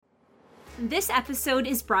This episode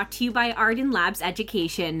is brought to you by Arden Labs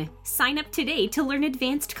Education. Sign up today to learn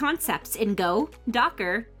advanced concepts in Go,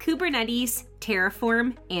 Docker, Kubernetes,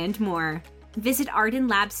 Terraform, and more. Visit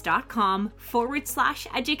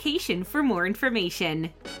ardenlabs.com/education for more information.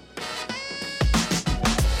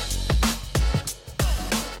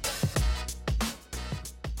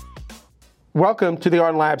 Welcome to the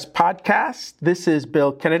Arden Labs podcast. This is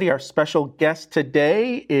Bill Kennedy. Our special guest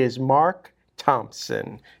today is Mark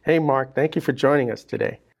Thompson. Hey, Mark, thank you for joining us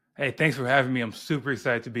today. Hey, thanks for having me. I'm super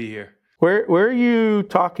excited to be here. Where are you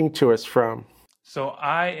talking to us from? So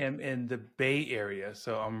I am in the Bay Area,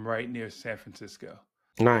 so I'm right near San Francisco.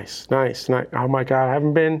 Nice. Oh my God, I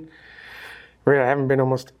haven't been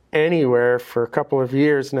almost anywhere for a couple of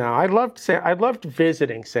years now. I loved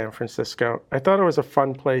visiting San Francisco. I thought it was a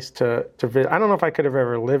fun place to visit. I don't know if I could have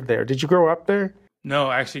ever lived there. Did you grow up there? No,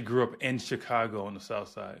 I actually grew up in Chicago on the South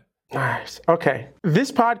Side. Nice. Okay.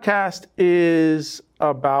 This podcast is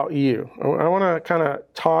about you. I want to kind of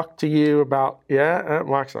talk to you about,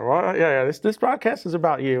 Mark's like, well, this podcast is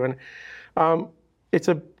about you. And it's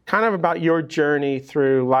a kind of about your journey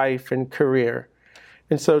through life and career.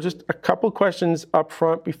 And so just a couple questions up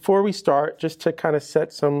front before we start, just to kind of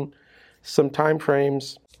set some time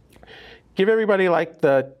frames. Give everybody like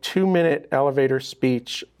the 2-minute elevator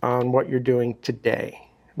speech on what you're doing today.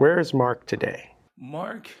 Where is Mark today?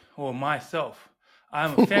 Myself.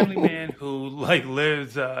 I'm a family man who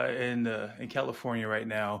lives in California right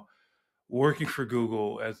now, working for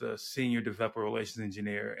Google as a senior developer relations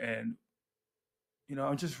engineer. And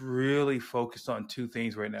I'm just really focused on two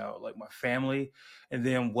things right now, like my family and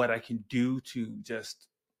then what I can do to just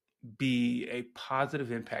be a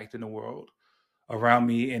positive impact in the world around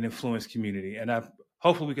me and influence community. And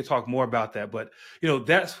hopefully we could talk more about that. But,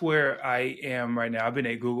 that's where I am right now. I've been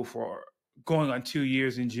at Google for going on 2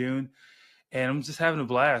 years in June, and I'm just having a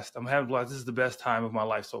blast. This is the best time of my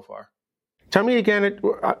life so far. Tell me again,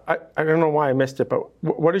 I don't know why I missed it, but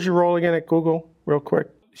what is your role again at Google, real quick?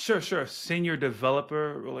 Sure. Senior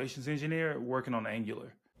developer relations engineer working on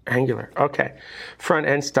Angular. Okay. Front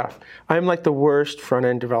end stuff. I'm like the worst front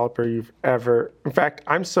end developer you've ever. In fact,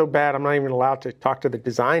 I'm so bad I'm not even allowed to talk to the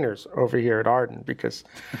designers over here at Arden because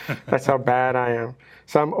that's how bad I am.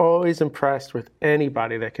 So I'm always impressed with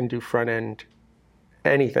anybody that can do front end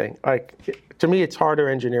anything. To me, it's harder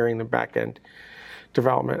engineering than back end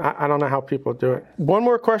development. I don't know how people do it. One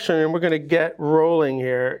more question, and we're going to get rolling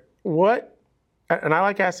here. And I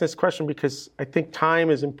like asking this question because I think time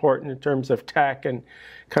is important in terms of tech and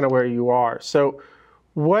kind of where you are. So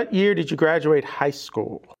what year did you graduate high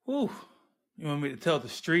school? Ooh, you want me to tell the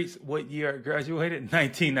streets what year I graduated?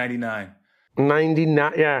 1999.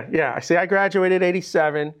 99, yeah. See, I graduated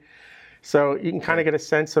 87. So you can kind of get a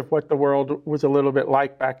sense of what the world was a little bit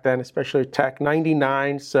like back then, especially tech.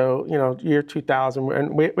 99, so, year 2000.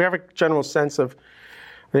 And we have a general sense of,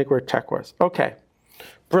 I think, where tech was. Okay.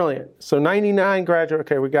 Brilliant. So 99 graduate.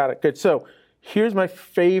 Okay, we got it. Good. So here's my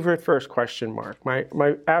favorite first question, Mark. My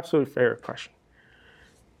absolute favorite question.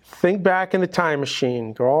 Think back in the time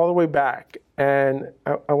machine. Go all the way back. And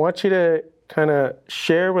I want you to kind of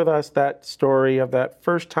share with us that story of that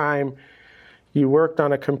first time you worked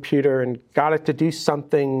on a computer and got it to do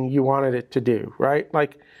something you wanted it to do, right?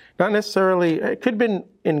 Like, not necessarily, it could have been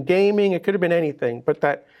in gaming, it could have been anything, but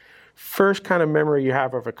that first kind of memory you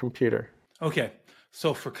have of a computer. Okay.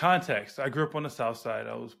 So for context, I grew up on the South Side.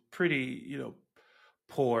 I was pretty,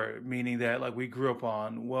 poor, meaning that we grew up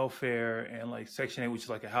on welfare and Section 8, which is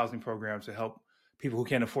like a housing program to help people who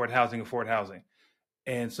can't afford housing.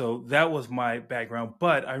 And so that was my background.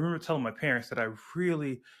 But I remember telling my parents that I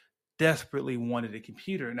really desperately wanted a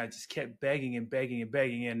computer, and I just kept begging. And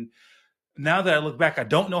now that I look back, I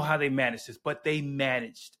don't know how they managed this, but they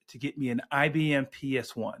managed to get me an IBM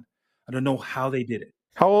PS1. I don't know how they did it.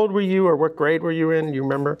 How old were you, or what grade were you in? Do you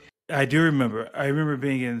remember? I do remember. I remember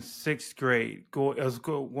being in 6th grade. I was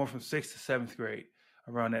going from 6th to 7th grade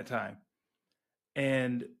around that time.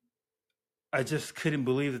 And I just couldn't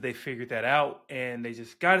believe that they figured that out and they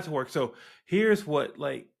just got it to work. So here's what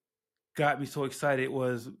got me so excited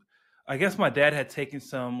was, I guess my dad had taken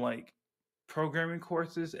some programming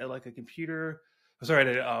courses at a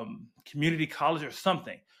community college or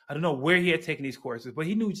something. I don't know where he had taken these courses, but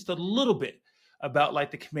he knew just a little bit about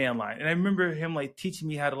the command line. And I remember him teaching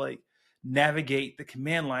me how to navigate the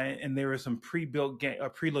command line. And there were some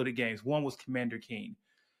preloaded games. One was Commander Keen.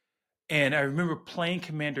 And I remember playing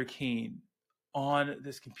Commander Keen on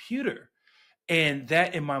this computer. And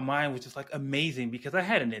that in my mind was just amazing because I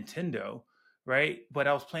had a Nintendo, right? But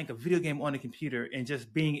I was playing a video game on a computer and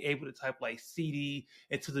just being able to type CD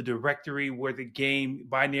into the directory where the game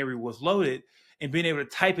binary was loaded and being able to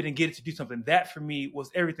type it and get it to do something. That for me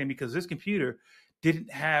was everything, because this computer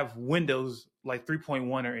didn't have Windows like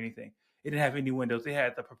 3.1 or anything. It didn't have any Windows. It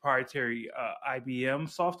had the proprietary IBM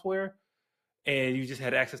software, and you just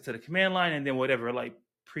had access to the command line and then whatever like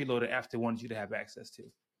preloaded apps they wanted you to have access to.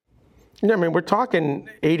 Yeah, I mean, we're talking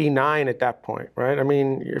 89 at that point, right? I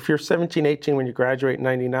mean, if you're 17, 18 when you graduate in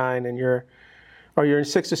 99 and you're in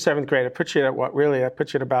 6th or 7th grade, it puts you at what, really? That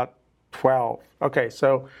puts you at about 12. Okay,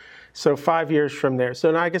 so 5 years from there.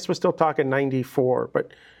 So now I guess we're still talking 94,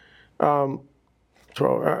 but 12,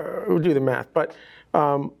 we'll do the math. But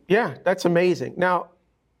yeah, that's amazing. Now,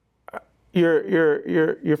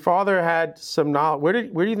 your father had some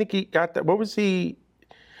knowledge. Where do you think he got that? What was he?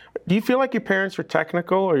 Do you feel like your parents were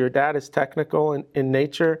technical, or your dad is technical in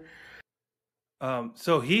nature?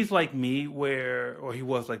 So he's like me, or he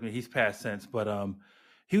was like me. He's past tense, but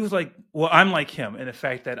he was like, well, I'm like him in the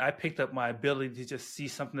fact that I picked up my ability to just see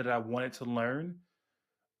something that I wanted to learn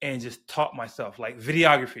and just taught myself, like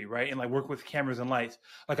videography, right? And like work with cameras and lights.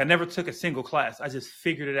 Like I never took a single class. I just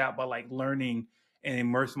figured it out by like learning and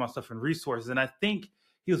immersing myself in resources. And I think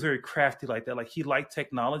he was very crafty like that. Like he liked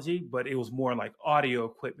technology, but it was more like audio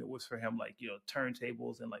equipment was for him, like,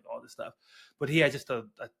 turntables and like all this stuff. But he had just a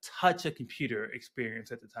touch of computer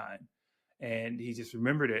experience at the time. And he just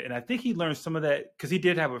remembered it. And I think he learned some of that because he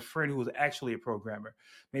did have a friend who was actually a programmer.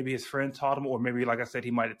 Maybe his friend taught him, or maybe, like I said, he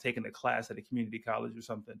might have taken a class at a community college or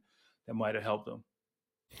something that might have helped him.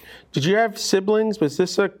 Did you have siblings? Was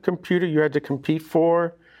this a computer you had to compete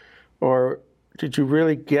for? Or did you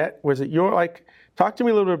really was it talk to me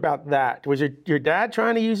a little bit about that. Was your dad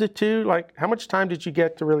trying to use it too? Like, how much time did you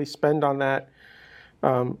get to really spend on that,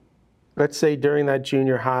 let's say during that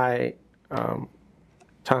junior high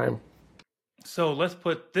time? So let's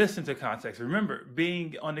put this into context. Remember,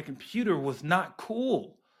 being on the computer was not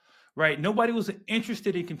cool, right? Nobody was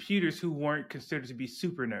interested in computers who weren't considered to be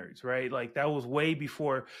super nerds, right? Like that was way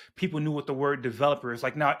before people knew what the word developer is.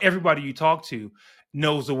 Like now everybody you talk to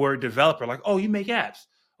knows the word developer. Like, oh, you make apps.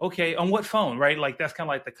 Okay, on what phone, right? Like that's kind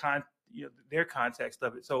of like their context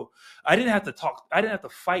of it. So I didn't have to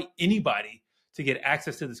fight anybody to get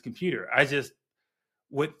access to this computer.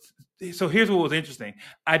 So here's what was interesting.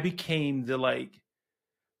 I became the like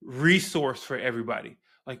resource for everybody.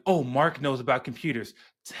 Like, oh, Mark knows about computers.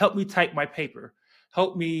 Help me type my paper.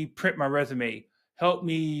 Help me print my resume. Help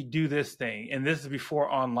me do this thing. And this is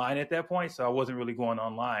before online at that point. So I wasn't really going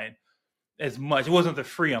online as much. It wasn't the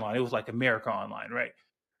free online. It was like America Online, right?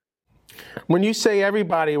 When you say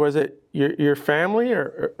everybody, was it your family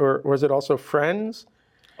or was it also friends?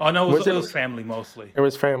 Oh, no, it was family mostly. It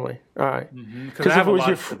was family. All right. Because I have a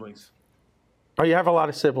lot of siblings. Oh, you have a lot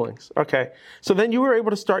of siblings. Okay. So then you were able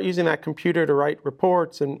to start using that computer to write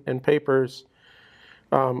reports and papers.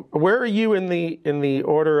 Where are you in the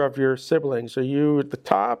order of your siblings? Are you at the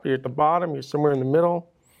top? You're at the bottom? You're somewhere in the middle?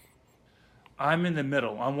 I'm in the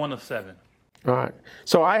middle. I'm one of 7. All right.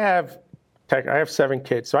 So I have 7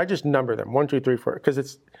 kids. So I just number them 1, 2, 3, 4. Because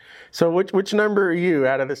it's so. Which number are you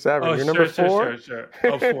out of the 7? Oh, you're number 4. Sure.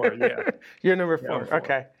 Oh, 4. Yeah. You're number 4. Yeah, 4.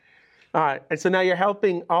 Okay. All right. And so now you're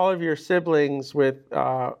helping all of your siblings with.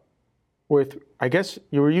 I guess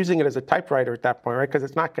you were using it as a typewriter at that point, right? Because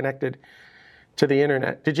it's not connected to the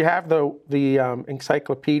internet. Did you have the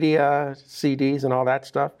encyclopedia CDs and all that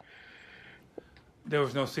stuff? There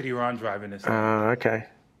was no CD-ROM drive in this. Okay.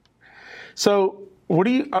 So what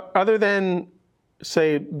do you, other than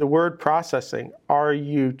say the word processing, are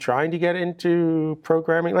you trying to get into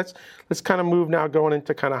programming? Let's kind of move now going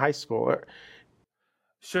into kind of high school.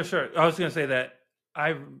 Sure. I was going to say that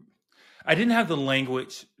I didn't have the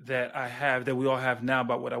language that we all have now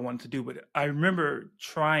about what I wanted to do, but I remember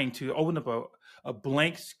trying to open up a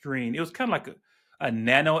blank screen. It was kind of like a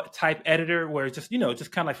nano type editor where it's just,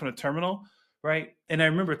 just kind of like from the terminal, right? And I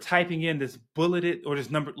remember typing in this bulleted or this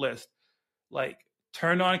numbered list, like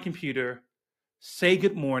turn on a computer, say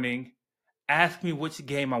good morning, ask me which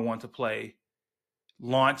game I want to play,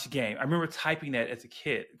 launch game. I remember typing that as a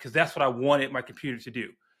kid because that's what I wanted my computer to do.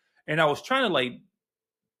 And I was trying to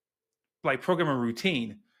like program a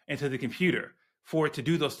routine into the computer for it to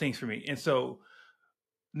do those things for me. And so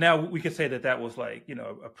now we could say that was like,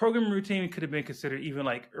 a programming routine could have been considered even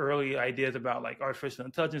like early ideas about like artificial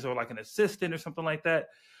intelligence or like an assistant or something like that.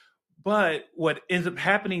 But what ends up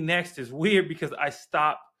happening next is weird because I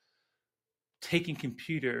stopped taking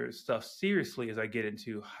computer stuff seriously as I get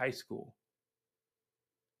into high school.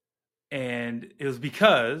 And it was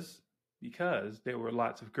because there were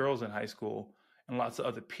lots of girls in high school and lots of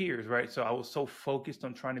other peers, right? So I was so focused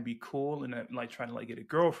on trying to be cool and like trying to like get a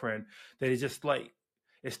girlfriend that it just like,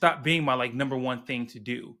 it stopped being my like number one thing to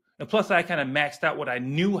do. And plus I kind of maxed out what I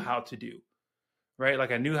knew how to do. right?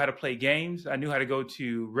 Like I knew how to play games. I knew how to go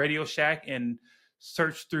to Radio Shack and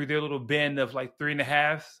search through their little bin of like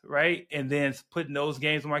 3.5, right? And then putting those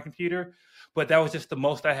games on my computer. But that was just the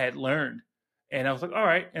most I had learned. And I was like, all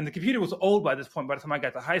right. And the computer was old by this point, by the time I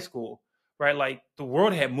got to high school, right? Like the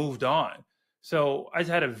world had moved on. So I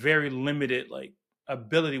just had a very limited like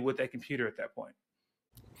ability with that computer at that point.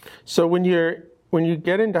 So when you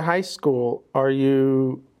get into high school,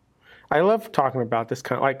 I love talking about this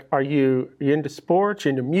kind of like, are you into sports,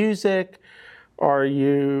 into music? Are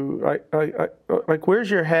you like where's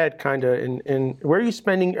your head kind of in where are you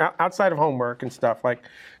spending outside of homework and stuff, like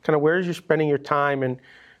kind of where's you spending your time and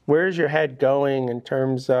where's your head going in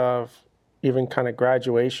terms of even kind of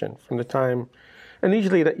graduation from the time, and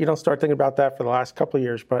usually that you don't start thinking about that for the last couple of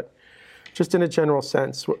years, but just in a general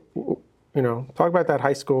sense, talk about that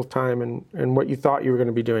high school time and what you thought you were going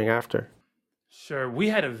to be doing after. Sure. We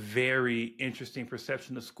had a very interesting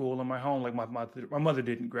perception of school in my home. Like my mother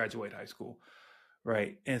didn't graduate high school,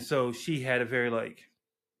 right? And so she had a very like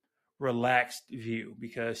relaxed view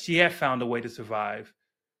because she had found a way to survive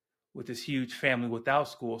with this huge family without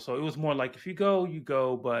school. So it was more like, if you go, you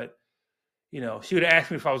go. But, she would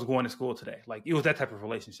ask me if I was going to school today. Like it was that type of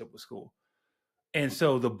relationship with school. And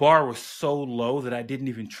so the bar was so low that I didn't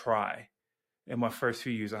even try in my first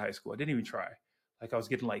few years of high school. I didn't even try. Like I was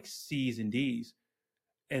getting like C's and D's.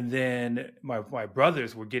 And then my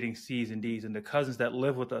brothers were getting C's and D's, and the cousins that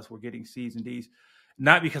live with us were getting C's and D's.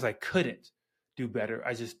 Not because I couldn't do better. It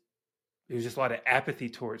was just a lot of apathy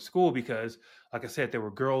towards school because, like I said, there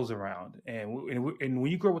were girls around. And when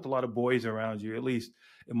you grow up with a lot of boys around you, at least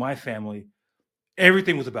in my family,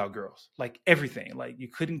 everything was about girls. Like everything. Like you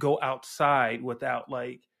couldn't go outside without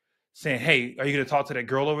like saying, hey, are you going to talk to that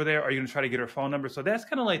girl over there? Are you going to try to get her phone number? So that's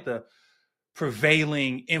kind of like the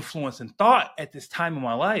prevailing influence and thought at this time in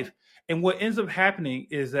my life. And what ends up happening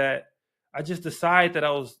is that I just decided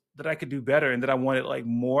that I could do better and that I wanted like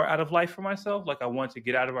more out of life for myself. Like I wanted to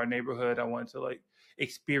get out of our neighborhood. I wanted to like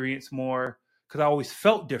experience more because I always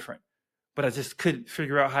felt different, but I just couldn't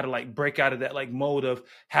figure out how to like break out of that like mode of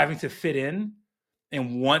having to fit in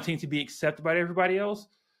and wanting to be accepted by everybody else.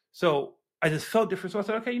 So I just felt different. So I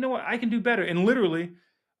said, okay, you know what? I can do better. And literally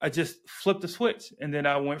I just flipped the switch. And then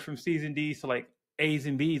I went from C's and D's to like A's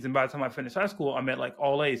and B's. And by the time I finished high school, I'm at like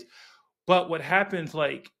all A's. But what happens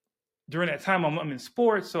like during that time, I'm in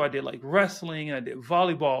sports. So I did like wrestling and I did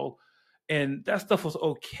volleyball, and that stuff was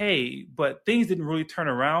okay. But things didn't really turn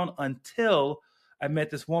around until I met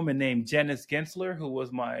this woman named Janice Gensler, who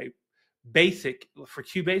was my basic for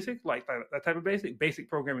Q Basic, like that type of basic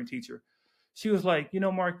programming teacher. She was like,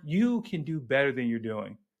 Mark, you can do better than you're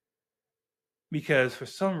doing. Because for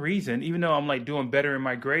some reason, even though I'm like doing better in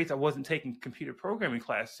my grades, I wasn't taking computer programming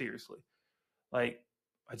class seriously. Like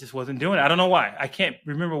I just wasn't doing it. I don't know why. I can't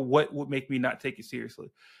remember what would make me not take it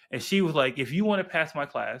seriously. And she was like, if you want to pass my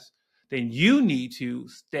class, then you need to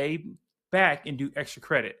stay back and do extra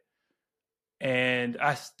credit. And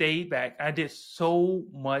I stayed back. I did so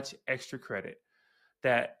much extra credit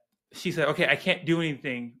that she said, okay, I can't do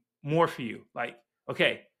anything more for you. Like,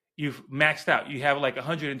 okay, you've maxed out. You have like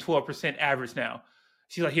 112% average now.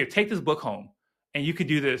 She's like, here, take this book home and you can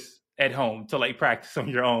do this at home to like practice on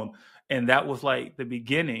your own. And that was like the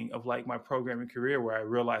beginning of like my programming career, where I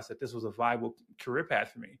realized that this was a viable career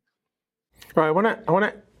path for me. All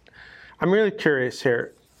right, I'm really curious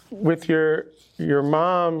here. With your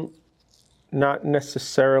mom not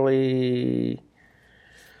necessarily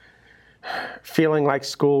feeling like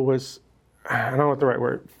school was, I don't know what the right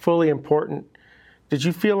word, fully important, did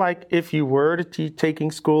you feel like if you were to be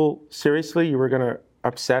taking school seriously, you were going to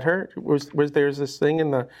upset her? Was there this thing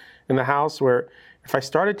in the house where if I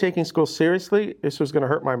started taking school seriously, this was going to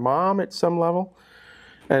hurt my mom at some level?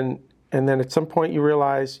 And then at some point you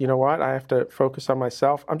realize, you know what, I have to focus on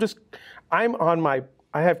myself.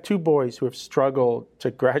 I have two boys who have struggled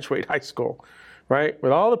to graduate high school, right?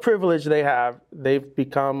 With all the privilege they have, they've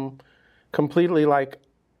become completely like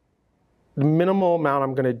the minimal amount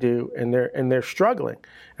I'm going to do, and they're struggling.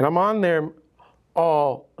 And I'm on there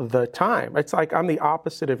all the time. It's like I'm the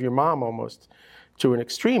opposite of your mom almost to an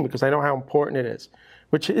extreme, because I know how important it is,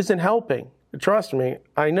 which isn't helping. Trust me,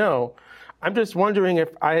 I know. I'm just wondering if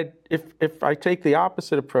I take the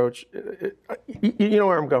opposite approach, you know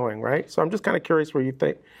where I'm going, right? So I'm just kind of curious where you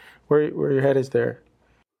think, where your head is there.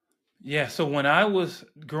 Yeah. So when I was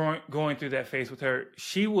going through that phase with her,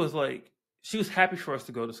 she was happy for us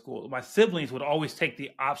to go to school. My siblings would always take the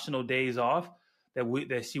optional days off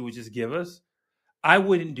that she would just give us. I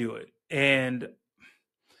wouldn't do it. And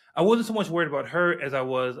I wasn't so much worried about her as I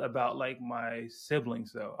was about like my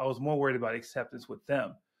siblings, though. I was more worried about acceptance with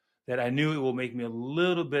them that I knew it will make me a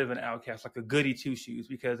little bit of an outcast, like a goody two shoes.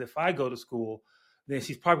 Because if I go to school, then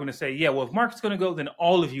she's probably going to say, yeah, well, if Marcus is going to go, then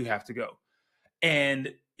all of you have to go.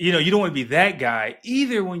 And you don't want to be that guy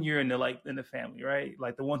either when you're in the family, right?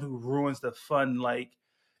 Like the one who ruins the fun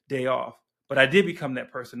day off. But I did become that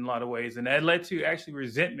person in a lot of ways, and that led to actually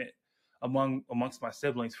resentment amongst my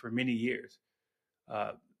siblings for many years.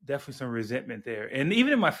 Definitely some resentment there. And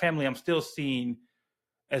even in my family, I'm still seen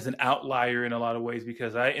as an outlier in a lot of ways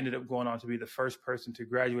because I ended up going on to be the first person to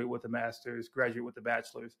graduate with a master's, graduate with a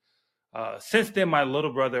bachelor's. Since then, my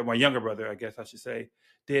younger brother, I guess I should say,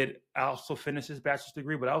 did also finish his bachelor's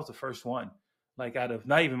degree, but I was the first one, like out of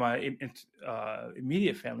not even my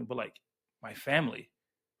immediate family, but like my family,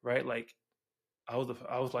 right? Like I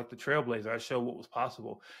was like the trailblazer. I showed what was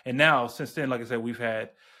possible. And now, since then, like I said, we've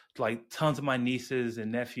had like tons of my nieces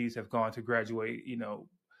and nephews have gone to graduate,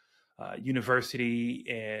 university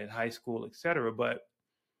and high school, etc. But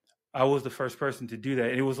I was the first person to do that.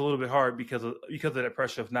 And it was a little bit hard because of that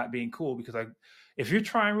pressure of not being cool. Because if you're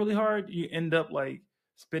trying really hard, you end up like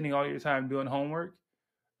spending all your time doing homework,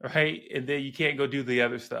 right? And then you can't go do the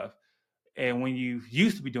other stuff. And when you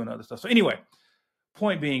used to be doing other stuff. So anyway,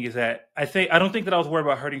 point being is that I don't think that I was worried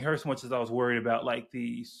about hurting her so much as I was worried about like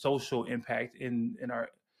the social impact in our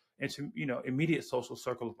immediate social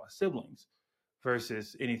circle of my siblings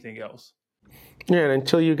versus anything else. Yeah, and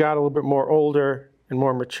until you got a little bit more older and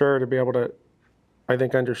more mature to be able to, I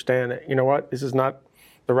think, understand that, you know what, this is not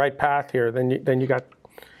the right path here, then you got,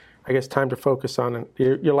 I guess, time to focus on it.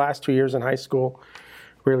 Your last 2 years in high school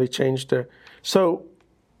really changed. So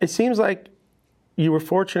it seems like you were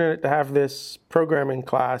fortunate to have this programming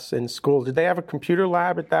class in school. Did they have a computer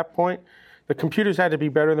lab at that point? The computers had to be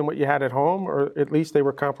better than what you had at home, or at least they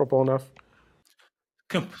were comparable enough?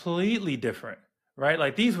 Completely different, right?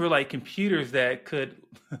 Like these were like computers that could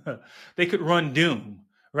they could run Doom,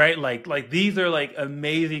 right? Like these are like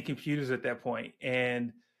amazing computers at that point.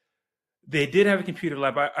 And they did have a computer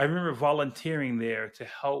lab. I remember volunteering there to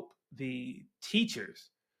help the teachers.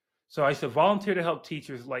 So I used to volunteer to help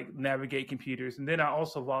teachers like navigate computers. And then I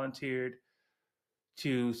also volunteered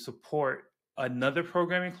to support another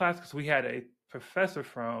programming class because we had a professor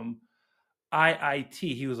from IIT.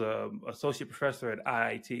 He was an associate professor at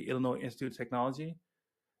IIT, Illinois Institute of Technology,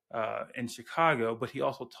 in Chicago, but he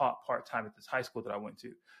also taught part-time at this high school that I went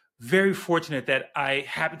to. Very fortunate that I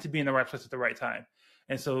happened to be in the right place at the right time.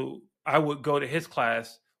 And so I would go to his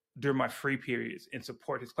class during my free periods and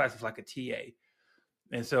support his classes like a TA.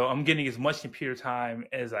 And so I'm getting as much computer time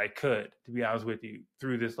as I could, to be honest with you,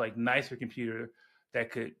 through this like nicer computer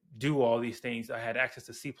that could do all these things. I had access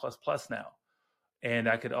to C++ now, and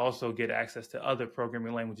I could also get access to other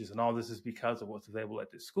programming languages. And all this is because of what's available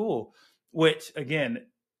at this school, which again,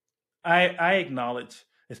 I acknowledge,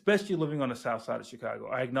 especially living on the south side of Chicago,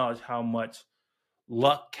 I acknowledge how much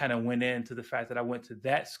luck kind of went into the fact that I went to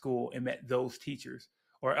that school and met those teachers,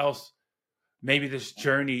 or else maybe this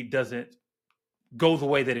journey doesn't go the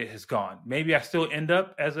way that it has gone. Maybe I still end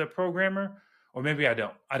up as a programmer, or maybe I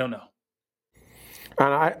don't. I don't know.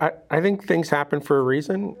 And I think things happen for a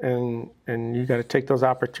reason, and you got to take those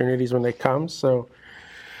opportunities when they come. So,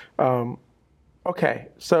 okay,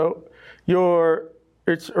 so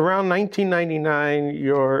it's around 1999.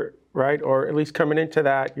 You're right, or at least coming into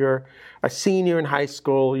that. You're a senior in high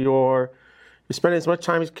school. You're spending as much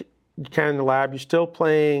time as you can in the lab. You're still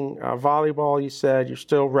playing volleyball. You said you're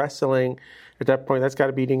still wrestling. At that point, that's got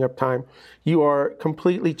to be eating up time. You are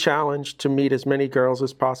completely challenged to meet as many girls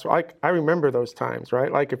as possible. I remember those times,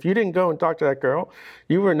 right? Like if you didn't go and talk to that girl,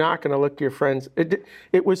 you were not going to look your friends.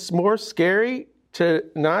 It was more scary to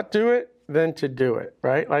not do it than to do it,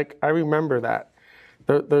 right? Like I remember that,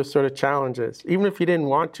 those sort of challenges. Even if you didn't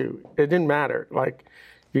want to, it didn't matter. Like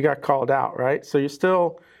you got called out, right? So you're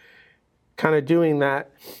still kind of doing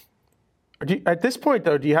that. At this point,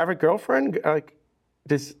 though, do you have a girlfriend? Like,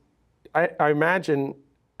 I imagine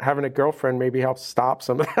having a girlfriend maybe helps stop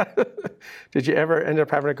some of that. Did you ever end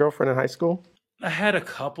up having a girlfriend in high school? I had a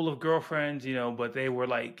couple of girlfriends, but they were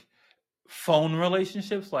like phone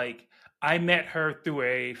relationships. Like I met her through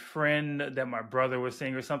a friend that my brother was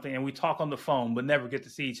seeing or something, and we talk on the phone, but never get to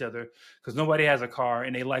see each other because nobody has a car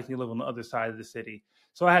and they likely live on the other side of the city.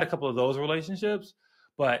 So I had a couple of those relationships,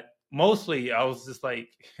 but mostly I was just like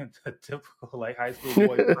the typical like high school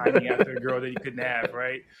boy pining after a girl that you couldn't have,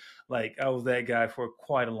 right? Like I was that guy for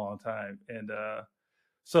quite a long time. And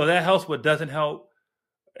so that helps, but doesn't help.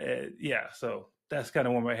 Yeah, so that's kind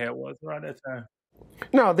of where my head was around that time.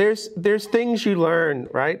 No, there's things you learn,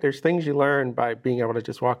 right? There's things you learn by being able to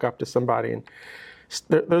just walk up to somebody. And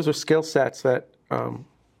those are skill sets that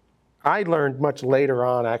I learned much later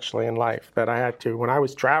on actually in life that I had to when I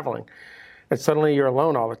was traveling. And suddenly you're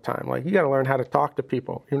alone all the time. Like you got to learn how to talk to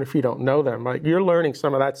people, even if you don't know them. Like you're learning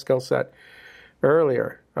some of that skill set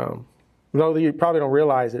earlier, though you probably don't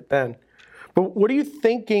realize it then. But what are you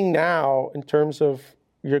thinking now in terms of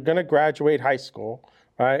you're going to graduate high school,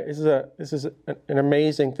 right? This is an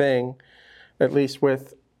amazing thing, at least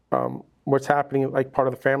with what's happening, like part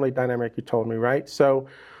of the family dynamic you told me, right? So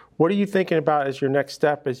what are you thinking about as your next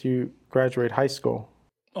step as you graduate high school?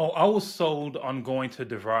 Oh, I was sold on going to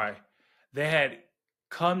DeVry. They had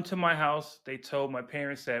come to my house. They told my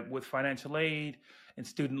parents that with financial aid and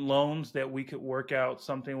student loans that we could work out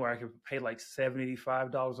something where I could pay like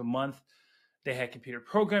 $75 a month. They had computer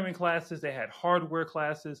programming classes. They had hardware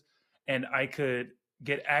classes, and I could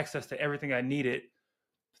get access to everything I needed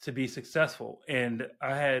to be successful. And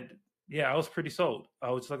I was pretty sold.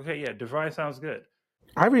 I was like, okay, yeah, DeVry sounds good.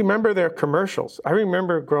 I remember their commercials. I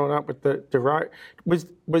remember growing up with the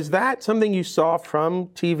was that something you saw from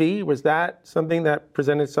TV? Was that something that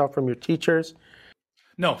presented itself from your teachers?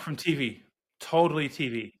 No, from TV, totally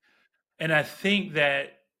TV. And I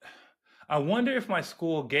wonder if my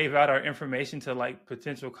school gave out our information to like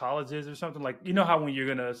potential colleges or something. Like, you know how when you're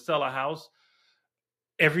going to sell a house,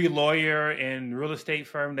 every lawyer and real estate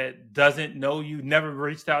firm that doesn't know you, never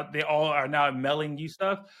reached out, they all are now mailing you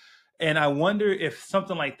stuff. And I wonder if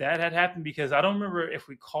something like that had happened, because I don't remember if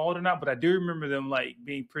we called or not, but I do remember them like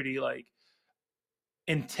being pretty like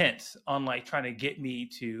intense on like trying to get me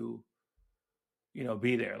to,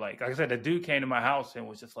 be there. Like I said, the dude came to my house and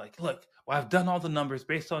was just like, look, well, I've done all the numbers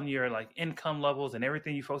based on your like income levels and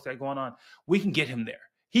everything you folks got going on. We can get him there.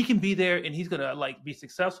 He can be there and he's going to like be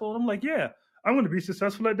successful. And I'm like, yeah, I'm going to be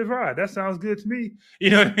successful at DeVry. That sounds good to me. You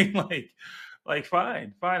know what I mean? Like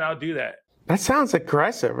fine, I'll do that. That sounds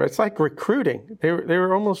aggressive. It's like recruiting. They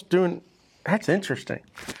were almost doing. That's interesting.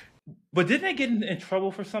 But didn't they get in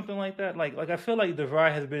trouble for something like that? Like I feel like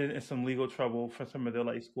DeVry has been in some legal trouble for some of their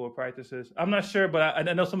like school practices. I'm not sure, but I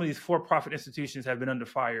know some of these for-profit institutions have been under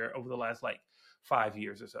fire over the last like 5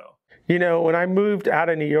 years or so. When I moved out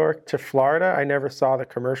of New York to Florida, I never saw the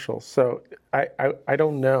commercials, so I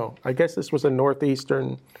don't know. I guess this was a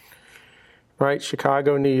northeastern, right?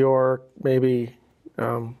 Chicago, New York, maybe.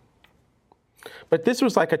 But this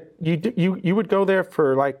was like you would go there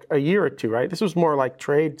for like a year or two, right? This was more like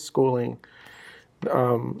trade schooling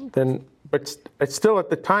but it's still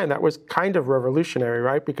at the time that was kind of revolutionary,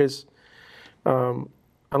 right? Because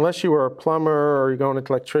unless you were a plumber or you're going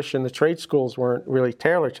into electrician, the trade schools weren't really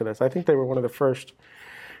tailored to this. I think they were one of the first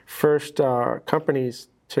companies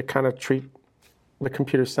to kind of treat the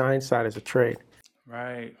computer science side as a trade.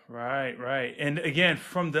 Right. And again,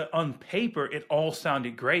 on paper, it all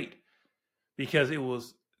sounded great, because it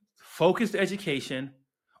was focused education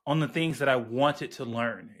on the things that I wanted to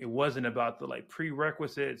learn. It wasn't about the like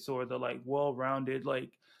prerequisites or the like well-rounded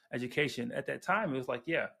like education. At that time, it was like,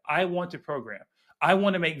 yeah, I want to program. I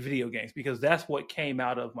want to make video games, because that's what came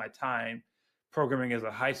out of my time programming as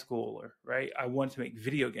a high schooler, right? I wanted to make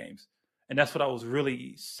video games, and that's what I was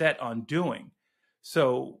really set on doing.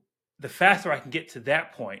 So the faster I can get to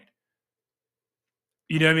that point,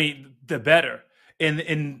 the better.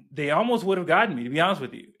 And they almost would have gotten me, to be honest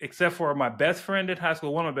with you, except for my best friend in high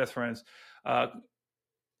school. One of my best friends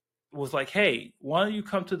was like, hey, why don't you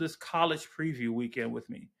come to this college preview weekend with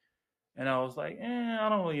me? And I was like, I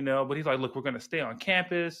don't really know. But he's like, look, we're going to stay on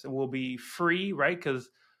campus and we'll be free, right? Because,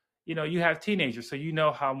 you have teenagers, so you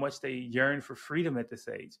know how much they yearn for freedom at this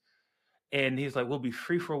age. And he's like, we'll be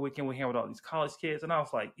free for a weekend. We hang with all these college kids. And I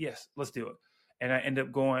was like, yes, let's do it. And I ended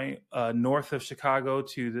up going north of Chicago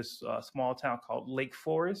to this small town called Lake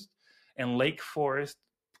Forest, and Lake Forest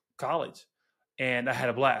College. And I had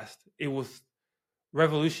a blast. It was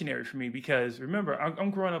revolutionary for me, because remember, I'm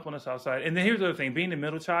growing up on the South Side. And then here's the other thing, being the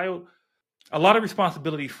middle child, a lot of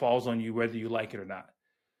responsibility falls on you, whether you like it or not.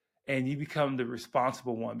 And you become the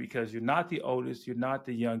responsible one, because you're not the oldest, you're not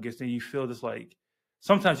the youngest. And you feel this like,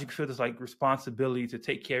 sometimes you can feel this like responsibility to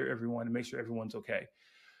take care of everyone and make sure everyone's okay.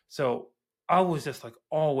 So I was just like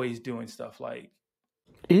always doing stuff like.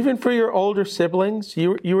 Even for your older siblings,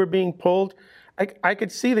 you were being pulled. I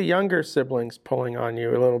could see the younger siblings pulling on you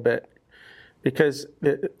a little bit,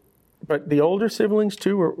 but the older siblings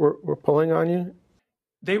too were pulling on you.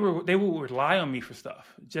 They would rely on me for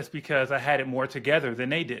stuff just because I had it more together than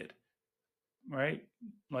they did, right?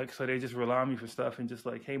 Like, so they just rely on me for stuff and just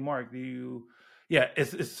like, hey, Mark,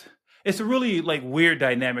 it's a really like weird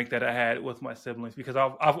dynamic that I had with my siblings, because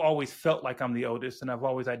I've always felt like I'm the oldest, and I've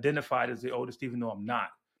always identified as the oldest, even though I'm not.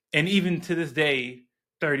 And even to this day,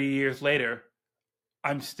 30 years later,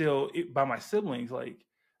 I'm still by my siblings, like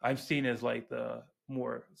I'm seen as like the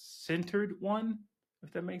more centered one,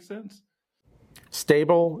 if that makes sense.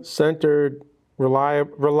 Stable, centered,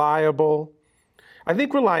 reliable. I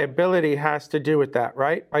think reliability has to do with that,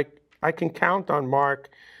 right? Like I can count on Mark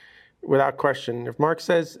without question. If Mark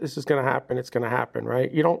says this is going to happen, it's going to happen,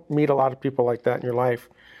 right? You don't meet a lot of people like that in your life.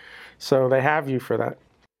 So they have you for that.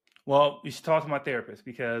 Well, you should talk to my therapist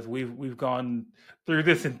because we've gone through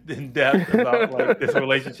this in depth about like this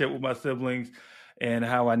relationship with my siblings and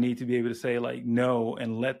how I need to be able to say like no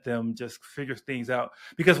and let them just figure things out.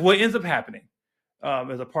 Because what ends up happening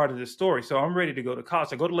as a part of this story. So I'm ready to go to college.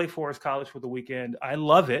 I go to Lake Forest College for the weekend. I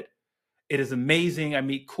love it. It is amazing. I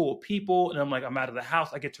meet cool people and I'm like, I'm out of the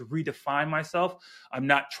house. I get to redefine myself. I'm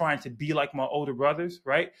not trying to be like my older brothers,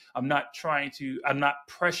 right? I'm not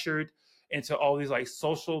pressured into all these like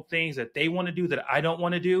social things that they want to do that I don't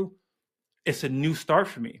want to do. It's a new start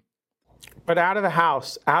for me. But out of the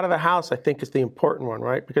house, I think is the important one,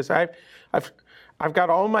 right? Because I've got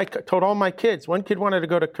told all my kids. One kid wanted to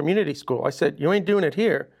go to community school. I said, you ain't doing it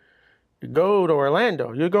here. You go to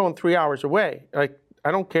Orlando. You're going 3 hours away. Like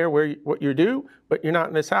I don't care what you do, but you're not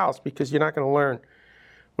in this house because you're not going to learn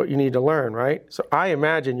what you need to learn, right? So I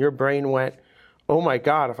imagine your brain went, oh my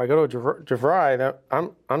God, if I go to DeVry,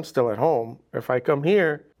 I'm still at home. If I come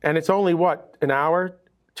here, and it's only what, an hour,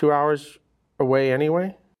 2 hours away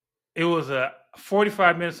anyway? It was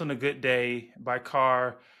 45 minutes on a good day by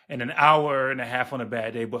car and an hour and a half on a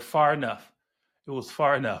bad day, but far enough. It was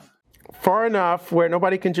far enough. Far enough where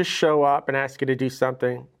nobody can just show up and ask you to do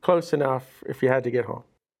something. Close enough if you had to get home.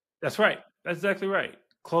 That's right. That's exactly right.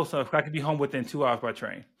 Close enough. I could be home within 2 hours by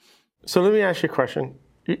train. So let me ask you a question.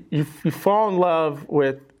 You fall in love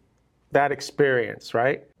with that experience,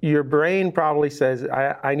 right? Your brain probably says,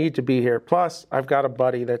 I need to be here. Plus, I've got a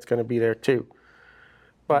buddy that's going to be there too.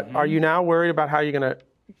 But Are you now worried about how you're going to...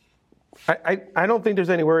 I don't think there's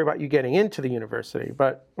any worry about you getting into the university,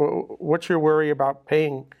 but what's your worry about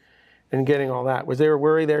paying and getting all that? Was there a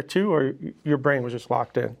worry there too, or your brain was just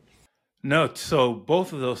locked in? No, so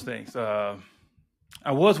both of those things. I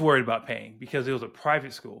was worried about paying because it was a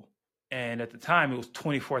private school. And at the time, it was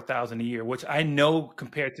 $24,000 a year, which I know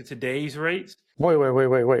compared to today's rates.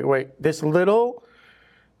 Wait. This little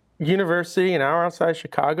university an hour outside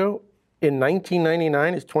Chicago in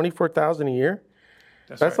 1999 is $24,000 a year?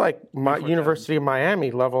 That's right. Like my University of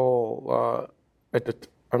Miami level.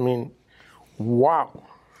 Wow.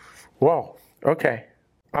 Whoa. Okay.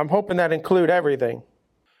 I'm hoping that include everything.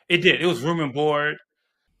 It did. It was room and board.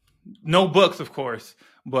 No books, of course,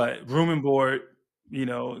 but room and board,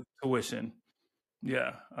 tuition.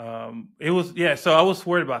 Yeah. So I was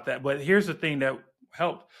worried about that. But here's the thing that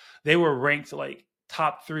helped. They were ranked like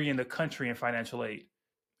top 3 in the country in financial aid.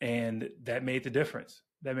 And that made the difference.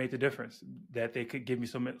 That they could give me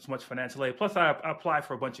so much financial aid. Plus, I applied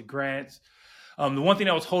for a bunch of grants. The one thing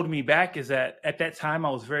that was holding me back is that at that time,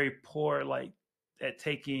 I was very poor, like at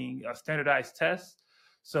taking standardized tests.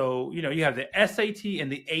 So, you have the SAT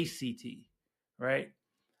and the ACT, right?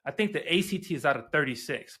 I think the ACT is out of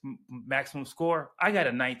 36 maximum score. I got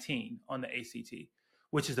a 19 on the ACT,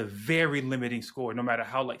 which is a very limiting score. No matter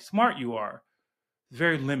how like smart you are,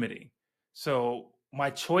 very limiting. So my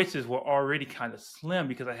choices were already kind of slim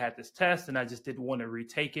because I had this test and I just didn't want to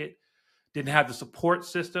retake it. Didn't have the support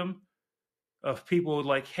system of people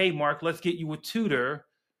like, hey, Mark, let's get you a tutor.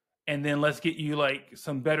 And then let's get you like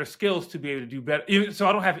some better skills to be able to do better. So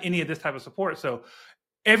I don't have any of this type of support. So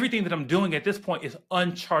everything that I'm doing at this point is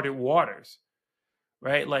uncharted waters,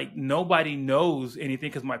 right? Like nobody knows anything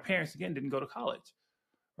because my parents, again, didn't go to college,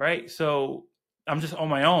 right? So I'm just on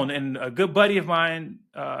my own. And a good buddy of mine,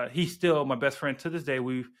 he's still my best friend to this day.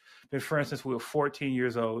 We've been friends since we were 14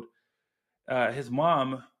 years old. His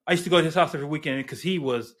mom, I used to go to his house every weekend because he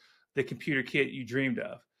was the computer kid you dreamed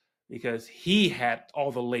of. Because he had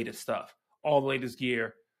all the latest stuff, all the latest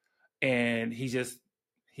gear, and he just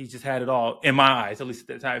had it all. In my eyes, at least at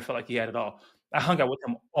that time, I felt like he had it all. I hung out with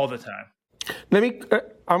him all the time.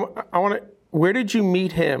 I want to. Where did you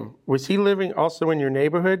meet him? Was he living also in your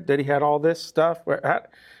neighborhood? That he had all this stuff?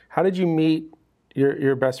 How did you meet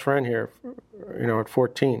your best friend here? At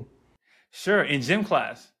 14. Sure, in gym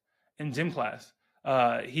class.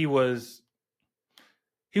 He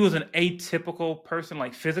was an atypical person,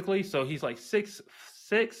 like physically. So he's like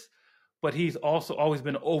 6'6", but he's also always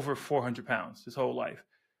been over 400 pounds his whole life,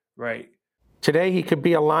 right? Today he could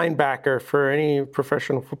be a linebacker for any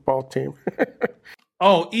professional football team.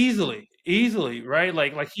 Oh, easily, right?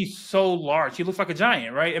 Like he's so large. He looks like a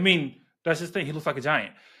giant, right? I mean, that's his thing. He looks like a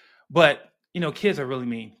giant. But, kids are really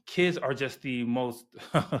mean. Kids are just the most,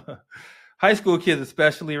 high school kids,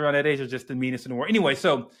 especially around that age, are just the meanest in the world. Anyway,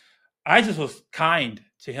 so I just was kind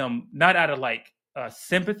to him, not out of like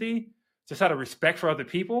sympathy, just out of respect for other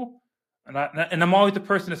people. And I'm always the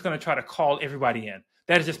person that's going to try to call everybody in.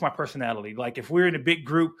 That is just my personality. Like if we're in a big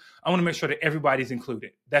group, I want to make sure that everybody's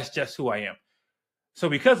included. That's just who I am. So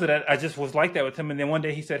because of that, I just was like that with him. And then one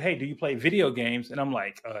day he said, "Hey, do you play video games?" And I'm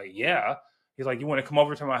like, yeah. He's like, "You want to come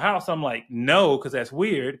over to my house?" I'm like, "No," because that's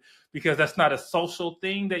weird, because that's not a social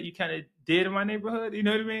thing that you kind of did in my neighborhood. You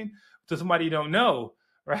know what I mean? To somebody you don't know,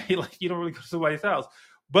 right? Like you don't really go to somebody's house.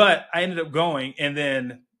 But I ended up going and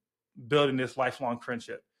then building this lifelong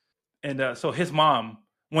friendship. And so his mom,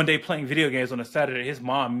 one day playing video games on a Saturday, his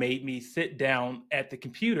mom made me sit down at the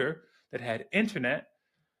computer that had internet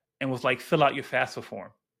and was like, "Fill out your FAFSA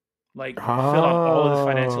form. Like, fill out all of this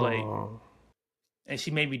financial aid." Oh. And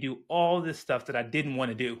she made me do all this stuff that I didn't want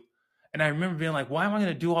to do. And I remember being like, why am I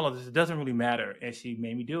going to do all of this? It doesn't really matter. And she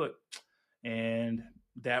made me do it. And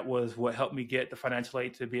that was what helped me get the financial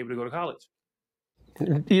aid to be able to go to college.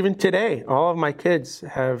 Even today, all of my kids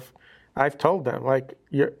I've told them, like,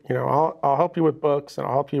 I'll help you with books and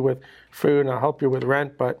I'll help you with food and I'll help you with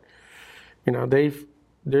rent, but,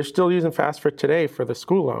 they're still using FAFSA today for the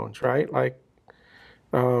school loans, right? Like,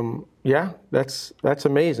 yeah, that's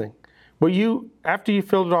amazing. Were you, after you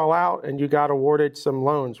filled it all out and you got awarded some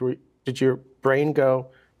loans, did your brain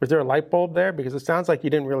go, was there a light bulb there? Because it sounds like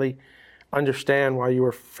you didn't really understand why you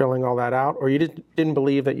were filling all that out, or you didn't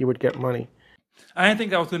believe that you would get money. I didn't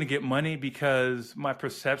think I was going to get money because my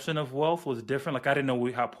perception of wealth was different. Like I didn't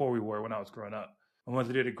know how poor we were when I was growing up. My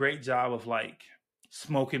mother did a great job of like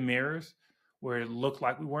smoke and mirrors, where it looked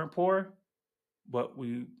like we weren't poor, but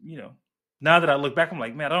we, now that I look back, I'm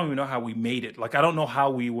like, man, I don't even know how we made it. Like, I don't know how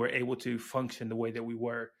we were able to function the way that we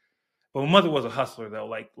were. But my mother was a hustler, though.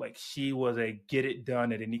 Like she was a get it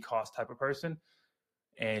done at any cost type of person,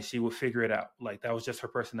 and she would figure it out. Like that was just her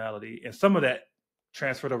personality, and some of that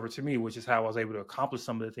transferred over to me, which is how I was able to accomplish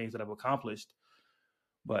some of the things that I've accomplished.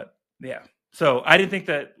 But yeah, so I didn't think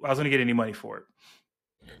that I was going to get any money for it.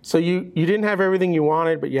 So you didn't have everything you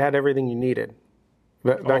wanted, but you had everything you needed.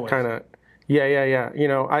 That kind of, yeah.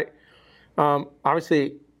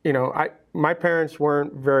 Obviously, my parents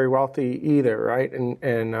weren't very wealthy either, right?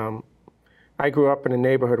 And I grew up in a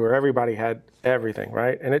neighborhood where everybody had everything,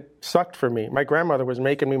 right? And it sucked for me. My grandmother was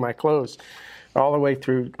making me my clothes all the way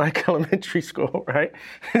through like elementary school, right?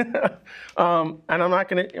 And I'm not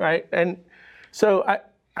gonna, right? And so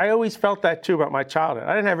I always felt that too about my childhood.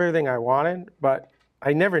 I didn't have everything I wanted, but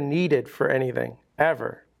I never needed for anything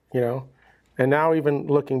ever, And now even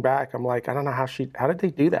looking back, I'm like, I don't know how did they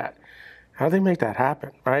do that? How did they make that happen,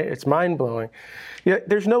 right? It's mind blowing. Yeah,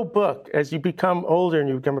 there's no book. As you become older and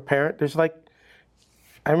you become a parent, there's like,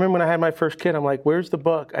 I remember when I had my first kid, I'm like, where's the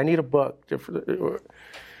book? I need a book.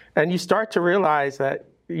 And you start to realize that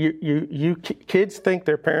you kids think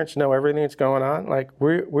their parents know everything that's going on. Like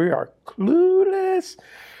we are clueless.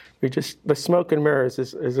 The smoke and mirrors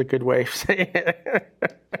is a good way of saying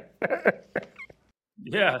it.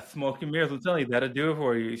 Yeah, smoke and mirrors. I'm telling you, that'll do it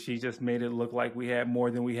for you. She just made it look like we had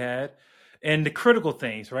more than we had. And the critical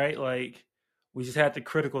things, right? Like we just had the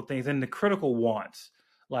critical things and the critical wants.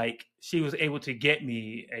 Like she was able to get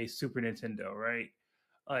me a Super Nintendo, right?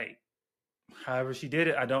 Like however she did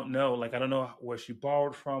it, I don't know. Like I don't know where she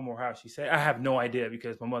borrowed from or how she said. I have no idea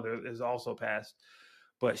because my mother is also passed.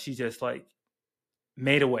 But she just like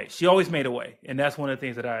made a way. She always made a way. And that's one of the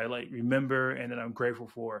things that I like remember and that I'm grateful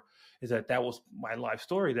for, is that was my life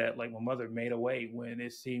story, that like my mother made a way when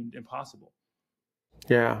it seemed impossible.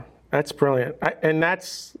 Yeah, that's brilliant.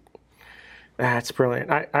 That's brilliant.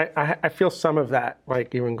 I feel some of that,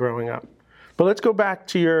 like even growing up. But let's go back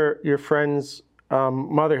to your friend's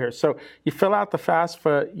mother here. So you fill out the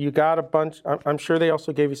FAFSA, you got a bunch. I'm sure they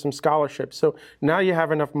also gave you some scholarships. So now you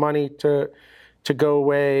have enough money to go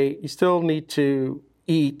away. You still need to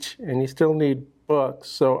eat and you still need books.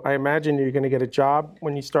 So I imagine you're going to get a job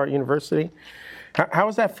when you start university. How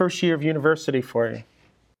was that first year of university for you?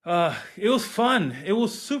 It was fun. It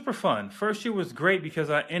was super fun. First year was great because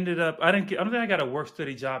I ended up, I don't think I got a work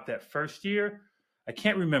study job that first year. I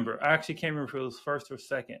can't remember. I actually can't remember if it was first or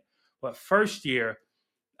second. But first year,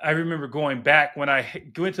 I remember going back when I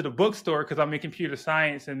went to the bookstore, because I'm in computer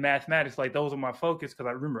science and mathematics. Like those are my focus, because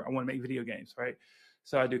I remember I want to make video games, right?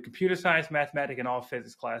 So I do computer science, mathematics, and all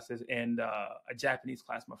physics classes, and a Japanese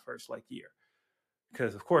class my first year.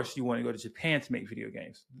 Because of course you want to go to Japan to make video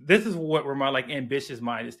games. This is where my ambitious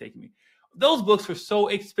mind is taking me. Those books were so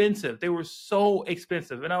expensive. They were so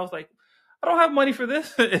expensive. And I was like, I don't have money for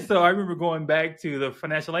this. And so I remember going back to the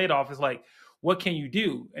financial aid office, like, what can you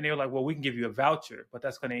do? And they were like, well, we can give you a voucher, but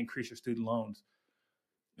that's going to increase your student loans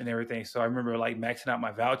and everything. So I remember maxing out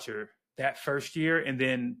my voucher that first year. And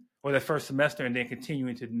then or that first semester, and then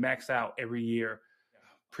continuing to max out every year,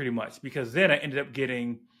 pretty much. Because then I ended up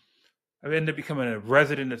becoming a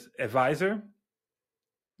resident advisor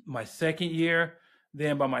my second year.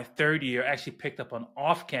 Then by my third year, I actually picked up an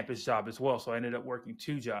off-campus job as well. So I ended up working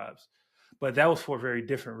 2 jobs, but that was for a very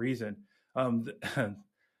different reason.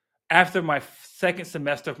 After my second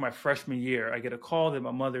semester of my freshman year, I get a call that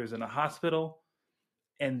my mother is in a hospital,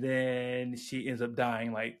 and then she ends up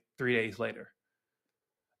dying like 3 days later.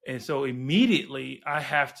 And so immediately I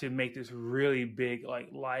have to make this really big like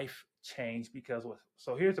life change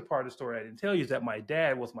so here's the part of the story I didn't tell you, is that my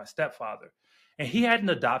dad was my stepfather, and he hadn't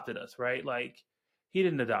adopted us, right? Like he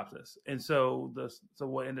didn't adopt us. And so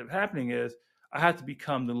what ended up happening is I had to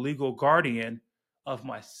become the legal guardian of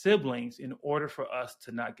my siblings in order for us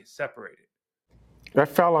to not get separated. That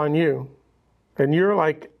fell on you. And you're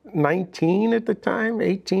like 19 at the time,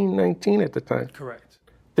 18, 19 at the time. Correct.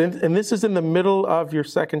 And this is in the middle of your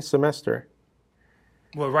second semester.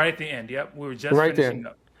 Well, right at the end. Yep. We were just right finishing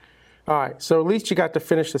then. up. All right. So at least you got to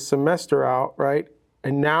finish the semester out, right?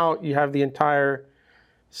 And now you have the entire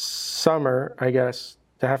summer, I guess,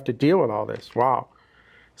 to have to deal with all this. Wow.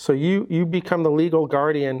 So you become the legal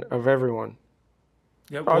guardian of everyone.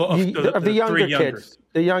 Yep. Well, of the younger kids.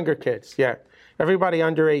 The younger kids, yeah. Everybody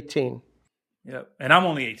under 18. Yep. And I'm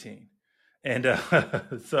only 18. And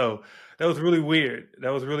so that was really weird.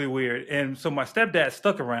 And so my stepdad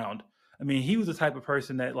stuck around. I mean, he was the type of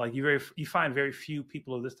person that like you find very few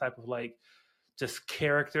people of this type of like just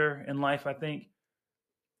character in life, I think.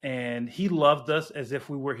 And he loved us as if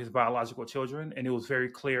we were his biological children. And it was very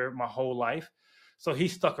clear my whole life. So he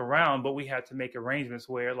stuck around, but we had to make arrangements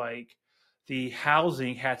where like the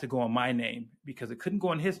housing had to go on my name because it couldn't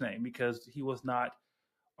go in his name because he was not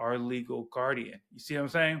our legal guardian. You see what I'm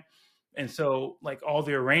saying? And so like all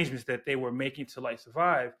the arrangements that they were making to like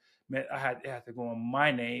survive meant it had to go on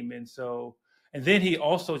my name. And then he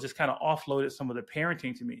also just kind of offloaded some of the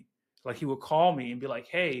parenting to me. Like he would call me and be like,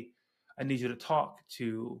 hey, I need you to talk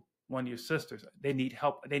to one of your sisters. They need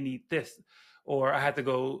help. They need this. Or I had to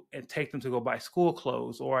go and take them to go buy school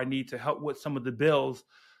clothes, or I need to help with some of the bills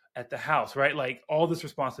at the house, right? Like all this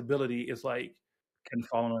responsibility is like can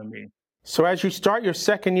fall on me. So as you start your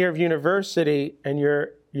second year of university and your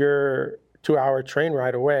 2-hour train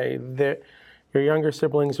ride away, your younger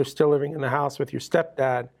siblings are still living in the house with your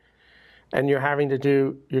stepdad, and you're having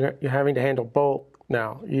to handle both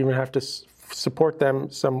now. You even have to support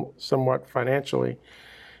them somewhat financially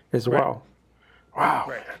as well. Wow.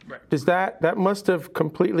 Right. Does that must have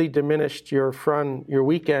completely diminished your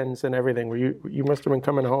weekends and everything, where you must have been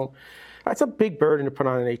coming home. That's a big burden to put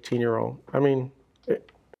on an 18-year-old. I mean,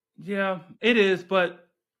 yeah, it is. But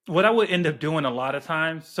what I would end up doing a lot of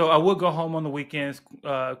times, so I would go home on the weekends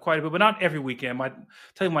quite a bit, but not every weekend.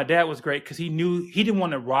 My dad was great because he knew he didn't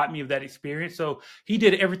want to rob me of that experience. So he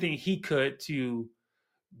did everything he could to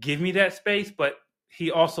give me that space, but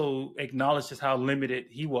he also acknowledged just how limited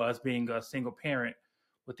he was being a single parent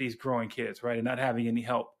with these growing kids, right? And not having any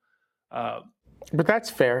help. But that's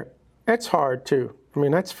fair. That's hard too. I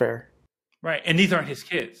mean, that's fair. Right. And these aren't his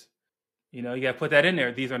kids. You got to put that in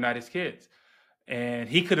there. These are not his kids. And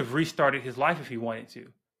he could have restarted his life if he wanted to,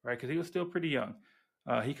 right? Because he was still pretty young.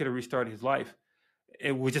 He could have restarted his life.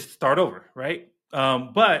 It would just start over, right?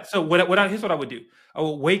 But so here's what I would do. I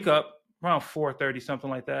would wake up around 4:30, something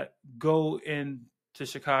like that, go into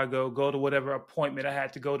Chicago, go to whatever appointment I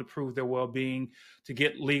had to go to prove their well-being, to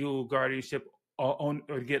get legal guardianship or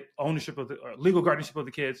get ownership of legal guardianship of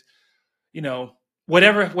the kids,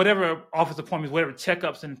 whatever office appointments, whatever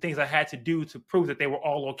checkups and things I had to do to prove that they were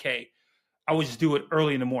all okay. I would just do it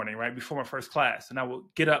early in the morning, right before my first class. And I would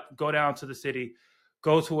get up, go down to the city,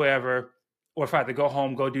 go to wherever, or if I had to go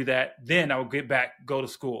home, go do that. Then I would get back, go to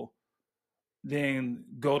school, then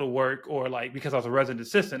go to work, or like, because I was a resident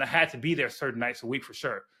assistant, I had to be there certain nights a week for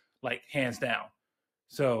sure, like hands down.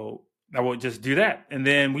 So I would just do that. And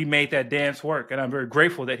then we made that dance work. And I'm very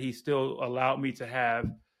grateful that he still allowed me to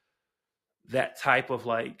have that type of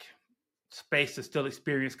like space to still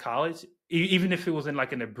experience college. Even if it was in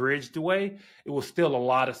like an abridged way, it was still a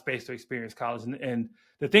lot of space to experience college. And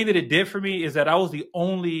the thing that it did for me is that I was the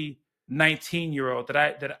only 19-year-old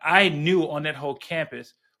that I knew on that whole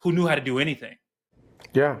campus who knew how to do anything.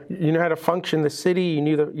 Yeah, you knew how to function in the city. You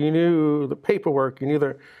knew the paperwork. You knew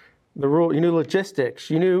the rule. You knew logistics.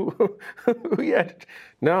 You knew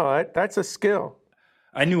that's a skill.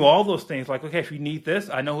 I knew all those things. Like, okay, if you need this,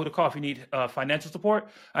 I know who to call. If you need financial support,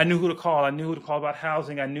 I knew who to call. I knew who to call about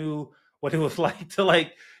housing. I knew what it was like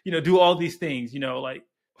to do all these things. Do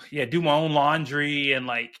my own laundry, and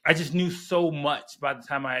like I just knew so much by the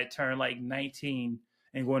time I had turned like 19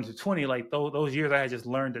 and going to 20, like those years I had just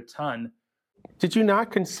learned a ton. Did you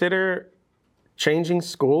not consider changing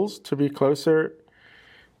schools to be closer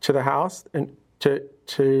to the house and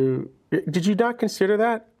did you not consider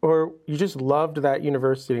that, or you just loved that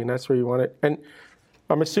university and that's where you wanted? And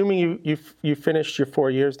I'm assuming you finished your 4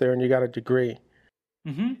 years there and you got a degree.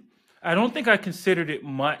 Hmm. I don't think I considered it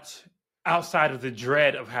much outside of the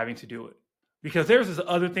dread of having to do it, because there's this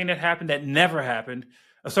other thing that happened that never happened.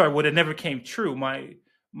 Sorry, what it never came true.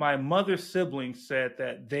 My mother's siblings said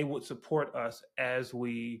that they would support us as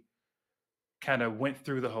we kind of went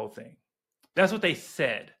through the whole thing. That's what they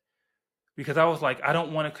said, because I was like, I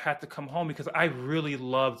don't want to have to come home, because I really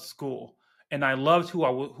loved school and I loved who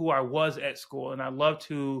I was at school, and I loved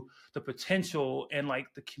the potential and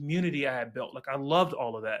like the community I had built. Like I loved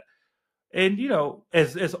all of that. And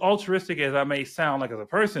as altruistic as I may sound like as a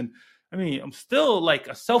person, I mean, I'm still like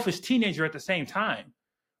a selfish teenager at the same time,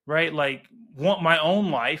 right? Like want my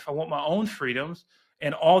own life, I want my own freedoms,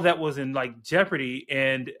 and all that was in like jeopardy.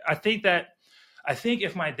 And I think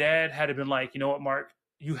if my dad had been like, you know what, Mark,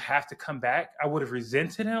 you have to come back, I would have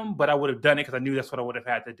resented him, but I would have done it because I knew that's what I would have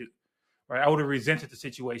had to do, right? I would have resented the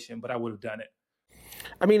situation, but I would have done it.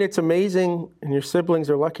 I mean, it's amazing, and your siblings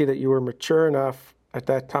are lucky that you were mature enough at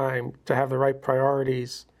that time to have the right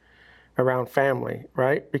priorities around family,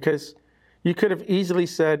 right? Because you could have easily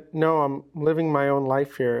said, no, I'm living my own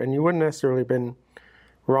life here, and you wouldn't necessarily been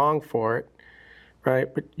wrong for it,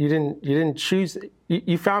 right? But you didn't choose.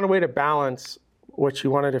 You found a way to balance what you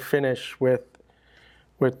wanted to finish with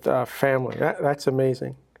family. That's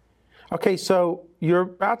amazing. Okay, so you're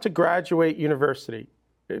about to graduate university.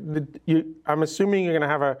 I'm assuming you're going to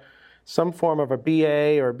have some form of a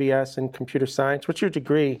BA or BS in computer science. What's your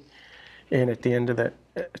degree in at the end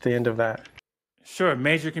of that? Sure,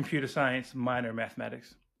 major computer science, minor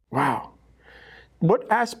mathematics. Wow.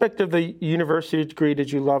 What aspect of the university degree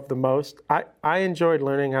did you love the most? I enjoyed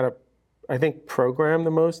learning how to, I think, program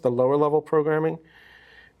the most, the lower level programming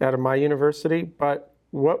out of my university. But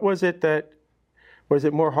what was it was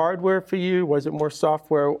it more hardware for you? Was it more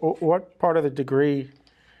software? What part of the degree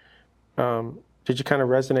did you kind of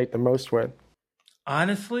resonate the most with?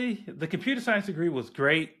 Honestly, the computer science degree was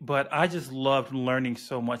great, but I just loved learning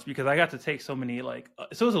so much because I got to take so many so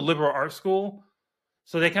it was a liberal arts school.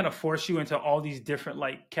 So they kind of force you into all these different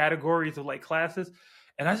like categories of like classes.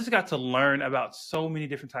 And I just got to learn about so many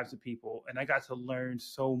different types of people. And I got to learn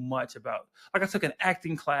so much about, like I took an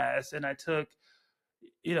acting class and I took,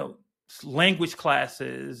 language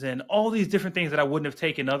classes and all these different things that I wouldn't have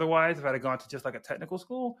taken otherwise if I'd have gone to just like a technical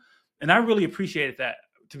school. And I really appreciated that,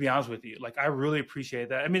 to be honest with you. Like, I really appreciate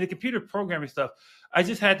that. I mean, the computer programming stuff, I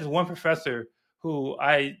just had this one professor who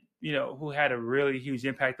who had a really huge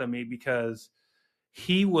impact on me because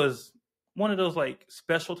he was one of those like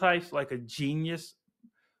special types, like a genius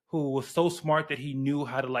who was so smart that he knew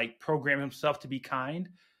how to like program himself to be kind.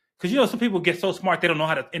 Because, some people get so smart, they don't know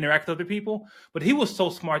how to interact with other people. But he was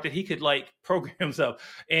so smart that he could like program himself.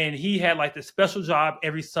 And he had like this special job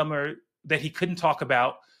every summer that he couldn't talk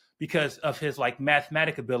about because of his like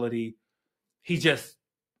mathematic ability. He just,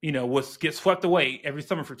 was get swept away every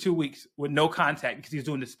summer for 2 weeks with no contact because he was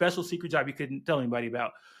doing this special secret job he couldn't tell anybody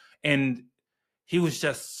about. And he was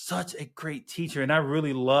just such a great teacher. And I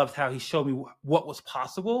really loved how he showed me what was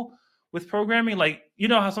possible with programming. Like,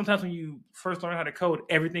 how sometimes when you first learn how to code,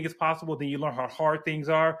 everything is possible. Then you learn how hard things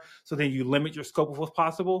are. So then you limit your scope of what's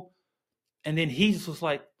possible. And then he just was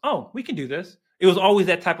like, oh, we can do this. It was always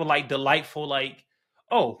that type of like delightful, like,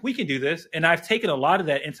 oh, we can do this. And I've taken a lot of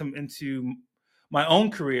that into my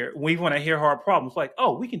own career. Even when I hear hard problems, like,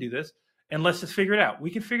 oh, we can do this. And let's just figure it out. We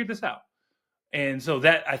can figure this out. And so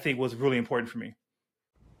that, I think, was really important for me.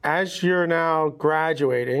 As you're now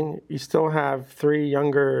graduating, you still have 3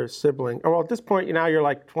 younger siblings. Oh, well, at this point, you're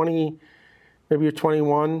like 20, maybe you're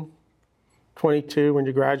 21, 22 when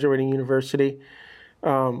you're graduating university.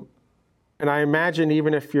 And I imagine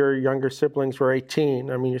even if your younger siblings were 18,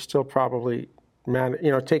 I mean, you're still probably,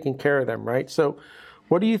 taking care of them, right? So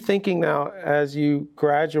what are you thinking now as you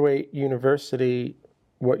graduate university,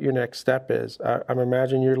 what your next step is? I'm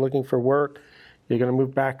imagining you're looking for work. You're going to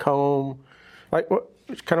move back home. Like,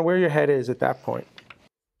 kind of where your head is at that point?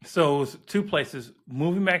 So 2 places,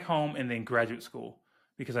 moving back home and then graduate school,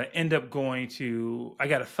 because I end up I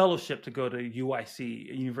got a fellowship to go to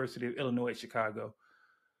UIC, University of Illinois at Chicago.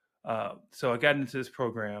 So I got into this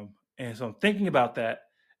program. And so I'm thinking about that.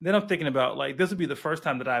 Then I'm thinking about like, this would be the first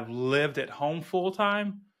time that I've lived at home full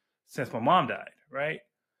time since my mom died. Right.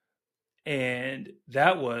 And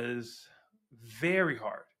that was very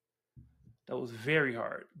hard. That was very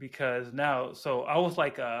hard because so I was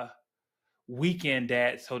like weekend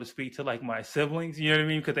dad, so to speak, to like my siblings, you know what I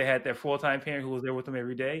mean? Because they had their full-time parent who was there with them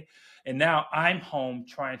every day. And now I'm home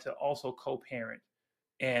trying to also co-parent.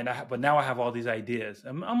 But now I have all these ideas.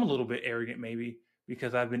 I'm a little bit arrogant maybe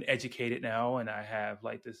because I've been educated now and I have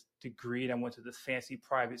like this degree and I went to this fancy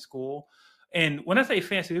private school. And when I say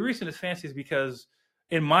fancy, the reason it's fancy is because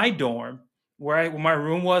in my dorm, where my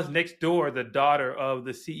room was next door, the daughter of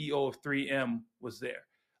the CEO of 3M was there,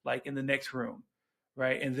 like in the next room,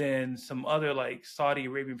 right? And then some other like Saudi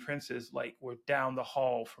Arabian princes like were down the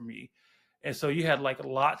hall from me. And so you had like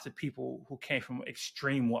lots of people who came from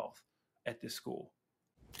extreme wealth at this school.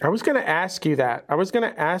 I was going to ask you that. I was going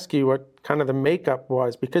to ask you what kind of the makeup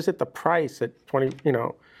was, because at the price at 20,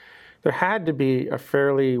 there had to be a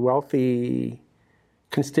fairly wealthy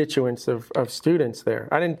constituents of students there.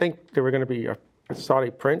 I didn't think there were going to be a Saudi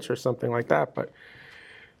prince or something like that, but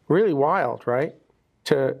really wild, right?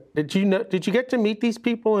 Did you get to meet these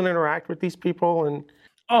people and interact with these people? And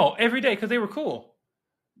every day, because they were cool.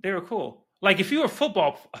 They were cool. Like if you're a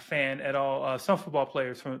football fan at all, some football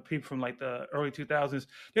players from people from like the early 2000s,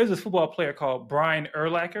 there's this football player called Brian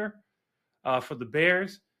Urlacher for the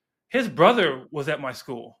Bears. His brother was at my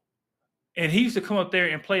school and he used to come up there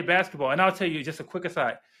and play basketball. And I'll tell you just a quick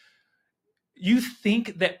aside. You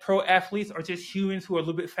think that pro athletes are just humans who are a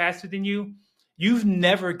little bit faster than you. You've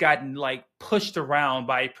never gotten like pushed around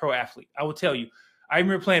by a pro athlete. I will tell you, I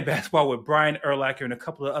remember playing basketball with Brian Urlacher and a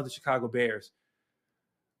couple of other Chicago Bears.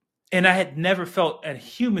 And I had never felt a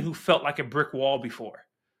human who felt like a brick wall before.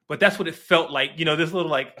 But that's what it felt like. This little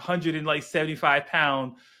like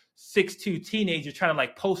 175-pound, 6'2" teenager trying to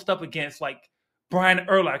like post up against like Brian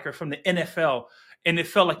Urlacher from the NFL. And it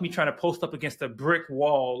felt like me trying to post up against a brick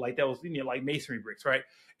wall, like that was like masonry bricks, right?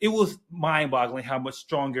 It was mind-boggling how much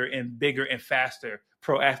stronger and bigger and faster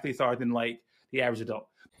pro athletes are than like the average adult.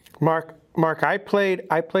 Mark, I played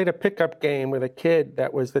a pickup game with a kid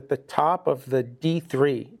that was at the top of the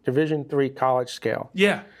D3, Division III college scale.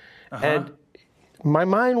 Yeah. Uh-huh. And my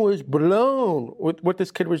mind was blown with what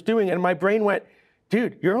this kid was doing. And my brain went,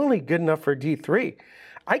 dude, you're only good enough for D3.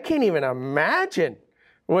 I can't even imagine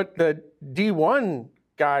what the D1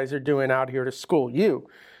 guys are doing out here to school you.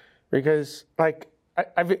 Because like,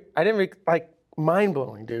 I didn't like mind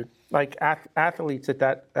blowing, dude. Like athletes at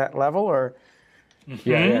that level are. Mm-hmm.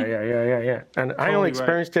 Yeah. And totally I only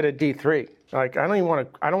experienced it at D3. Like I don't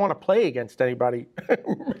want to play against anybody.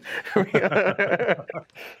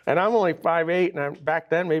 And I'm only 5'8", and I'm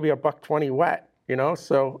back then maybe $120 wet,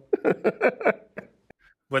 so.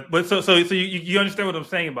 But so you understand what I'm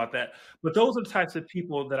saying about that. But those are the types of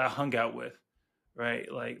people that I hung out with, right?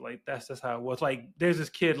 Like that's just how it was. Like there's this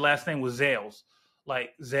kid, last name was Zales,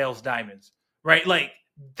 like Zales Diamonds, right? Like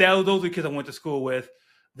those are the kids I went to school with.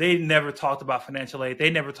 They never talked about financial aid. They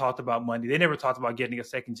never talked about money. They never talked about getting a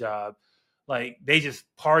second job. Like they just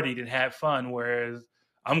partied and had fun. Whereas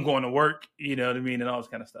I'm going to work, you know what I mean? And all this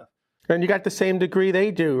kind of stuff. And you got the same degree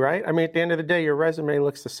they do, right? I mean, at the end of the day, your resume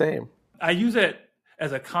looks the same. I use it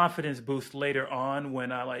as a confidence boost later on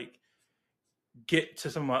when I like get to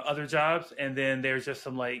some of my other jobs. And then there's just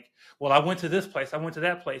some like, well, I went to this place. I went to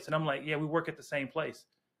that place. And I'm like, yeah, we work at the same place.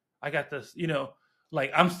 I got this, like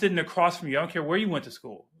I'm sitting across from you. I don't care where you went to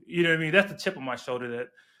school. You know what I mean? That's the chip on my shoulder that,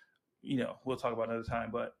 we'll talk about another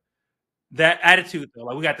time. But that attitude, though,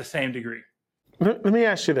 like we got the same degree. Let me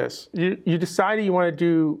ask you this. You decided you want to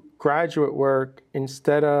do graduate work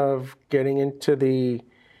instead of getting into the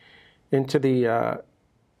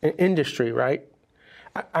industry, right?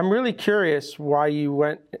 I'm really curious why you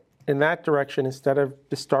went in that direction instead of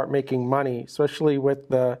to start making money, especially with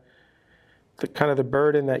the kind of the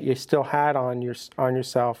burden that you still had on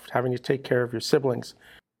yourself, having to take care of your siblings.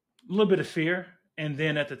 A little bit of fear. And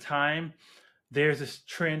then at the time, there's this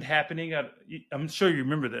trend happening. I'm sure you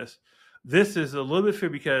remember this. This is a little bit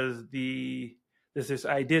fear because there's this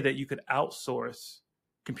idea that you could outsource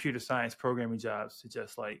computer science programming jobs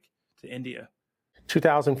to India.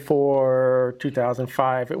 2004,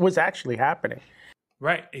 2005, it was actually happening.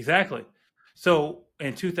 Right, exactly. So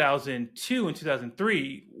in 2002 and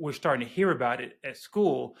 2003, we're starting to hear about it at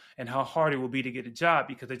school and how hard it will be to get a job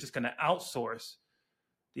because they're just going to outsource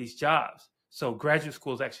these jobs. So graduate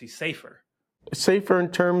school is actually safer. Safer in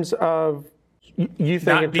terms of, you think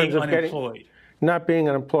not in being terms of unemployed. Not being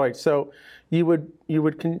unemployed. So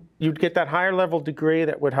you'd get that higher level degree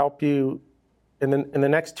that would help you in the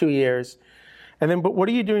next 2 years. And then, but what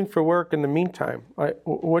are you doing for work in the meantime?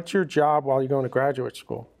 What's your job while you're going to graduate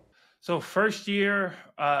school? So first year,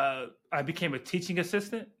 I became a teaching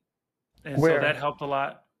assistant, and Where? so that helped a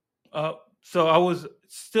lot. So I was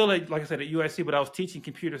still, like I said, at USC, but I was teaching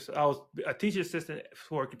computers. I was a teacher assistant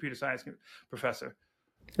for a computer science professor.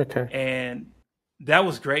 Okay. And that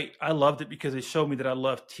was great. I loved it because it showed me that I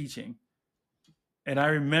loved teaching. And I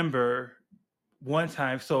remember one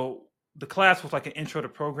time, so the class was like an intro to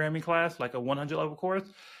programming class, like a 100 level course.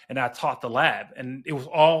 And I taught the lab, and it was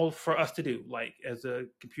all for us to do, like as a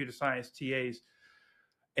computer science TAs.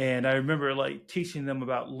 And I remember like teaching them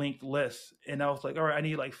about linked lists. And I was like, all right, I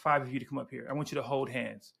need like 5 of you to come up here. I want you to hold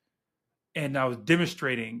hands. And I was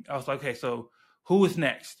demonstrating. I was like, okay, so who is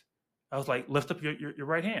next? I was like, lift up your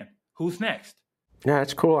right hand. Who's next? Yeah,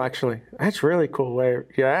 that's cool, actually. That's really cool way.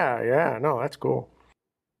 Yeah. No, that's cool.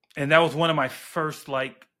 And that was one of my first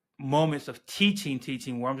like moments of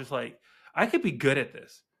teaching where I'm just like, I could be good at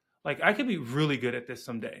this. Like I could be really good at this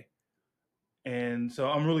someday. And so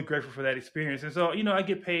I'm really grateful for that experience. And so, I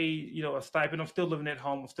get paid, a stipend. I'm still living at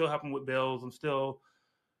home. I'm still helping with bills. I'm still,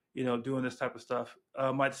 doing this type of stuff.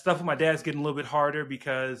 My stuff with my dad's getting a little bit harder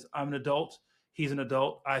because I'm an adult. He's an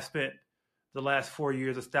adult. I spent the last 4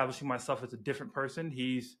 years establishing myself as a different person.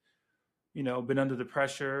 He's, been under the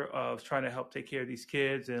pressure of trying to help take care of these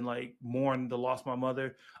kids and like mourn the loss of my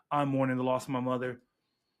mother. I'm mourning the loss of my mother.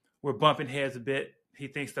 We're bumping heads a bit. He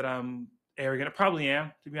thinks that I'm arrogant. I probably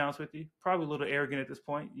am, to be honest with you. Probably a little arrogant at this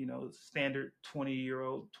point, standard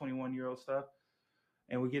 20-year-old, 21-year-old stuff.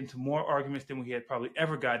 And we get into more arguments than we had probably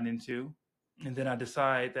ever gotten into. And then I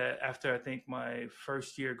decide that after I think my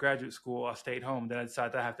first year of graduate school, I stayed home. Then I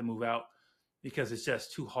decided that I have to move out because it's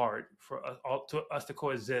just too hard for us to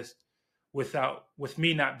coexist with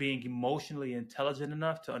me not being emotionally intelligent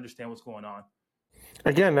enough to understand what's going on.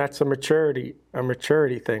 Again, that's a maturity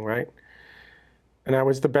thing, right? And that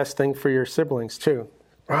was the best thing for your siblings too.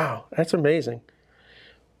 Wow, that's amazing.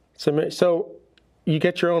 So you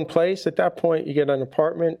get your own place at that point. You get an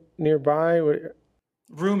apartment nearby.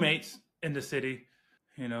 Roommates in the city,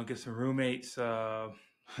 get some roommates. That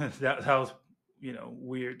was,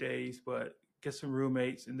 weird days, but get some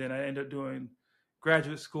roommates. And then I end up doing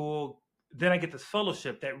graduate school. Then I get this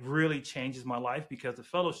fellowship that really changes my life because the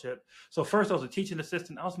fellowship. So first I was a teaching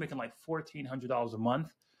assistant. I was making like $1,400 a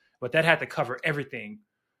month, but that had to cover everything.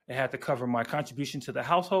 It had to cover my contribution to the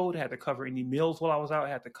household. It had to cover any meals while I was out. It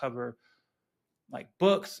had to cover like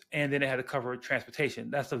books, and then it had to cover transportation.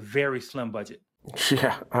 That's a very slim budget.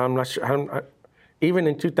 Yeah, I'm not sure. Even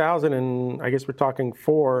in 2000, and I guess we're talking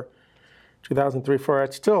 2003, 4,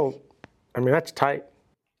 that's still, that's tight.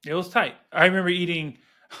 It was tight. I remember eating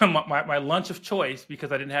my lunch of choice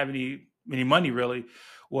because I didn't have any money really,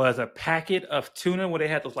 was a packet of tuna where they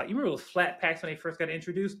had those, like, you remember those flat packs when they first got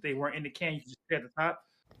introduced? They weren't in the can. You could just put at the top.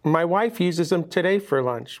 My wife uses them today for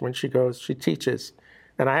lunch when she teaches.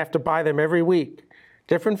 And I have to buy them every week,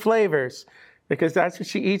 different flavors, because that's what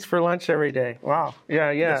she eats for lunch every day. Wow.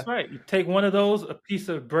 Yeah. That's right. You take one of those, a piece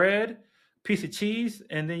of bread, piece of cheese,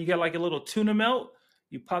 and then you got like a little tuna melt.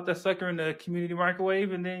 You pop that sucker in the community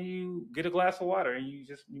microwave, and then you get a glass of water, and you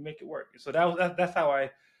make it work. So that's how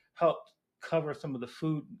I helped cover some of the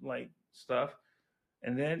food like stuff.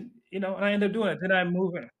 And then, and I ended up doing it. Then I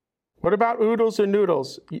moved in. What about oodles or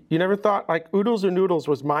noodles? You never thought, like, oodles or noodles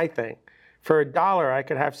was my thing. For $1, I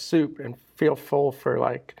could have soup and feel full for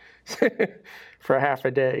like for half a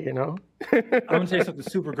day, I'm gonna tell you something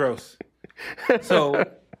super gross. So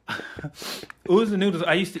oodles and noodles,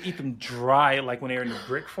 I used to eat them dry, like when they were in the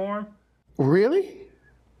brick form. Really?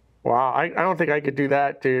 Wow, I don't think I could do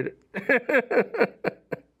that, dude.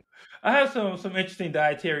 I have some interesting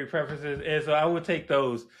dietary preferences, and so I would take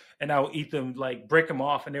those and I would eat them, like break them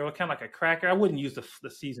off, and they were kind of like a cracker. I wouldn't use the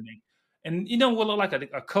seasoning. And what looked like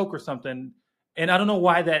a Coke or something. And I don't know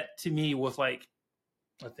why that to me was like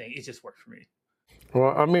a thing. It just worked for me.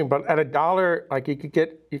 Well, but at $1, like you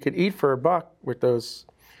could eat for $1 with those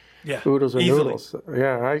oodles or easily. Noodles.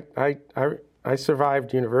 Yeah, I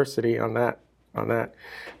survived university on that.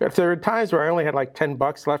 If there were times where I only had like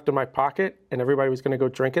 $10 left in my pocket and everybody was going to go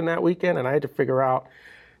drinking that weekend, and I had to figure out,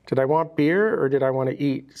 did I want beer or did I want to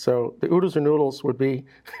eat? So the oodles or noodles would be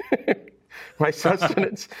my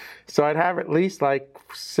sustenance. So I'd have at least like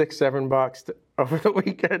 $6-7 over the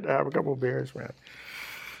weekend to have a couple of beers, man.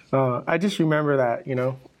 I just remember that,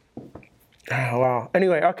 Oh, wow.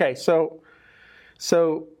 Anyway, okay, so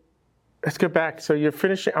let's get back. So you're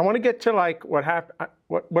finishing. I want to get to like what happened.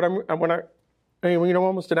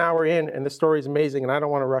 Almost an hour in, and the story is amazing, and I don't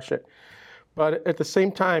want to rush it. But at the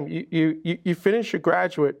same time, you finish your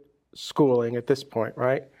graduate schooling at this point,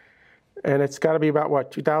 right? And it's got to be about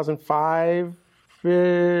what,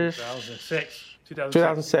 2005-ish?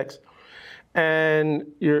 2006. And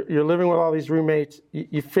you're living with all these roommates.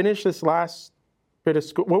 You finish this last bit of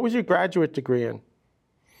school. What was your graduate degree in?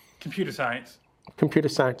 Computer science. Computer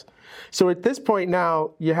science. So at this point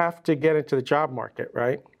now, you have to get into the job market,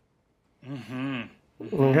 right? Mm-hmm.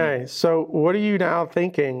 Okay, so what are you now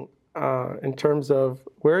thinking in terms of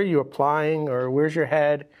where are you applying or where's your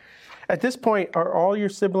head? At this point, are all your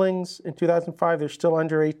siblings in 2005, they're still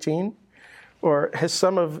under 18? Or has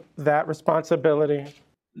some of that responsibility?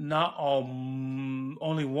 Not all.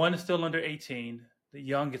 Only one is still under 18. The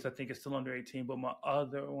youngest, I think, is still under 18. But my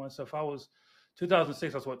other one, so if I was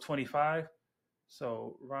 2006, I was what, 25?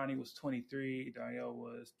 So Ronnie was 23, Danielle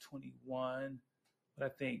was 21. But I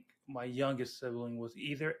think my youngest sibling was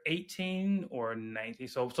either 18 or 19.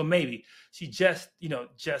 So maybe she just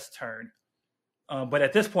turned. But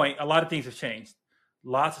at this point, a lot of things have changed.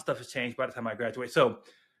 Lots of stuff has changed by the time I graduate. So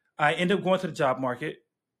I ended up going to the job market,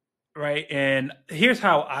 right? And here's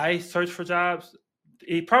how I search for jobs.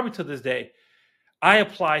 Probably to this day, I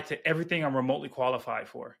apply to everything I'm remotely qualified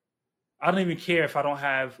for. I don't even care if I don't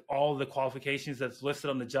have all the qualifications that's listed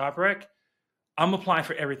on the job rec. I'm applying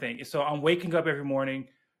for everything. And so I'm waking up every morning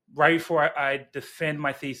right before I defend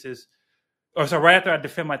my thesis. Right after I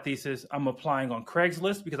defend my thesis, I'm applying on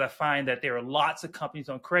Craigslist because I find that there are lots of companies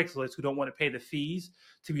on Craigslist who don't want to pay the fees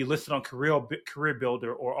to be listed on Career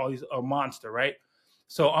Builder or Monster, right?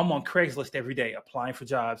 So I'm on Craigslist every day applying for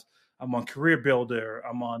jobs. I'm on Career Builder.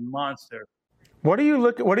 I'm on Monster. What are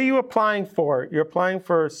you applying for? You're applying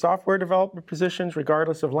for software development positions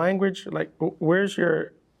regardless of language? Like, what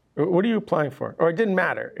are you applying for? Or it didn't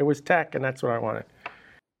matter. It was tech and that's what I wanted.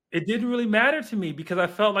 It didn't really matter to me because I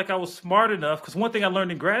felt like I was smart enough. Because one thing I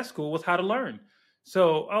learned in grad school was how to learn.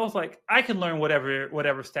 So I was like, I can learn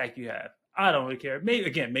whatever stack you have. I don't really care.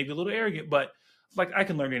 Maybe a little arrogant, but like I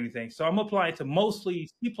can learn anything. So I'm applying to mostly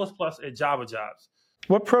C++ and Java jobs.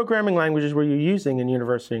 What programming languages were you using in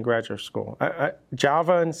university and graduate school?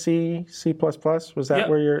 Java and C++? Was that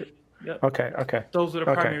where you're? Yep. Okay. Those are the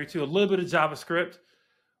primary two. A little bit of JavaScript,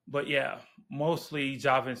 but yeah, mostly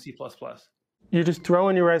Java and C++. You're just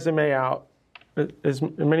throwing your resume out as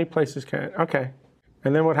many places can. Okay.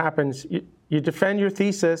 And then what happens? You defend your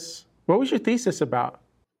thesis. What was your thesis about?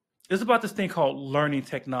 It's about this thing called learning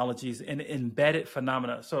technologies and embedded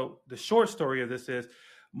phenomena. So the short story of this is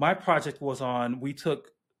my project was we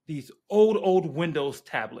took these old Windows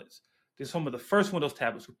tablets. They're some of the first Windows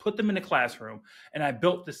tablets. We put them in the classroom and I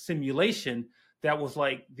built the simulation that was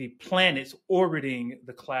like the planets orbiting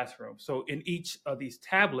the classroom. So in each of these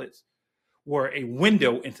tablets were a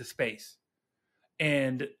window into space.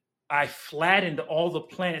 And I flattened all the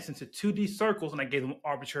planets into 2D circles and I gave them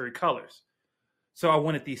arbitrary colors. So I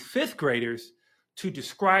wanted these fifth graders to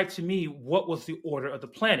describe to me what was the order of the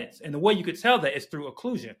planets. And the way you could tell that is through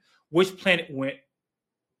occlusion. Which planet went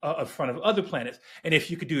in front of other planets. And if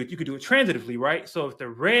you could do it transitively, right? So if the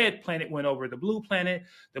red planet went over the blue planet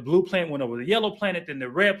went over the yellow planet, then the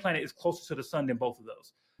red planet is closer to the sun than both of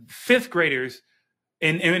those. Fifth graders,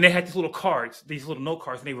 and they had these little cards, these little note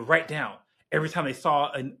cards, and they would write down every time they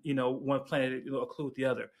saw one planet occlude the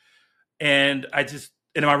other. And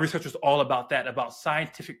my research was all about that, about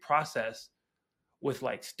scientific process with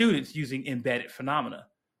like students using embedded phenomena,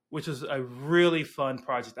 which was a really fun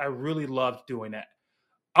project. I really loved doing that.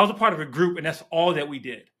 I was a part of a group and that's all that we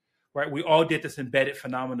did, right? We all did this embedded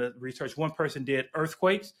phenomena research. One person did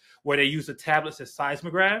earthquakes where they used the tablets as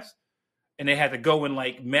seismographs and they had to go and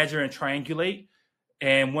like measure and triangulate.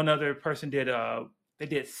 And one other person did, they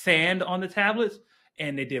did sand on the tablets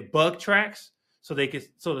and they did bug tracks so the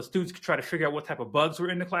students could try to figure out what type of bugs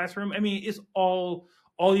were in the classroom. I mean, it's all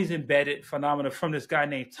these embedded phenomena from this guy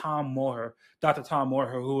named Tom Moher, Dr. Tom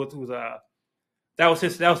Moher, that was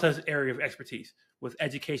his area of expertise with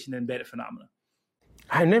education and embedded phenomena.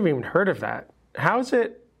 I never even heard of that. How is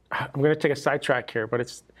it? I'm going to take a sidetrack here, but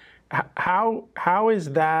it's how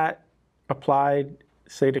is that applied,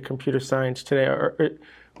 say, to computer science today? Or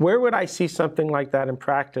where would I see something like that in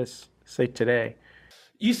practice, say, today?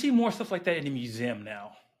 You see more stuff like that in the museum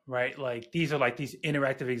now. Right? Like these are like these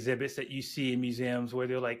interactive exhibits that you see in museums where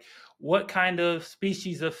they're like, what kind of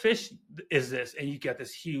species of fish is this? And you got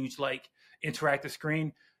this huge like interactive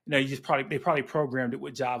screen. They probably programmed it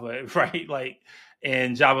with Java, right? Like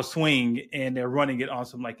and Java Swing, and they're running it on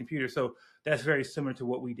some like computer. So that's very similar to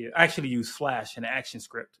what we did. I actually use Flash and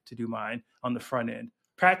ActionScript to do mine on the front end.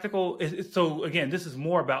 Practical so again, this is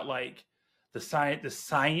more about like the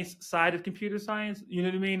science side of computer science. You know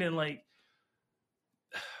what I mean? And like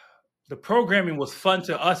the programming was fun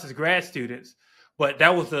to us as grad students, but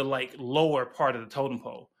that was the like lower part of the totem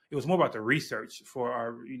pole. It was more about the research for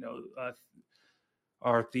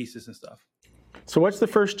our thesis and stuff. So what's the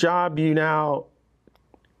first job you now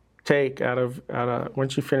take out of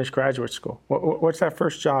once you finish graduate school? What's that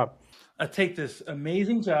first job? I take this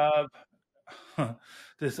amazing job,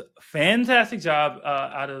 this fantastic job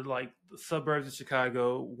out of like the suburbs of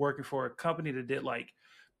Chicago, working for a company that did like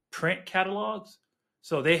print catalogs.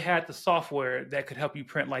 So they had the software that could help you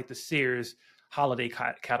print like the Sears holiday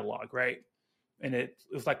catalog, right? And it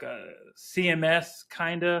was like a CMS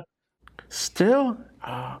kind of. Still,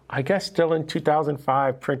 I guess still in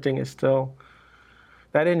 2005, printing is still,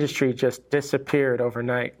 that industry just disappeared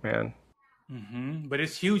overnight, man. But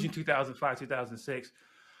it's huge in 2005, 2006.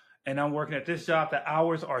 And I'm working at this job. The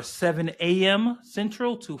hours are 7 a.m.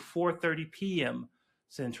 Central to 4:30 p.m.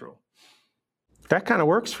 Central. That kind of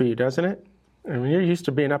works for you, doesn't it? I mean, you're used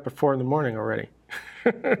to being up at 4 a.m. already.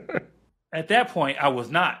 At that point, I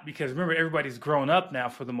was not, because remember, everybody's grown up now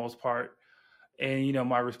for the most part. And, you know,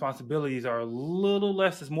 my responsibilities are a little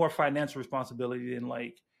less. It's more financial responsibility than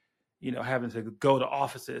like, you know, having to go to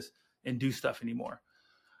offices and do stuff anymore.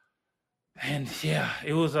 And yeah,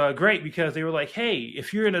 it was great because they were like, hey,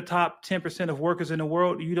 if you're in the top 10% of workers in the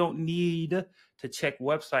world, you don't need to check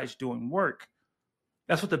websites doing work.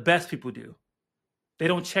 That's what the best people do. They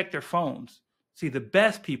don't check their phones. See, the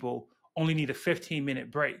best people only need a 15-minute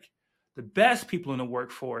break. The best people in the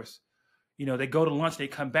workforce, you know, they go to lunch, they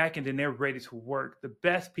come back, and then they're ready to work. The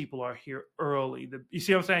best people are here early. You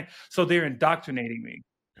see what I'm saying? So they're indoctrinating me.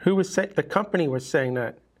 Who was saying, the company was saying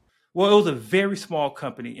that? Well, it was a very small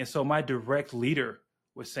company. And so my direct leader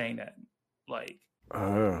was saying that. Like,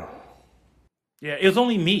 yeah, it was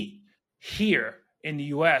only me here in the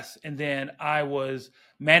US. And then I was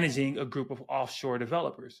managing a group of offshore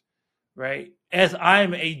developers, right? As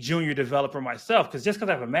I'm a junior developer myself, because just because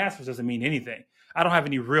I have a master's doesn't mean anything. I don't have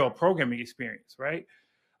any real programming experience, right?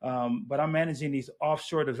 But I'm managing these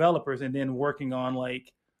offshore developers and then working on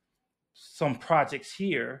like some projects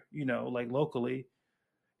here, you know, like locally.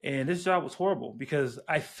 And this job was horrible because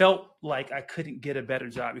I felt like I couldn't get a better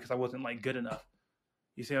job because I wasn't like good enough.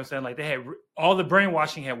 You see what I'm saying? Like they had all the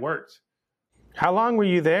brainwashing had worked. How long were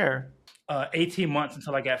you there? 18 months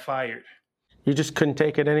until I got fired. You just couldn't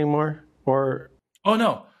take it anymore? Or? Oh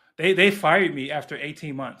no, they fired me after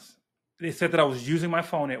 18 months. They said that I was using my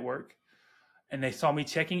phone at work and they saw me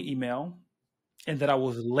checking email and that I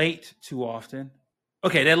was late too often.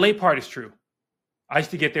 Okay, that late part is true. I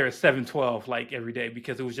used to get there at 7:12 like every day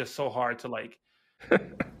because it was just so hard to like.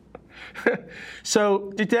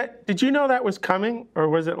 So did you know that was coming, or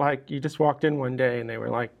was it like you just walked in one day and they were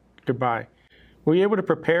like, goodbye? Were you able to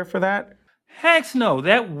prepare for that? Heck no.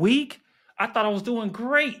 That week, I thought I was doing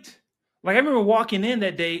great. Like I remember walking in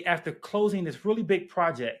that day after closing this really big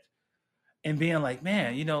project and being like,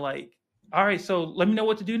 man, you know, like, all right, so let me know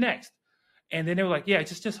what to do next. And then they were like, yeah,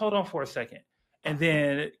 just hold on for a second. And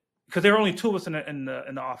then, because there were only two of us in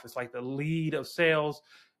the office, like the lead of sales,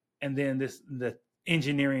 and then the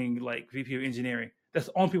engineering, like VP of engineering. That's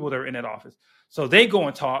the only people that were in that office. So they go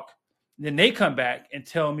and talk, and then they come back and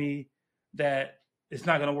tell me that it's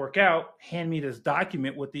not going to work out. Hand me this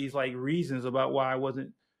document with these like reasons about why I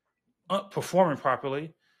wasn't performing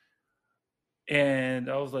properly. And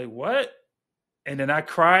I was like, what? And then I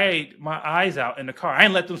cried my eyes out in the car. I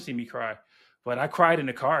didn't let them see me cry, but I cried in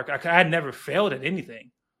the car. I had never failed at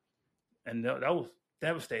anything. And that was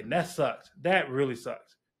devastating. That sucked. That really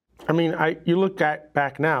sucked. I mean, you look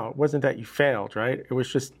back now, it wasn't that you failed, right? It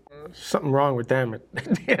was just something wrong with them at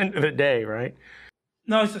the end of the day, right?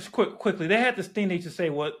 No, it's just quickly. They had this thing they used to say,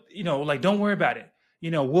 well, you know, like, don't worry about it.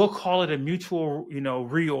 You know, we'll call it a mutual, you know,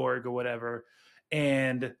 reorg or whatever.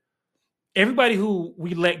 And everybody who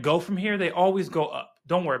we let go from here, they always go up.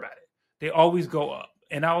 Don't worry about it. They always go up.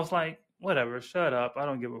 And I was like, whatever, shut up. I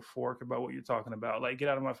don't give a fork about what you're talking about. Like, get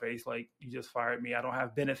out of my face. Like, you just fired me. I don't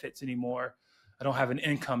have benefits anymore. I don't have an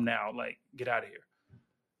income now. Like, get out of here.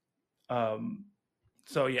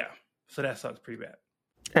 So yeah. So that sucks pretty bad.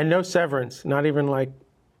 And no severance, not even like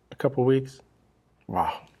a couple weeks?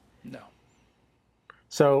 Wow. No.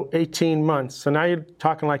 So 18 months. So now you're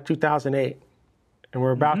talking like 2008. And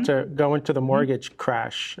we're about to go into the mortgage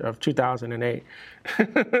crash of 2008.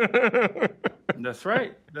 That's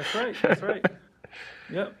right.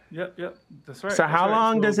 Yep. That's right. So how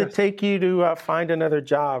long does it take you to find another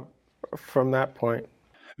job from that point?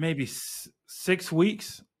 Maybe 6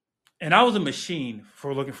 weeks. And I was a machine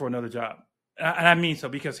for looking for another job. And I mean so,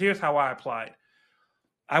 because here's how I applied.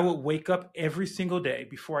 I would wake up every single day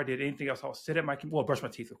before I did anything else. I would sit at brush my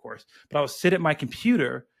teeth, of course, but I would sit at my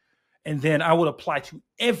computer and then I would apply to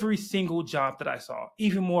every single job that I saw,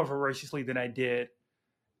 even more voraciously than I did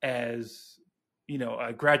as, you know,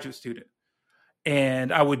 a graduate student.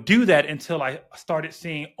 And I would do that until I started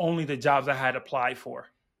seeing only the jobs I had applied for.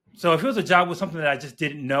 So if it was a job with something that I just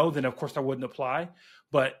didn't know, then of course I wouldn't apply.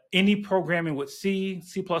 But any programming with C,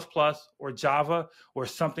 C++, or Java, or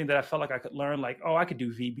something that I felt like I could learn, like, oh, I could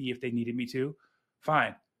do VB if they needed me to,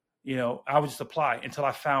 fine. I would just apply until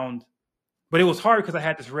I found, but it was hard because I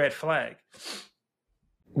had this red flag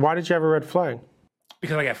Why did you have a red flag?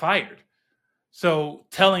 because I got fired. So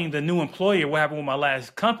telling the new employer what happened with my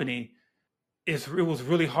last company, it was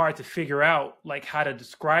really hard to figure out like how to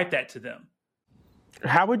describe that to them.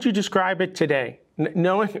 How would you describe it today,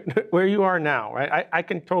 knowing where you are now? Right? I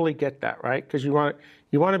can totally get that, right? Because you want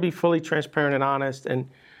to be fully transparent and honest, and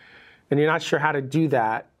you're not sure how to do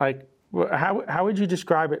that. Like, how would you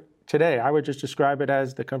describe it today? I would just describe it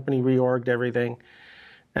as the company reorged everything,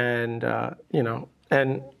 and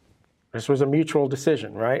and this was a mutual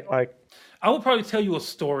decision, right? Like, I will probably tell you a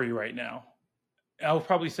story right now. I would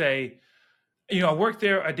probably say, I worked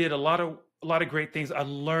there. I did a lot of great things. I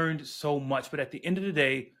learned so much, but at the end of the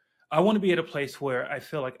day, I want to be at a place where I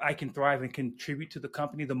feel like I can thrive and contribute to the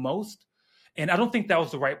company the most. And I don't think that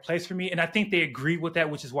was the right place for me. And I think they agreed with that,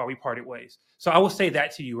 which is why we parted ways. So I will say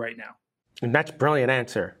that to you right now. And that's a brilliant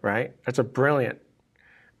answer, right? That's a brilliant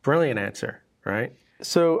answer, right?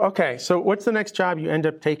 So, okay. So what's the next job you end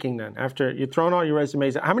up taking then? After you've thrown all your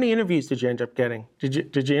resumes, how many interviews did you end up getting?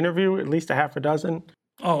 Did you interview at least a half a dozen?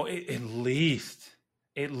 Oh, at least.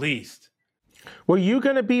 Were you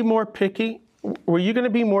going to be more picky? Were you going to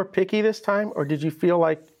be more picky this time? Or did you feel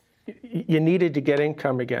like you needed to get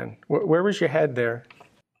income again? Where was your head there?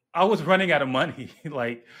 I was running out of money.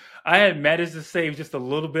 Like, I had managed to save just a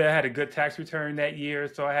little bit. I had a good tax return that year.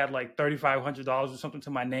 So I had like $3,500 or something to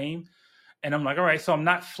my name. And I'm like, all right, so I'm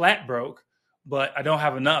not flat broke, but I don't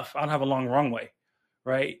have enough. I don't have a long runway,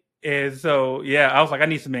 right? And so, yeah, I was like, I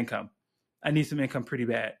need some income. I need some income pretty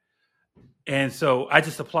bad. And so I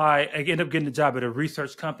just applied. I ended up getting a job at a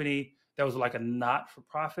research company that was like a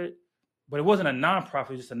not-for-profit, but it wasn't a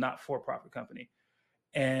nonprofit, just a not-for-profit company.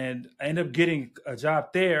 And I ended up getting a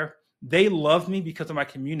job there. They loved me because of my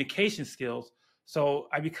communication skills. So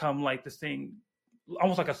I become like this thing,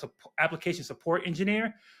 almost like a application support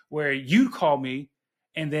engineer, where you call me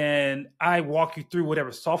and then I walk you through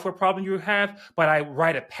whatever software problem you have, but I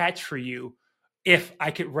write a patch for you if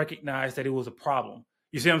I could recognize that it was a problem.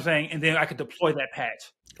 You see what I'm saying? And then I could deploy that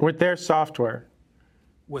patch. With their software?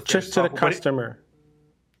 Just to the customer?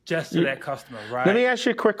 Just to that customer, right? Let me ask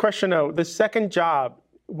you a quick question, though. The second job,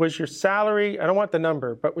 was your salary, I don't want the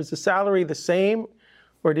number, but was the salary the same,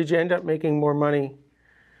 or did you end up making more money?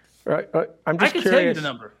 I'm just curious. I can tell you the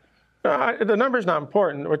number. The number's not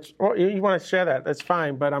important. You want to share that, that's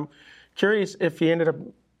fine. But I'm curious if you ended up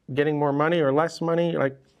getting more money or less money.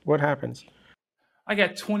 Like, what happens? I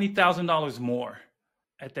got $20,000 more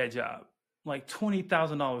at that job. Like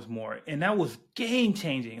 $20,000 more. And that was game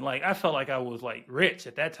changing. Like, I felt like I was like rich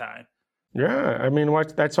at that time. Yeah. I mean,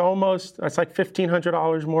 that's like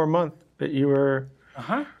 $1,500 more a month that you were.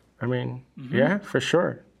 Uh-huh. I mean, yeah, for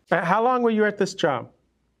sure. How long were you at this job?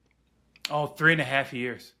 Oh, 3.5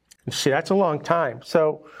 years. See, that's a long time.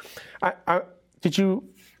 So how did you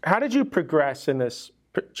progress in this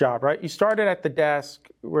job, right? You started at the desk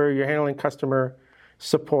where you're handling customer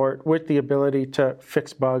support with the ability to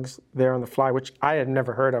fix bugs there on the fly, which I had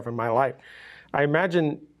never heard of in my life. I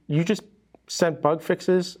imagine you just sent bug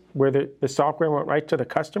fixes where the software went right to the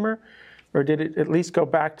customer, or did it at least go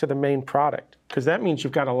back to the main product? Because that means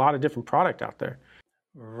you've got a lot of different product out there.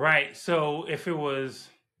 Right. So if it was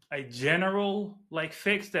a general like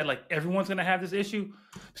fix that like everyone's going to have this issue.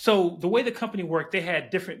 So the way the company worked, they had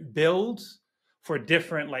different builds for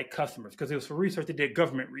different like customers, because it was for research. They did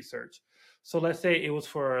government research. So let's say it was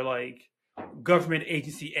for like government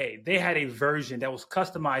agency A. They had a version that was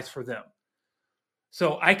customized for them.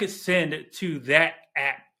 So I could send to that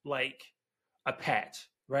app like a patch,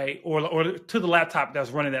 right? Or to the laptop that's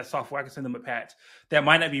running that software, I could send them a patch that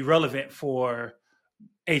might not be relevant for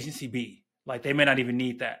agency B. Like they may not even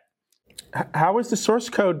need that. How is the source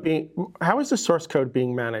code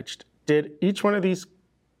being managed? Did each one of these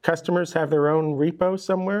customers have their own repo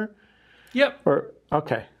somewhere? Yep.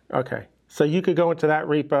 Okay. So you could go into that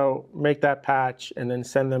repo, make that patch, and then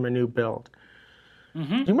send them a new build.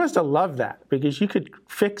 Mm-hmm. You must have loved that, because you could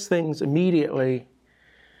fix things immediately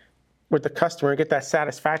with the customer and get that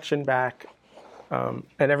satisfaction back, and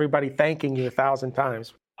everybody thanking you 1,000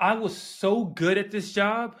 times. I was so good at this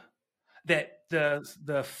job that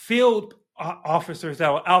the field officers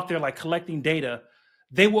that were out there like collecting data,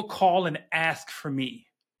 they would call and ask for me.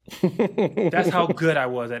 That's how good I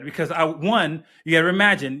was at it. Because you got to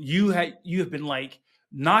imagine you have been like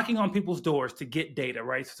knocking on people's doors to get data,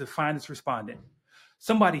 right? So to find this respondent.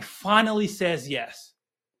 Somebody finally says yes,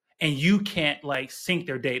 and you can't like sync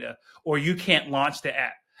their data, or you can't launch the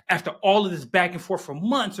app after all of this back and forth for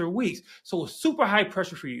months or weeks. So it's super high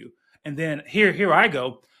pressure for you. And then here I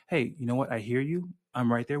go. Hey, you know what? I hear you.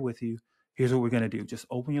 I'm right there with you. Here's what we're going to do. Just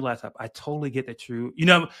open your laptop. I totally get that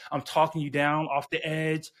I'm talking you down off the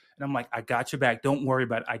edge. And I'm like, I got your back. Don't worry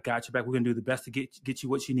about it. I got your back. We're going to do the best to get you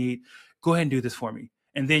what you need. Go ahead and do this for me.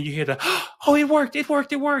 And then you hear oh, it worked.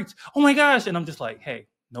 Oh my gosh. And I'm just like, hey,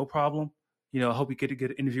 no problem. I hope you get a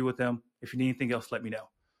good interview with them. If you need anything else, let me know.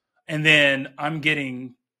 And then I'm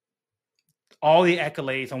getting all the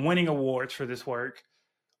accolades. I'm winning awards for this work.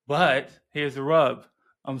 But here's the rub.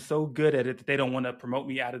 I'm so good at it that they don't want to promote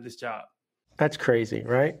me out of this job. That's crazy,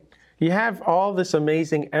 right? You have all this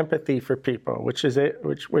amazing empathy for people, which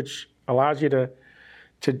allows you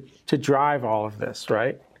to drive all of this,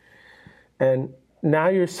 right? And now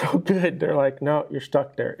you're so good, they're like, no, you're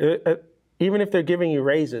stuck there. Even if they're giving you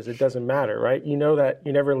raises, it doesn't matter, right? You know that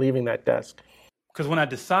you're never leaving that desk. Because when I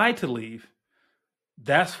decide to leave,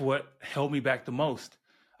 that's what held me back the most.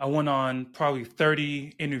 I went on probably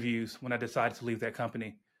 30 interviews when I decided to leave that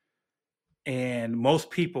company. And most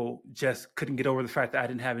people just couldn't get over the fact that I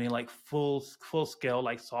didn't have any like full scale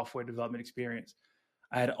like software development experience.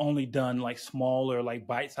 I had only done like smaller like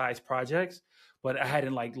bite-sized projects, but I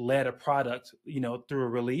hadn't like led a product, through a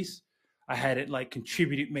release. I hadn't like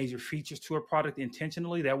contributed major features to a product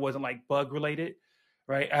intentionally. That wasn't like bug related,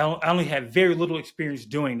 right? I only had very little experience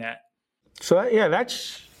doing that. So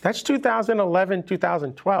that's 2011,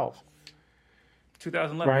 2012.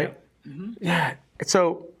 2011, right? Yeah. Mm-hmm. Yeah.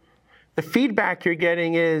 So the feedback you're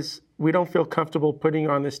getting is, we don't feel comfortable putting you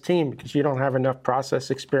on this team because you don't have enough process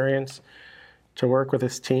experience to work with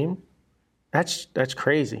this team. That's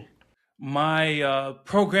crazy. My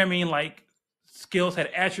programming like skills had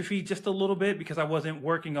atrophied just a little bit because I wasn't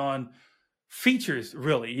working on features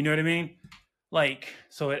really. You know what I mean? Like,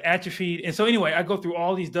 so it atrophied. And so anyway, I go through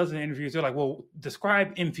all these dozen interviews. They're like, well,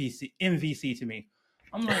 describe MVC to me.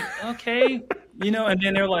 I'm like, okay, and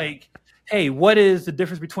then they're like, hey, what is the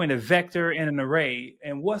difference between a vector and an array?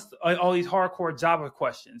 And what's all these hardcore Java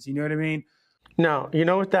questions? You know what I mean? No, you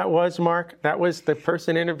know what that was, Mark? That was the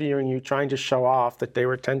person interviewing you trying to show off that they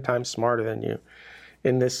were 10 times smarter than you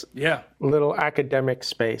in this little academic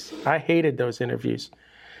space. I hated those interviews.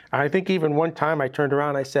 I think even one time I turned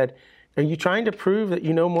around, I said, are you trying to prove that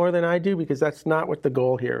you know more than I do? Because that's not what the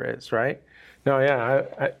goal here is, right? No,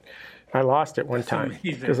 yeah, I lost it one time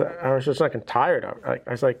because I was just like tired of it.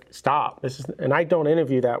 I was like, stop. And I don't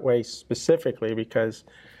interview that way specifically because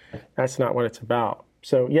that's not what it's about.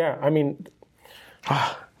 So yeah, I mean,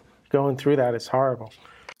 going through that is horrible.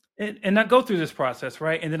 And I go through this process,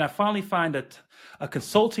 right? And then I finally find a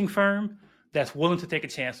consulting firm that's willing to take a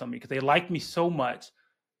chance on me because they like me so much.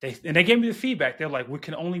 They gave me the feedback. They're like, we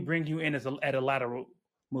can only bring you in at a lateral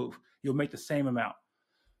move. You'll make the same amount.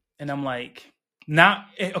 And I'm like,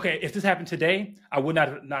 okay, if this happened today, I would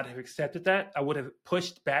not have accepted that. I would have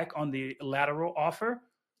pushed back on the lateral offer.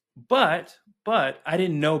 But I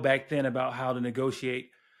didn't know back then about how to negotiate.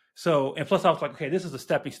 So, and plus I was like, okay, this is a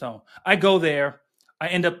stepping stone. I go there, I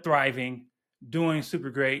end up thriving, doing super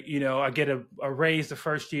great. I get a raise the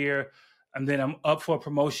first year, and then I'm up for a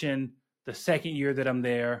promotion the second year that I'm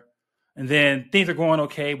there. And then things are going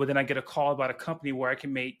okay, but then I get a call about a company where I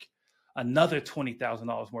can make another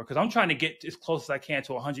 $20,000 more because I'm trying to get as close as I can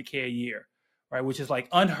to $100K a year, right? Which is like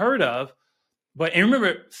unheard of. And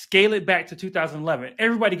remember, scale it back to 2011.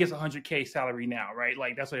 Everybody gets $100K salary now, right?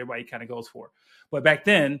 Like that's what everybody kind of goes for. But back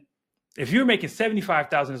then, if you're making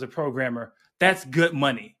 $75,000 as a programmer, that's good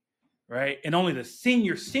money, right? And only the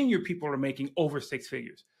senior people are making over six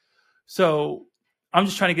figures. So I'm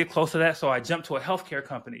just trying to get close to that. So I jump to a healthcare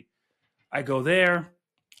company. I go there.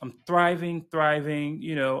 I'm thriving.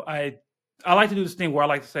 I like to do this thing where I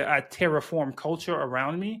like to say I terraform culture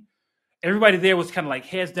around me. Everybody there was kind of like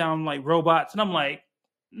heads down like robots. And I'm like,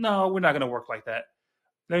 no, we're not going to work like that.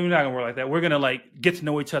 We're not going to work like that. We're going to like get to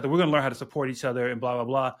know each other. We're going to learn how to support each other and blah, blah,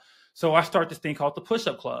 blah. So I start this thing called the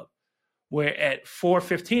Push-Up Club, where at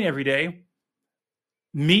 4:15 every day,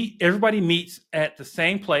 everybody meets at the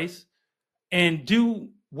same place and do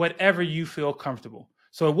whatever you feel comfortable.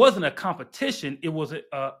 So it wasn't a competition. It was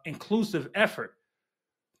an inclusive effort.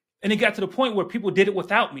 And it got to the point where people did it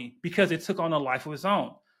without me because it took on a life of its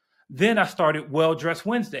own. Then I started Well-Dressed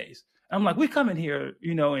Wednesdays. I'm like, we come in here,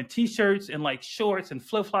 in T-shirts and like shorts and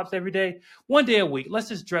flip-flops every day. One day a week, let's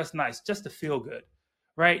just dress nice just to feel good,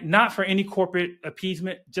 right? Not for any corporate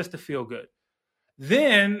appeasement, just to feel good.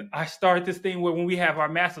 Then I start this thing where when we have our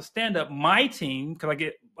massive stand-up, my team, because I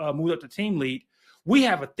get moved up to team lead, we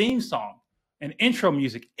have a theme song, an intro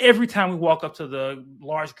music every time we walk up to the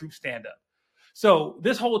large group stand-up. So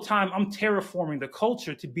this whole time, I'm terraforming the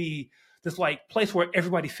culture to be this like place where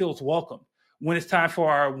everybody feels welcome. When it's time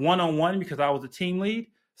for our one-on-one, because I was the team lead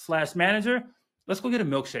 / manager, let's go get a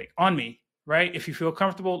milkshake on me, right? If you feel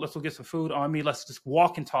comfortable, let's go get some food on me. Let's just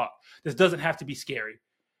walk and talk. This doesn't have to be scary.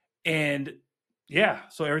 And yeah,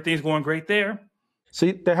 so everything's going great there. So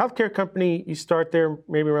the healthcare company, you start there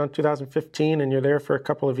maybe around 2015, and you're there for a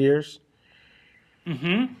couple of years.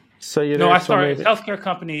 Mm-hmm. So you're No, there I started maybe... healthcare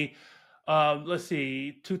company. Let's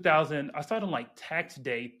see, 2000. I started on like tax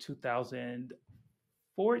day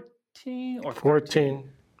 2014 or 14.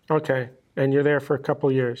 Okay, and you're there for a couple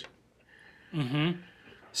of years. Mm-hmm.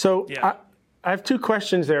 So Yeah. I have two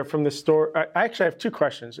questions there from the store. I actually have two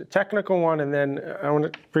questions, a technical one, and then I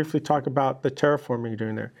want to briefly talk about the terraforming you're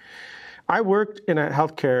doing there. I worked in a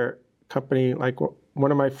healthcare company, like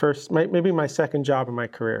one of my first, maybe my second job in my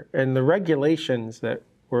career, and the regulations that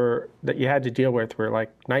you had to deal with were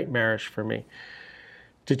like nightmarish for me.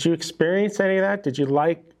 Did you experience any of that? Did you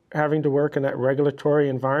like having to work in that regulatory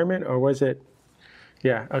environment, or was it?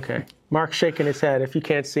 Yeah, okay. Mark's shaking his head if you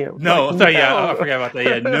can't see him. No, Like, sorry, yeah, I forgot about that.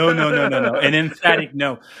 Yeah, no. And emphatic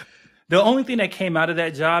no. The only thing that came out of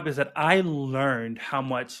that job is that I learned how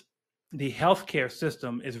much the healthcare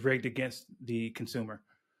system is rigged against the consumer.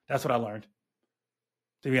 That's what I learned,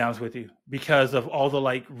 to be honest with you, because of all the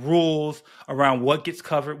like rules around what gets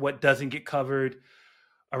covered, what doesn't get covered,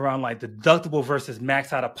 around like deductible versus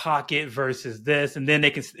max out of pocket versus this, and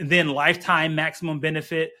then lifetime maximum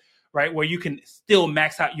benefit, right? Where you can still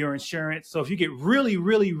max out your insurance. So if you get really,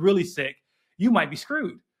 really, really sick, you might be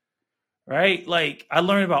screwed, right? Like I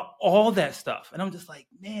learned about all that stuff, and I'm just like,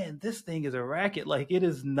 man, this thing is a racket. Like it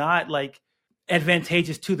is not like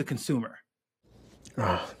advantageous to the consumer.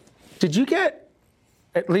 Did you get,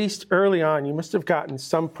 at least early on, you must have gotten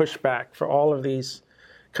some pushback for all of these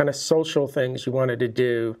kind of social things you wanted to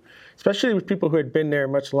do, especially with people who had been there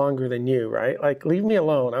much longer than you, right? Like, leave me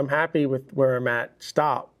alone. I'm happy with where I'm at.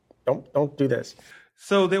 Stop. Don't do this.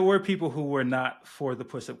 So there were people who were not for the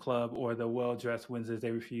push-up club or the well-dressed Wednesdays.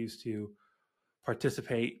 They refused to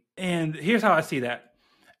participate. And here's how I see that.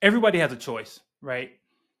 Everybody has a choice, right?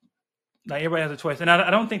 Like everybody has a choice. And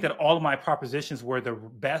I don't think that all of my propositions were the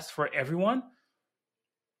best for everyone.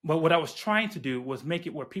 But what I was trying to do was make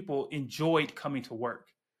it where people enjoyed coming to work.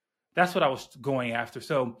 That's what I was going after.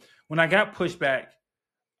 So when I got pushback,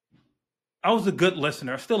 I was a good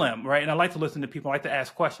listener. I still am, right? And I like to listen to people. I like to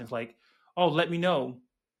ask questions like, oh, let me know,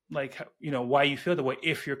 like, why you feel the way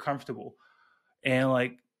if you're comfortable. And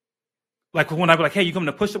like when I'd be like, hey, you come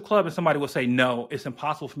to push-up club? And somebody will say, no, it's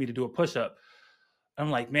impossible for me to do a push-up. I'm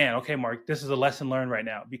like, man, okay, Mark, this is a lesson learned right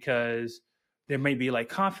now, because there may be like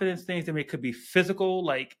confidence things. Could be physical,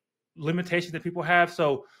 like limitations that people have.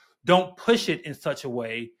 So don't push it in such a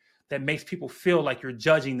way that makes people feel like you're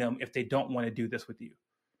judging them if they don't want to do this with you.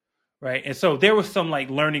 Right. And so there was some like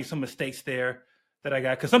learning, some mistakes there that I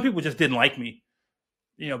got, because some people just didn't like me,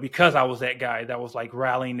 because I was that guy that was like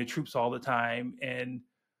rallying the troops all the time. And,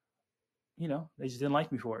 they just didn't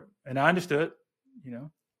like me for it. And I understood,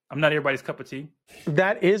 I'm not everybody's cup of tea.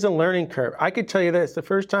 That is a learning curve. I could tell you this. The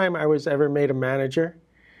first time I was ever made a manager,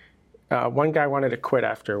 one guy wanted to quit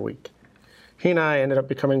after a week. He and I ended up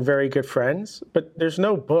becoming very good friends, but there's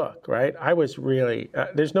no book, right? I was really,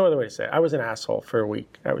 there's no other way to say it. I was an asshole for a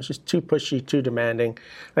week. I was just too pushy, too demanding.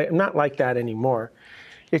 I'm not like that anymore.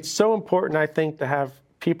 It's so important, I think, to have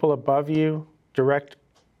people above you, direct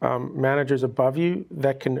managers above you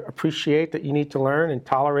that can appreciate that you need to learn and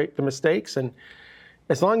tolerate the mistakes. And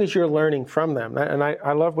as long as you're learning from them. And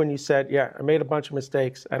I love when you said, yeah, I made a bunch of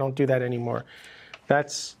mistakes. I don't do that anymore.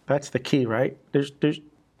 That's the key, right? There's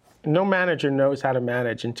no manager knows how to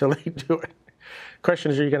manage until they do it.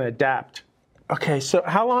 Question is, are you going to adapt? Okay, so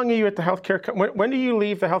how long are you at the healthcare company? When do you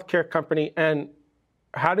leave the healthcare company, and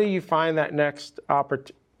how do you find that next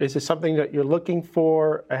opportunity? Is it something that you're looking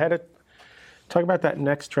for ahead of? Talk about that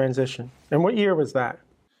next transition. And what year was that?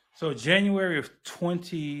 So January of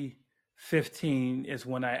 2015 is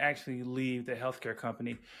when I actually leave the healthcare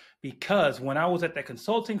company, because when I was at that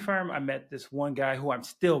consulting firm, I met this one guy who I'm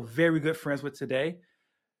still very good friends with today,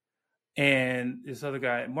 and this other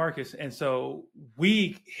guy, Marcus. And so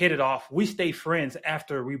we hit it off. We stay friends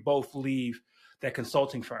after we both leave that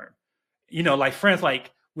consulting firm. Like friends,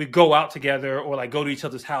 like we go out together or like go to each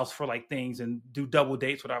other's house for like things and do double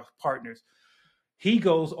dates with our partners. He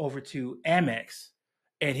goes over to Amex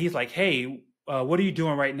and he's like, hey, what are you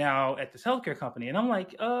doing right now at this healthcare company? And I'm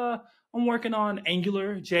like, I'm working on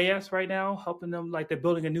Angular JS right now, helping them, like they're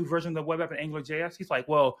building a new version of the web app in Angular JS. He's like,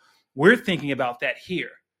 well, we're thinking about that here.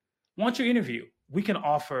 Once you interview, we can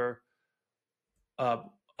offer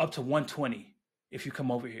up to 120 if you come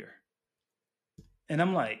over here. And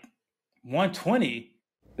I'm like, 120?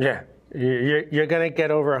 Yeah, you're going to get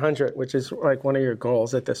over 100, which is like one of your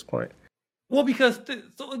goals at this point. Well, because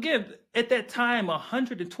so again, at that time,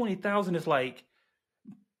 120,000 is like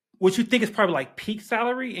what you think is probably like peak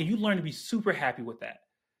salary, and you learn to be super happy with that.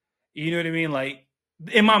 You know what I mean? Like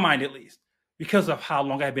in my mind, at least, because of how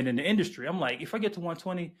long I've been in the industry, I'm like, if I get to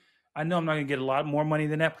 120, I know I'm not gonna get a lot more money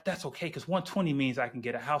than that, but that's okay because 120 means I can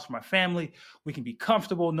get a house for my family. We can be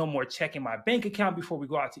comfortable. No more checking my bank account before we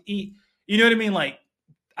go out to eat. You know what I mean? Like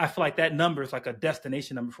I feel like that number is like a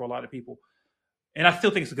destination number for a lot of people, and I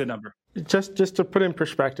still think it's a good number. Just to put in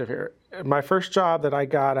perspective here, my first job that I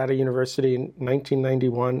got out of university in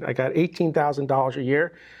 1991, I got $18,000 a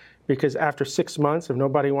year because after 6 months of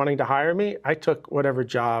nobody wanting to hire me, I took whatever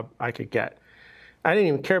job I could get. I didn't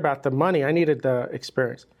even care about the money. I needed the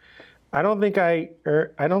experience. I don't think I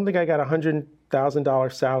got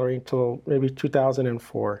 $100,000 salary until maybe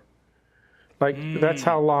 2004. Like that's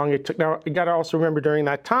how long it took. Now you got to also remember during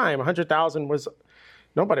that time, 100,000 was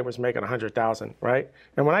nobody was making 100,000, right?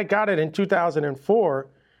 And when I got it in 2004,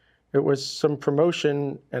 it was some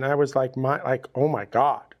promotion, and I was like, oh my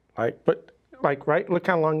God, right? Look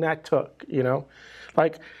how long that took, you know,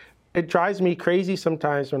 like. It drives me crazy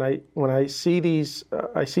sometimes when I see these,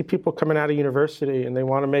 I see people coming out of university and they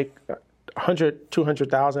want to make 100,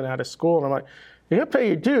 200,000 out of school. And I'm like, you got to pay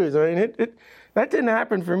your dues. I mean, that didn't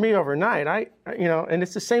happen for me overnight. And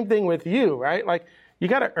it's the same thing with you, right? Like you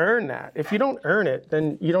got to earn that. If you don't earn it,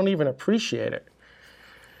 then you don't even appreciate it.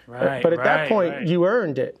 Right. But at that point, you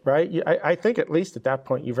earned it, right? I think at least at that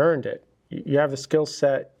point, you've earned it. You have the skill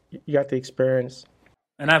set, you got the experience.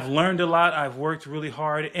 And I've learned a lot. I've worked really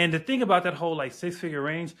hard. And the thing about that whole like 6-figure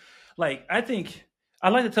range, like I think I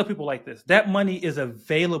like to tell people like this, that money is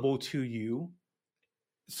available to you.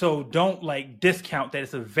 So don't like discount that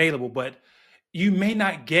it's available, but you may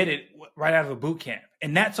not get it right out of a boot camp.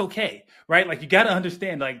 And that's okay, right? Like you got to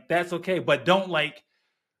understand like that's okay, but don't like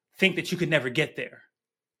think that you could never get there,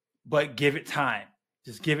 but give it time.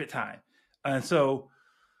 Just give it time. And so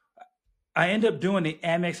I end up doing the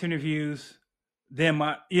Amex interviews. Then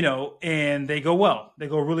and they go well. They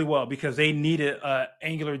go really well because they needed an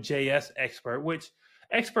Angular JS expert, which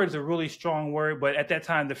expert is a really strong word, but at that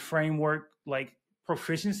time the framework like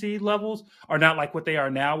proficiency levels are not like what they are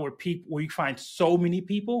now, where you find so many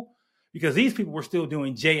people, because these people were still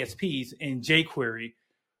doing JSPs and jQuery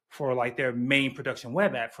for like their main production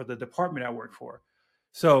web app for the department I worked for.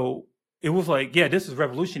 So it was like, yeah, this is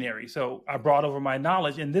revolutionary. So I brought over my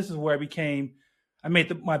knowledge, and this is where I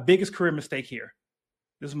made my biggest career mistake here.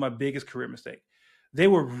 This is my biggest career mistake. They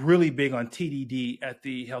were really big on TDD at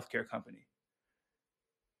the healthcare company.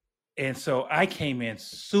 And so I came in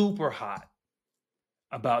super hot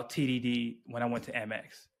about TDD when I went to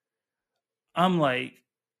Amex. I'm like,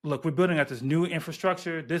 look, we're building out this new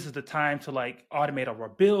infrastructure. This is the time to like automate all our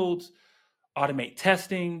builds, automate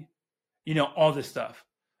testing, all this stuff.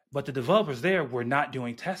 But the developers there were not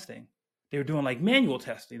doing testing. They were doing like manual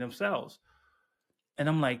testing themselves. And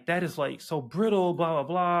I'm like, that is like so brittle, blah, blah,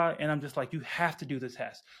 blah. And I'm just like, you have to do the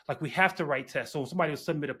test. Like we have to write tests. So when somebody would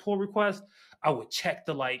submit a pull request, I would check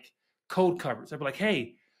the like code coverage. I'd be like,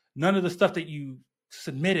 hey, none of the stuff that you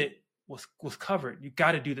submitted was covered. You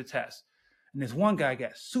got to do the test. And this one guy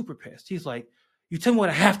got super pissed. He's like, you tell me what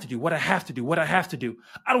I have to do, what I have to do, what I have to do.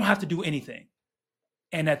 I don't have to do anything.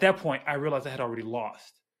 And at that point, I realized I had already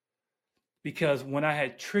lost. Because when I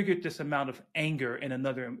had triggered this amount of anger in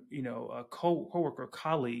another, a coworker,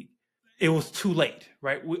 colleague, it was too late,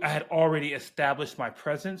 right? I had already established my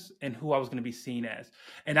presence and who I was going to be seen as.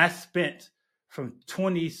 And I spent from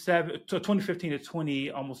 2015 to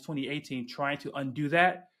almost 2018, trying to undo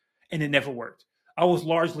that. And it never worked. I was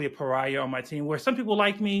largely a pariah on my team, where some people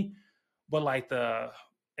liked me, but like the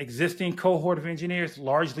existing cohort of engineers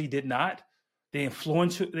largely did not. The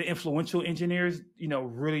influential engineers,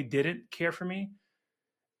 really didn't care for me.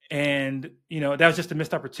 And, that was just a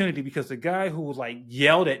missed opportunity, because the guy who like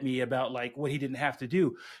yelled at me about like what he didn't have to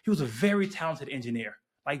do, he was a very talented engineer,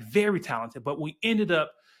 like very talented. But we ended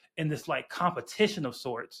up in this like competition of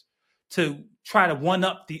sorts to try to one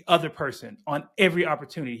up the other person on every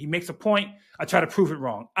opportunity. He makes a point, I try to prove it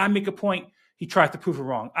wrong. I make a point, he tries to prove it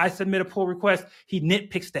wrong. I submit a pull request, he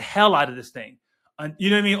nitpicks the hell out of this thing.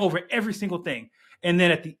 You know what I mean? Over every single thing. And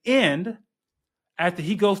then at the end, after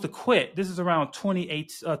he goes to quit, this is around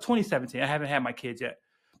 2017. I haven't had my kids yet.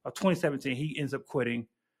 2017, he ends up quitting.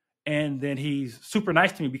 And then he's super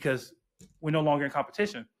nice to me because we're no longer in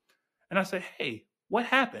competition. And I said, hey, what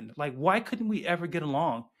happened? Like, why couldn't we ever get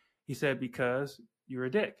along? He said, because you're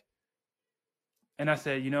a dick. And I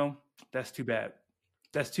said, that's too bad.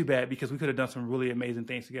 That's too bad, because we could have done some really amazing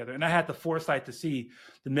things together. And I had the foresight to see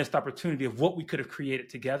the missed opportunity of what we could have created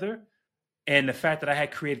together. And the fact that I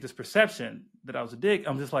had created this perception that I was a dick,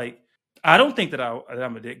 I'm just like, I don't think that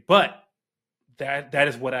I'm a dick, but that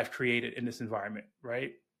is what I've created in this environment,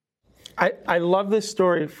 right? I love this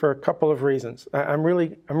story for a couple of reasons. I'm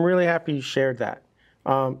really happy you shared that.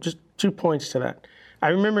 Just 2 points to that. I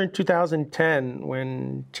remember in 2010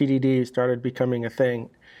 when TDD started becoming a thing,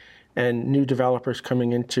 and new developers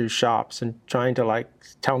coming into shops and trying to like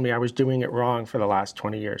tell me I was doing it wrong for the last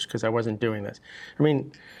 20 years because I wasn't doing this. I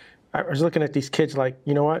mean, I was looking at these kids like,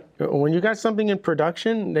 you know what? When you got something in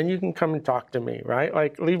production, then you can come and talk to me, right?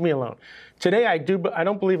 Like, leave me alone. Today, I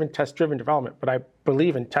don't believe in test-driven development, but I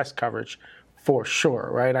believe in test coverage for sure,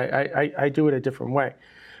 right? I do it a different way.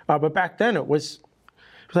 But back then, it was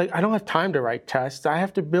like, I don't have time to write tests. I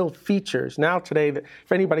have to build features. Now, today,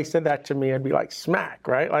 if anybody said that to me, I'd be like, smack,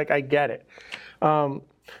 right? Like, I get it.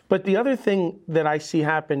 But the other thing that I see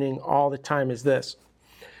happening all the time is this.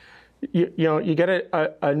 You know, you get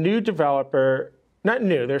a new developer, not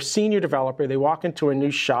new, they're senior developer, they walk into a new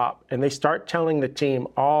shop and they start telling the team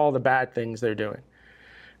all the bad things they're doing.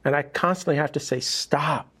 And I constantly have to say,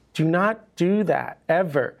 stop, do not do that,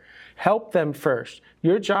 ever. Help them first.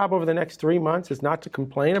 Your job over the next 3 months is not to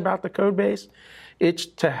complain about the code base, it's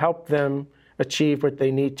to help them achieve what they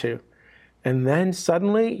need to. And then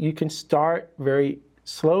suddenly you can start very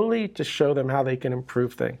slowly to show them how they can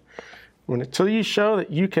improve things. Until you show that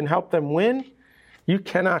you can help them win, you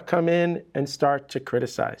cannot come in and start to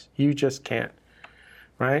criticize. You just can't,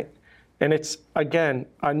 right? And it's, again,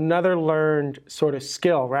 another learned sort of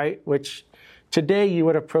skill, right? Which today you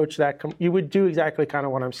would approach that, you would do exactly kind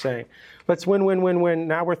of what I'm saying. Let's win, win, win, win.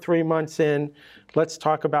 Now we're 3 months in. Let's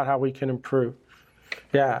talk about how we can improve.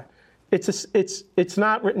 Yeah, it's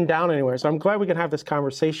not written down anywhere. So I'm glad we can have this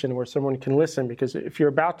conversation where someone can listen, because if you're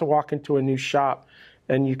about to walk into a new shop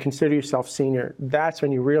and you consider yourself senior, that's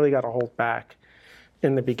when you really got to hold back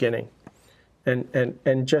in the beginning,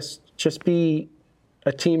 and just be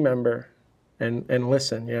a team member and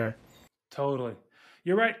listen. Yeah, totally.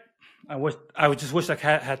 You're right. I just wish I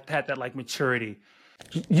had that like maturity.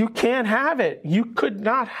 You can't have it. You could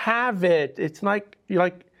not have it. It's like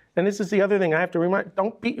and this is the other thing I have to remind: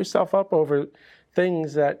 don't beat yourself up over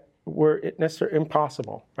things that were necessarily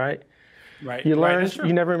impossible. Right. Right. You learn. Right,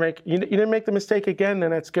 you never make. You didn't make the mistake again. Then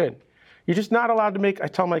that's good. You're just not allowed to make. I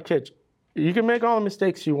tell my kids, you can make all the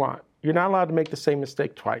mistakes you want. You're not allowed to make the same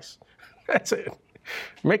mistake twice. That's it.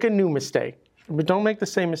 Make a new mistake, but don't make the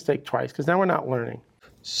same mistake twice, because now we're not learning.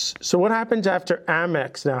 So what happens after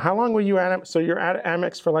Amex now? How long were you at Amex? So you're at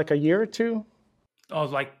Amex for like a year or two?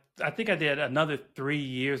 I think I did another 3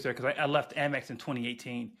 years there, because I left Amex in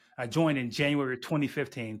 2018. I joined in January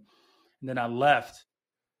 2015, and then I left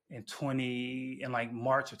in like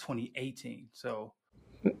March of 2018. So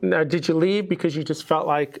now, did you leave because you just felt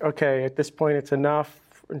like, okay, at this point it's enough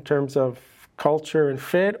in terms of culture and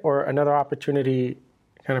fit, or another opportunity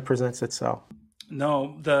kind of presents itself?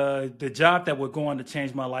 No, the job that would go on to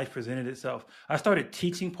change my life presented itself. I started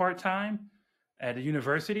teaching part-time at the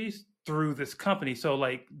universities through this company. So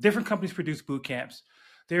like different companies produce boot camps.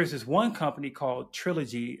 There's this one company called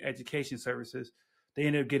Trilogy Education Services. They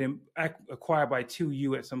ended up getting acquired by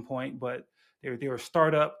 2U at some point, but they were a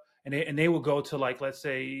startup, and they would go to, like, let's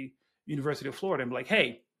say University of Florida and be like,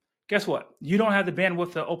 hey, guess what? You don't have the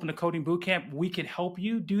bandwidth to open a coding boot camp. We can help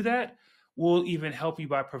you do that. We'll even help you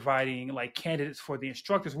by providing like candidates for the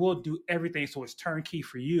instructors. We'll do everything so it's turnkey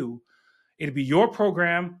for you. It'll be your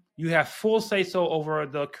program. You have full say-so over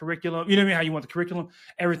the curriculum. You know what I mean? How you want the curriculum,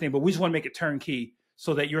 everything. But we just want to make it turnkey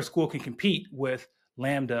so that your school can compete with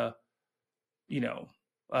Lambda,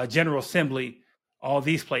 General Assembly, all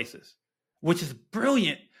these places, which is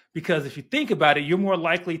brilliant, because if you think about it, you're more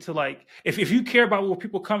likely to, like, if you care about where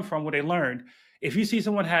people come from, what they learned, if you see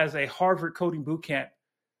someone has a Harvard coding boot camp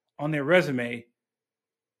on their resume,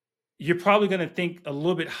 you're probably going to think a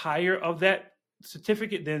little bit higher of that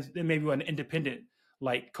certificate than maybe an independent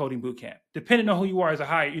like coding boot camp, depending on who you are as a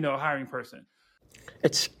hiring person.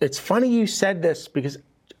 It's funny you said this, because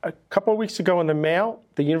a couple of weeks ago in the mail,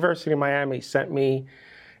 the University of Miami sent me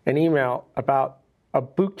an email about a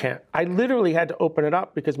boot camp. I literally had to open it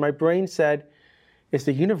up because my brain said, is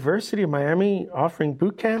the University of Miami offering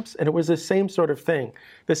boot camps? And it was the same sort of thing.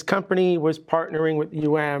 This company was partnering with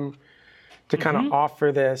to kind of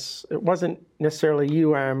offer this. It wasn't necessarily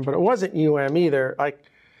but it wasn't either.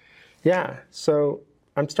 So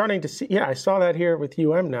I'm starting to see, I saw that here with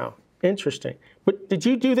now. Interesting. But did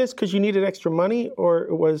you do this because you needed extra money, or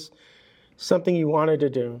it was something you wanted to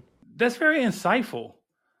do? That's very insightful.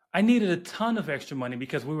 I needed a ton of extra money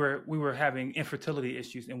because we were having infertility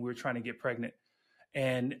issues and we were trying to get pregnant.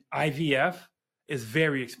 And IVF is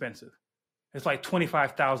very expensive. It's like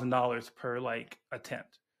 $25,000 per like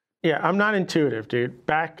attempt. Yeah, I'm not intuitive, dude.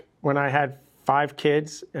 Back when I had 5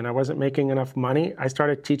 kids and I wasn't making enough money, I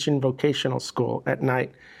started teaching vocational school at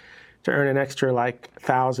night to earn an extra like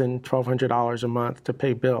 $1,000, $1,200 a month to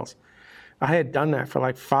pay bills. I had done that for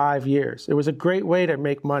like 5 years. It was a great way to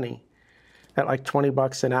make money at like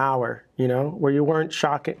 $20 an hour, you know, where you weren't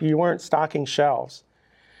stocking shelves.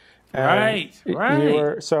 Right.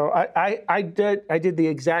 So I did the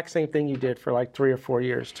exact same thing you did for like 3 or 4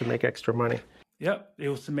 years to make extra money. Yep, it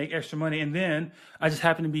was to make extra money. And then I just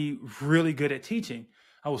happened to be really good at teaching.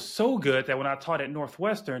 I was so good that when I taught at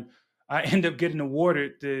Northwestern, I ended up getting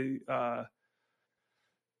awarded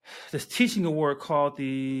this teaching award called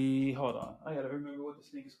hold on, I gotta remember what this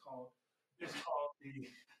thing is called. It's called the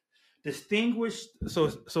Distinguished, so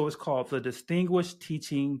it's called the Distinguished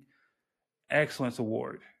Teaching Excellence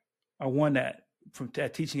Award. I won that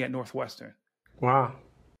at teaching at Northwestern. Wow.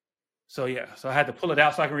 So so I had to pull it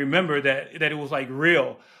out so I can remember that it was like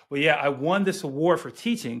real. But yeah, I won this award for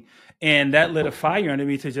teaching, and that lit a fire under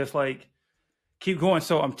me to just like keep going.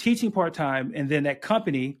 So I'm teaching part-time, and then that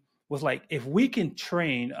company was like, if we can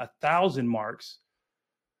train 1,000 marks,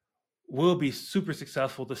 we'll be super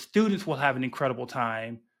successful. The students will have an incredible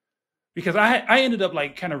time. Because I ended up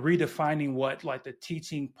like kind of redefining what like the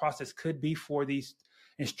teaching process could be for these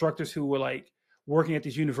instructors who were like working at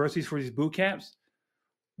these universities for these boot camps.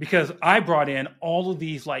 Because I brought in all of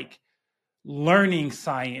these like learning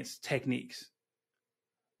science techniques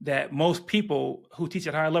that most people who teach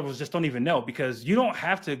at higher levels just don't even know, because you don't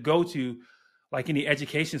have to go to like any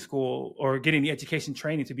education school or get any education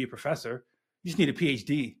training to be a professor. You just need a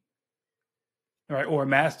PhD, right? Or a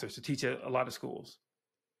master's to teach at a lot of schools.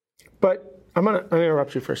 But I'm going to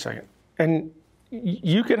interrupt you for a second. And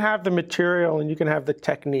you can have the material and you can have the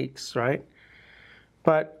techniques, right?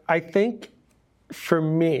 But I think for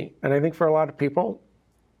me, and I think for a lot of people,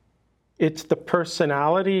 it's the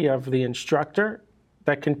personality of the instructor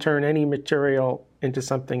that can turn any material into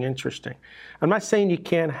something interesting. I'm not saying you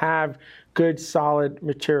can't have good, solid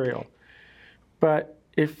material, but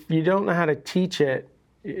if you don't know how to teach it,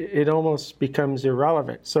 it almost becomes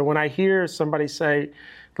irrelevant. So when I hear somebody say,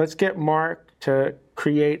 let's get Mark to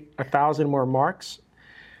create 1,000 more marks,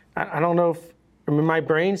 I don't know if, my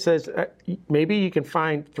brain says maybe you can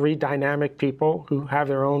find 3 dynamic people who have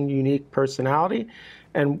their own unique personality,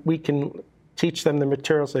 and we can teach them the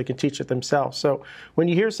material so they can teach it themselves. So when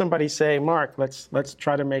you hear somebody say, Mark, let's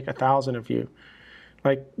try to make 1,000 of you,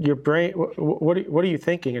 like your brain, what are you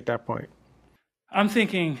thinking at that point? I'm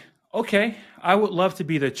thinking, okay, I would love to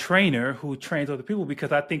be the trainer who trains other people,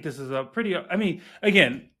 because I think this is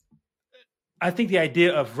again, I think the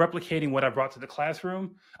idea of replicating what I brought to the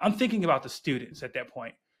classroom, I'm thinking about the students at that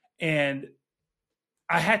point. And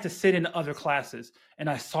I had to sit in other classes and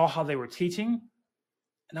I saw how they were teaching.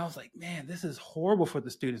 And I was like, man, this is horrible for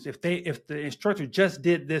the students if the instructor just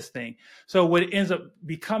did this thing. So what it ends up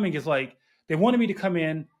becoming is like, they wanted me to come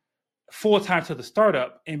in full time to the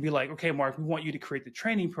startup and be like, okay, Mark, we want you to create the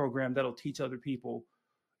training program that'll teach other people,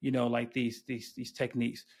 like these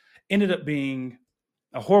techniques. Ended up being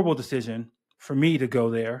a horrible decision for me to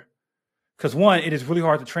go there. Because one, it is really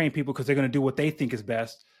hard to train people because they're going to do what they think is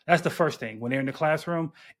best. That's the first thing. When they're in the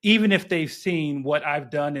classroom, even if they've seen what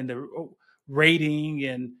I've done in the rating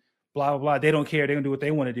and blah, blah, blah, they don't care. They're going to do what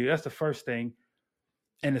they want to do. That's the first thing.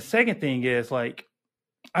 And the second thing is like,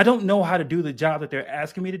 I don't know how to do the job that they're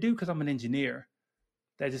asking me to do because I'm an engineer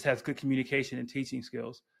that just has good communication and teaching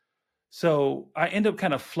skills. So I end up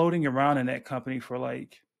kind of floating around in that company for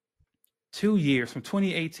like 2 years, from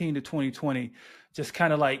 2018 to 2020, just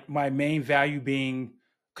kind of like my main value being,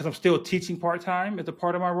 because I'm still teaching part-time as a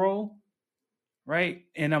part of my role, right?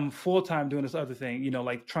 And I'm full-time doing this other thing,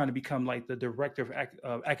 like trying to become like the director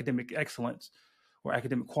of academic excellence or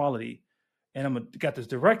academic quality. And got this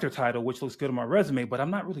director title, which looks good on my resume, but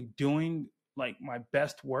I'm not really doing like my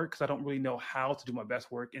best work because I don't really know how to do my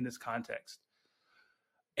best work in this context.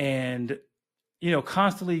 And,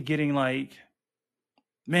 constantly getting like,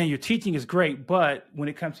 man, your teaching is great, but when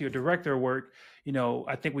it comes to your director work,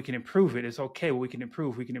 I think we can improve it. It's okay. Well, we can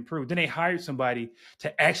improve. Then they hired somebody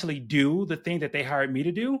to actually do the thing that they hired me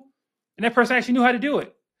to do. And that person actually knew how to do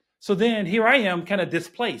it. So then here I am kind of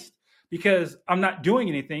displaced because I'm not doing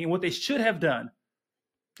anything. And what they should have done,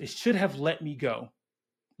 they should have let me go.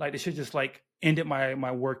 Like they should just like ended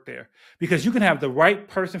my work there, because you can have the right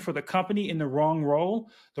person for the company in the wrong role,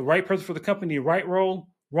 the right person for the company, right role,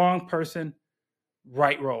 wrong person,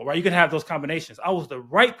 right role, right? You can have those combinations. I was the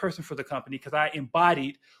right person for the company because I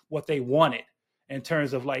embodied what they wanted in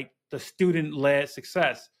terms of like the student-led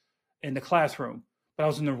success in the classroom, but I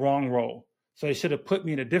was in the wrong role. So they should have put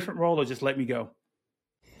me in a different role or just let me go.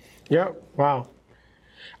 Yeah. Wow.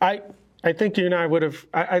 I think you and I would have.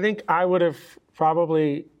 I think I would have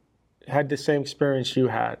probably had the same experience you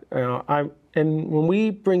had. And when we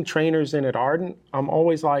bring trainers in at Ardent, I'm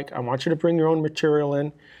always like, I want you to bring your own material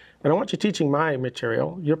in. I don't want you teaching my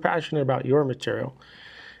material. You're passionate about your material.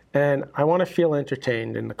 And I want to feel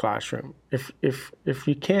entertained in the classroom. If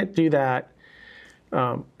you can't do that,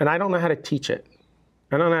 and I don't know how to teach it.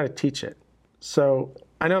 I don't know how to teach it. So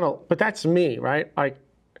I don't know, but that's me, right? Like,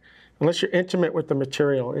 unless you're intimate with the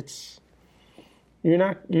material,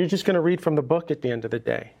 you're just going to read from the book at the end of the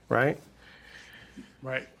day, right?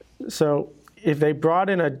 Right. So if they brought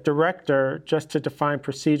in a director just to define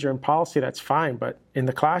procedure and policy, that's fine. But in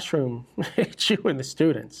the classroom, it's you and the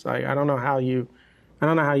students. Like, I don't know how you'd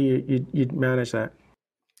manage that.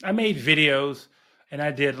 I made videos and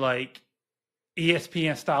I did like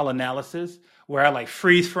ESPN style analysis where I like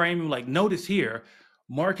freeze frame, like notice here,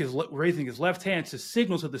 Mark is raising his left hand to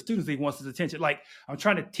signal to the students that he wants his attention. Like I'm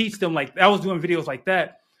trying to teach them, like I was doing videos like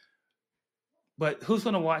that. But who's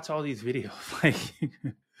going to watch all these videos? Like,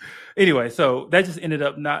 anyway, so that just ended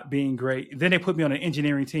up not being great. Then they put me on an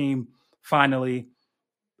engineering team finally.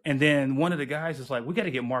 And then one of the guys is like, we got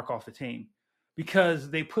to get Mark off the team because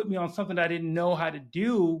they put me on something that I didn't know how to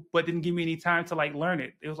do, but didn't give me any time to like learn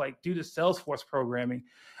it. It was like, do the Salesforce programming.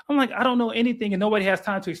 I'm like, I don't know anything and nobody has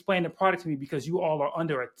time to explain the product to me because you all are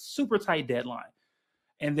under a super tight deadline.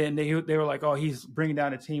 And then they were like, oh, he's bringing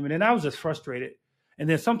down the team. And then I was just frustrated. And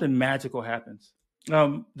then something magical happens.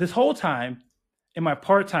 This whole time in my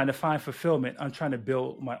part-time to find fulfillment, I'm trying to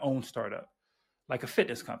build my own startup, like a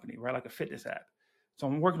fitness company, right? Like a fitness app. So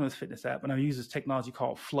I'm working on this fitness app and I use this technology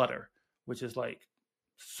called Flutter, which is like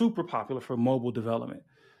super popular for mobile development.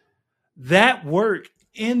 That work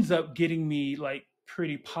ends up getting me like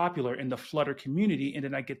pretty popular in the Flutter community. And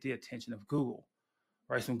then I get the attention of Google,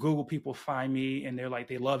 right? Some Google people find me and they're like,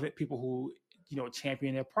 they love it. People who,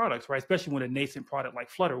 champion their products, right? Especially when a nascent product like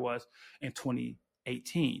Flutter was in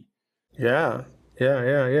 2018. Yeah.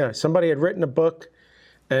 Somebody had written a book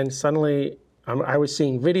and suddenly I was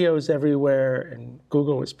seeing videos everywhere and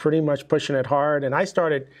Google was pretty much pushing it hard. And I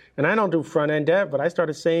started, and I don't do front-end dev, but I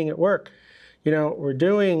started seeing it work. We're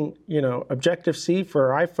doing, Objective-C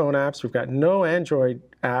for our iPhone apps. We've got no Android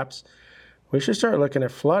apps. We should start looking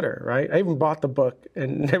at Flutter, right? I even bought the book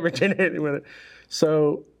and never did anything with it.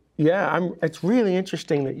 So yeah, it's really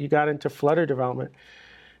interesting that you got into Flutter development.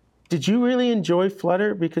 Did you really enjoy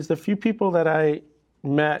Flutter? Because the few people that I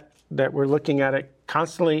met that were looking at it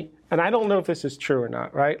constantly, and I don't know if this is true or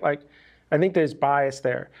not, right? Like, I think there's bias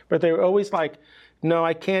there, but they were always like, no,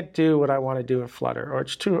 I can't do what I want to do in Flutter, or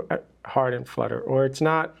it's too hard in Flutter, or it's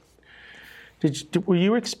not. Were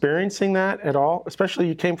you experiencing that at all? Especially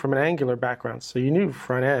you came from an Angular background, so you knew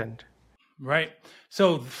front end. Right.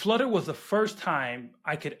 So Flutter was the first time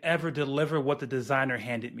I could ever deliver what the designer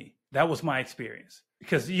handed me. That was my experience.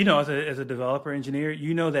 Because, as a developer engineer,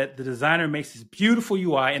 that the designer makes this beautiful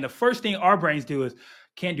UI. And the first thing our brains do is,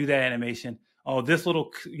 can't do that animation. Oh, this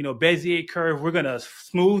little, Bezier curve, we're going to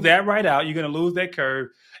smooth that right out. You're going to lose that curve.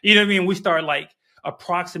 You know what I mean? We start like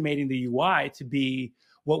approximating the UI to be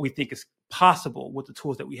what we think is possible with the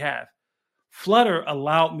tools that we have. Flutter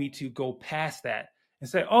allowed me to go past that and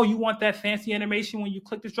say, oh, you want that fancy animation when you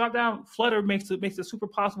click this drop down? Flutter makes it super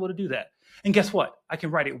possible to do that. And guess what? I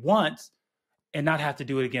can write it once and not have to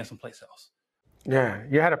do it again someplace else. Yeah,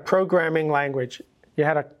 you had a programming language. You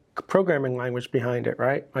had a programming language behind it,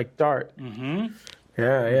 right? Like Dart. Mm-hmm.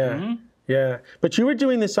 Yeah. But you were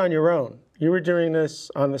doing this on your own. You were doing this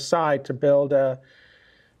on the side to build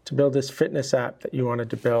this fitness app that you wanted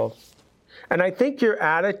to build. And I think your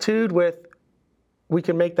attitude with, we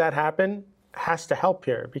can make that happen, has to help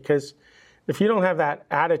here, because if you don't have that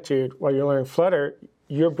attitude while you're learning Flutter,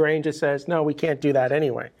 your brain just says, no, we can't do that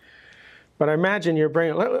anyway. But I imagine your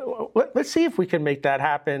brain, let's see if we can make that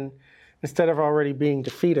happen instead of already being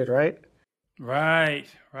defeated, right? Right.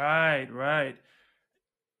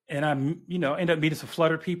 And I, end up meeting some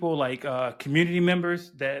Flutter people, like community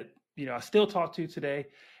members that, I still talk to today.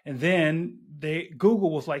 And then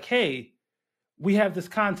Google was like, hey, we have this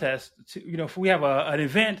contest if we have an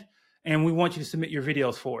event and we want you to submit your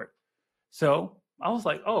videos for it. So I was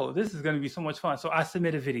like, oh, this is going to be so much fun. So I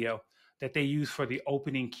submit a video that they use for the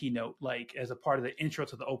opening keynote, like as a part of the intro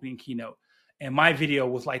to the opening keynote. And my video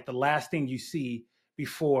was like the last thing you see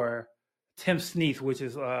before Tim Sneath, which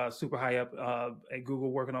is super high up at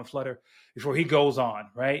Google working on Flutter, before he goes on,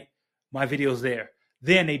 right? My video's there.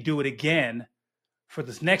 Then they do it again for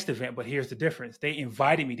this next event, but here's the difference. They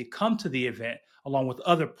invited me to come to the event along with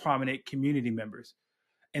other prominent community members.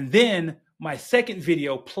 And then my second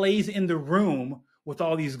video plays in the room with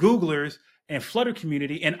all these Googlers and Flutter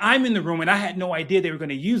community. And I'm in the room and I had no idea they were going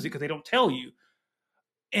to use it because they don't tell you.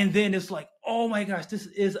 And then it's like, oh my gosh, this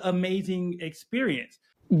is amazing experience.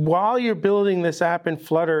 While you're building this app in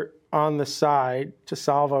Flutter on the side to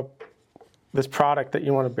solve this product that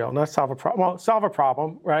you want to build, not solve a problem, well, solve a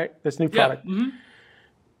problem, right? This new product. Yeah. Mm-hmm.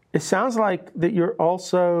 It sounds like that you're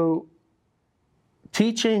also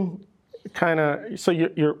teaching so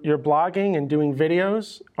you're blogging and doing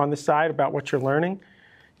videos on the side about what you're learning.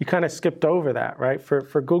 You kind of skipped over that, right?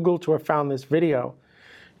 For Google to have found this video,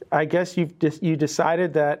 I guess you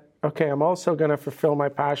decided that, okay, I'm also going to fulfill my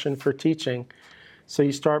passion for teaching. So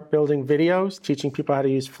you start building videos, teaching people how to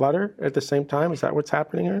use Flutter at the same time. Is that what's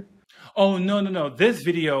happening here? Oh, no. This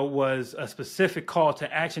video was a specific call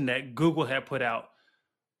to action that Google had put out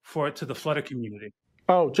to the Flutter community.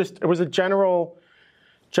 Oh, it was a general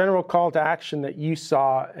call to action that you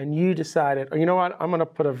saw and you decided, oh, you know what, I'm going to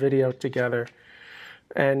put a video together.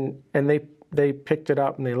 And they picked it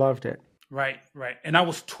up and they loved it. Right. And I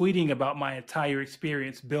was tweeting about my entire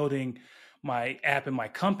experience building my app in my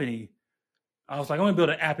company. I was like, I'm going to build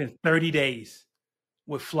an app in 30 days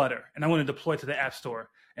with Flutter, and I'm going to deploy it to the App Store.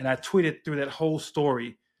 And I tweeted through that whole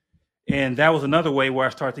story. And that was another way where I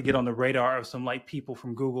started to get on the radar of some like people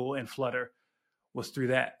from Google and Flutter, was through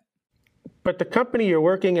that. But the company you're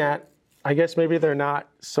working at, I guess maybe they're not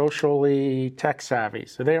socially tech savvy,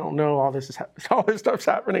 so they don't know all this stuff's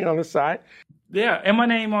happening on the side. Yeah, and my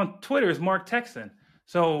name on Twitter is Mark Texan.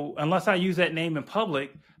 So unless I use that name in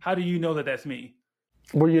public, how do you know that that's me?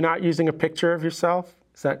 Were you not using a picture of yourself?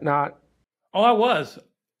 Is that not? Oh, I was.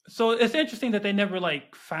 So it's interesting that they never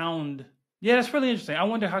found. Yeah, that's really interesting. I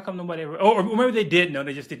wonder how come nobody ever. Or maybe they did know,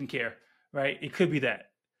 they just didn't care, right? It could be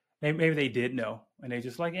that. Maybe they did know, and they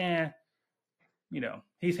just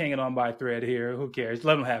he's hanging on by a thread here. Who cares?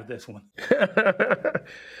 Let him have this one.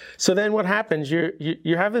 So then what happens?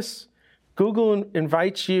 You have this. Google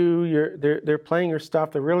invites you. They're playing your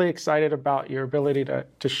stuff. They're really excited about your ability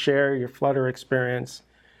to share your Flutter experience.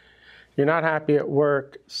 You're not happy at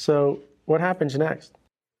work. So what happens next?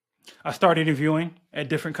 I started interviewing at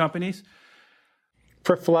different companies.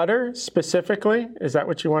 For Flutter specifically? Is that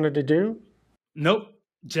what you wanted to do? Nope.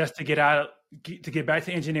 Just to get back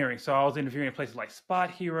to engineering. So I was interviewing in places like Spot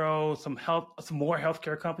Hero, some more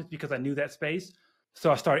healthcare companies because I knew that space. So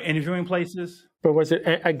I started interviewing places. But was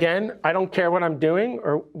it, again, I don't care what I'm doing,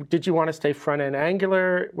 or did you want to stay front-end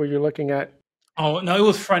Angular? Were you looking at? Oh, no, it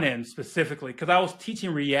was front-end specifically because I was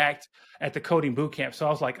teaching React at the coding bootcamp. So I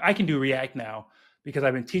was like, I can do React now because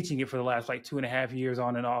I've been teaching it for the last 2.5 years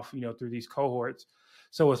on and off, through these cohorts.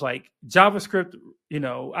 So it's like JavaScript,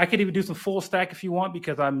 I could even do some full stack if you want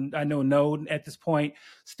because I know Node at this point,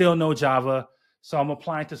 still know Java. So I'm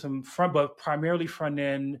applying to some but primarily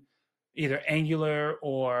front-end, either Angular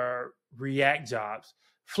or React jobs.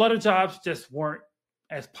 Flutter jobs just weren't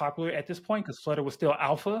as popular at this point because Flutter was still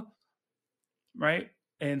alpha, right?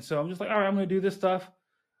 And so I'm just like, all right, I'm going to do this stuff.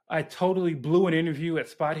 I totally blew an interview at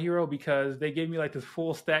Spot Hero because they gave me this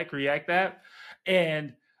full stack React app,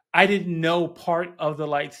 and I didn't know part of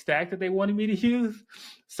the stack that they wanted me to use.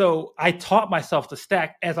 So I taught myself the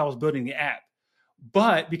stack as I was building the app.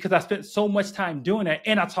 But because I spent so much time doing that,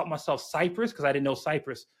 and I taught myself Cypress because I didn't know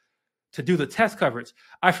Cypress to do the test coverage,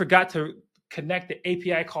 I forgot to connect the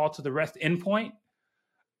API call to the REST endpoint.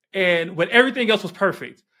 When everything else was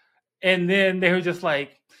perfect. And then they were just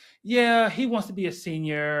like, yeah, he wants to be a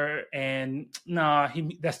senior, and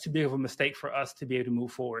that's too big of a mistake for us to be able to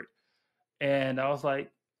move forward. And I was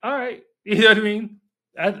like, all right, you know what I mean?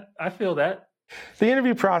 I feel that. The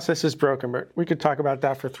interview process is broken, but we could talk about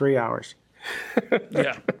that for 3 hours.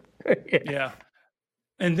 Yeah.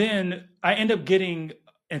 And then I end up getting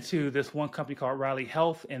into this one company called Riley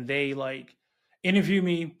Health, and they interview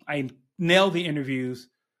me. I nail the interviews,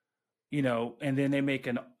 and then they make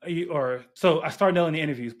so I start nailing the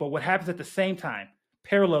interviews. But what happens at the same time,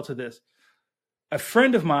 parallel to this, a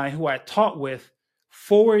friend of mine who I taught with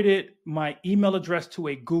forwarded my email address to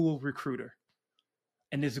a Google recruiter.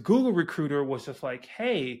 And this Google recruiter was just like,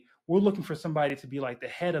 hey, we're looking for somebody to be the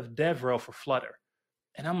head of DevRel for Flutter.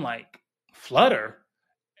 And I'm like, Flutter?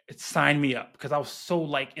 It signed me up because I was so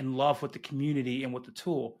in love with the community and with the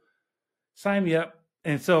tool. Sign me up.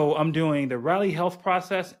 And so I'm doing the Riley Health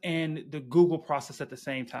process and the Google process at the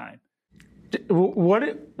same time.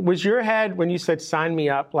 What was your head when you said sign me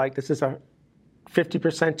up? This is a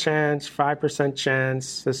 50% chance, 5%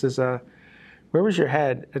 chance. Where was your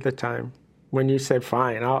head at the time when you said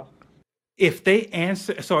fine? If they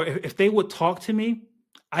if they would talk to me,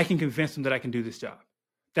 I can convince them that I can do this job.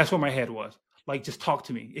 That's where my head was. Just talk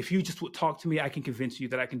to me. If you just would talk to me, I can convince you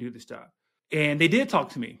that I can do this job. And they did talk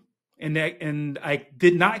to me. and I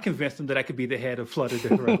did not convince them that I could be the head of Flutter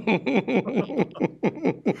DevRel.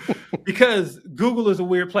 Because Google is a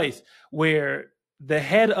weird place where the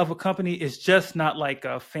head of a company is just not like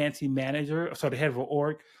a fancy manager. So the head of an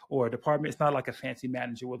org or a department, it's not like a fancy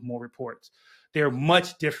manager with more reports. There are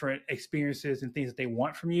much different experiences and things that they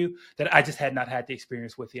want from you that I just had not had the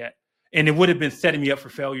experience with yet. And it would have been setting me up for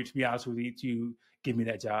failure, to be honest with you, to give me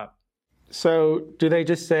that job. So do they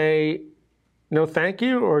just say, no, thank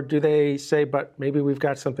you? Or do they say, but maybe we've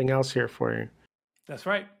got something else here for you? That's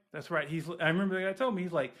right. That's right. I remember the guy told me,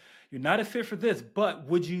 he's like, you're not a fit for this, but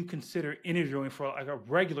would you consider interviewing for like a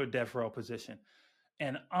regular DevRel position?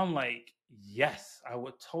 And I'm like, yes, I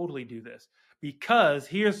would totally do this, because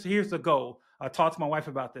here's the goal. I talked to my wife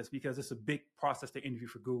about this because it's a big process to interview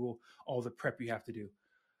for Google, all the prep you have to do.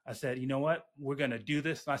 I said, you know what? We're going to do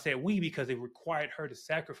this. And I said we because it required her to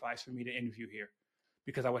sacrifice for me to interview here,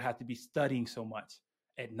 because I would have to be studying so much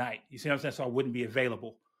at night. You see what I'm saying? So I wouldn't be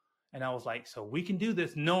available. And I was like, so we can do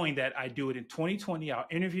this knowing that I do it in 2020. I'll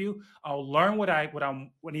interview. I'll learn what I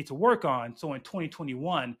need to work on. So in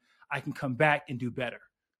 2021, I can come back and do better.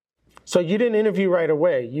 So you didn't interview right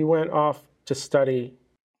away. You went off to study.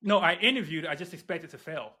 No, I interviewed. I just expected to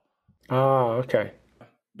fail. Oh, okay.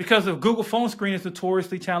 Because the Google phone screen is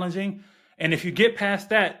notoriously challenging. And if you get past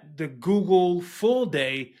that, the Google full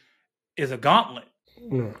day is a gauntlet.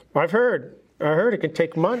 I've heard it can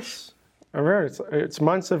take months. I've heard it's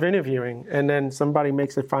months of interviewing, and then somebody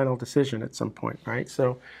makes a final decision at some point, right?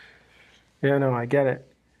 So, yeah, no, I get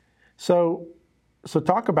it. So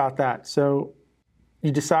talk about that. So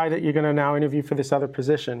you decide that you're going to now interview for this other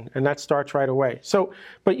position, and that starts right away. So,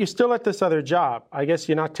 but you're still at this other job. I guess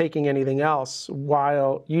you're not taking anything else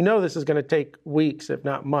while you know this is going to take weeks, if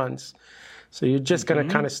not months. So you're just going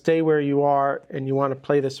to kind of stay where you are, and you want to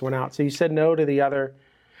play this one out. So you said no to the other.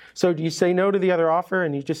 So do you say no to the other offer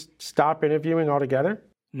and you just stop interviewing altogether?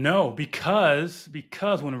 No, because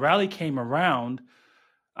when Rally came around,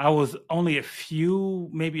 I was only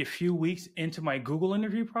maybe a few weeks into my Google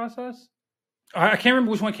interview process. I can't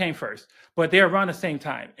remember which one came first, but they're around the same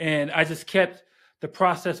time. And I just kept the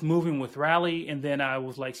process moving with Rally. And then I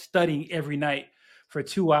was like studying every night for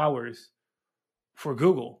 2 hours for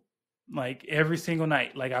Google, like every single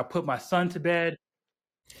night. Like I put my son to bed.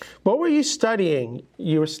 What were you studying?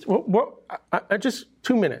 You were just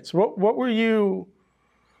 2 minutes. What were you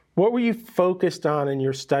focused on in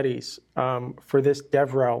your studies for this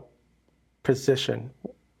DevRel position?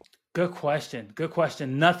 Good question.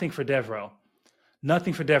 Nothing for DevRel,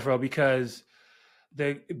 because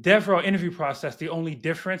the DevRel interview process, the only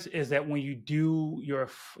difference is that when you do your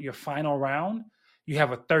final round, you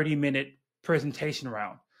have a 30-minute presentation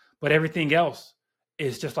round, but everything else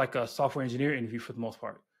is just like a software engineer interview for the most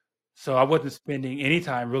part. So I wasn't spending any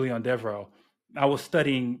time really on DevRel. I was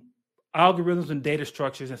studying algorithms and data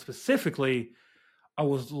structures, and specifically, I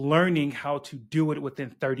was learning how to do it within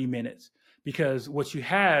 30 minutes. Because what you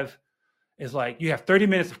have is like, you have 30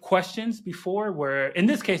 minutes of questions before, where in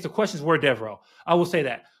this case, the questions were DevRel. I will say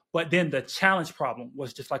that. But then the challenge problem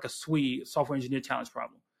was just like a SWE, software engineer challenge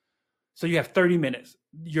problem. So you have 30 minutes.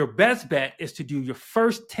 Your best bet is to do your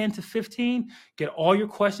first 10 to 15, get all your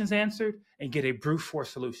questions answered, and get a brute force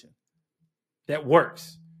solution that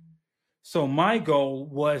works. So my goal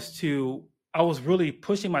was I was really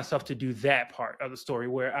pushing myself to do that part of the story,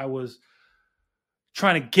 where I was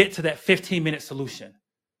trying to get to that 15-minute solution,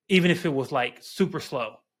 even if it was like super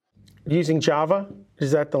slow. Using Java?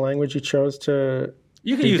 Is that the language you chose to?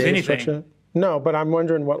 You can use anything. Structure? No, but I'm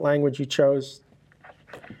wondering what language you chose.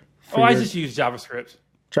 I just use JavaScript.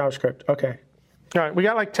 JavaScript, okay. All right, we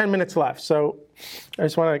got like 10 minutes left, so I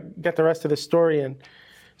just want to get the rest of the story in.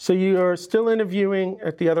 So you're still interviewing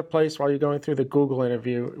at the other place while you're going through the Google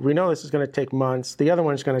interview. We know this is going to take months. The other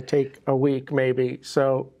one's going to take a week, maybe.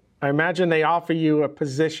 So I imagine they offer you a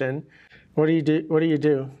position. What do you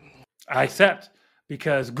do? I accept,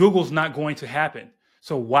 because Google's not going to happen.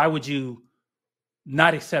 So why would you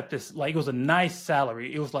not accept this? Like, it was a nice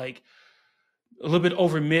salary. It was like a little bit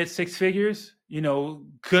over mid six figures,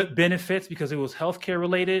 good benefits because it was healthcare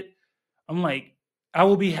related. I'm like, I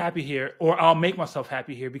will be happy here, or I'll make myself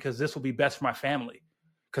happy here, because this will be best for my family.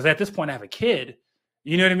 Because at this point I have a kid,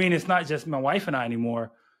 you know what I mean? It's not just my wife and I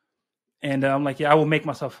anymore. And I'm like, yeah,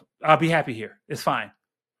 I'll be happy here. It's fine.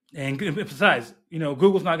 And besides,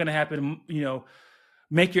 Google's not going to happen,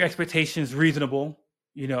 make your expectations reasonable,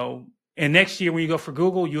 and next year when you go for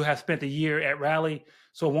Google, you have spent a year at Rally,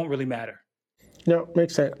 so it won't really matter. No,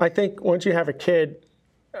 makes sense. I think once you have a kid,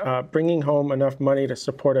 bringing home enough money to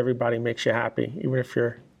support everybody makes you happy, even if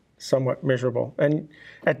you're somewhat miserable. And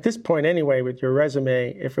at this point anyway, with your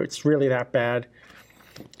resume, if it's really that bad,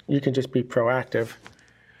 you can just be proactive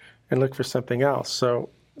and look for something else. So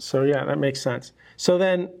yeah, that makes sense. So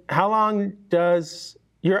then how long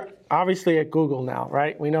you're obviously at Google now,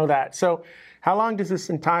 right? We know that. So how long does this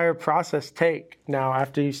entire process take now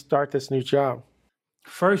after you start this new job?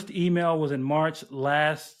 First email was in March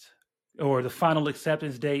the final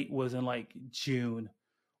acceptance date was in like June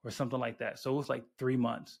or something like that. So it was like 3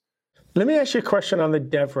 months. Let me ask you a question on the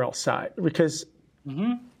DevRel side, because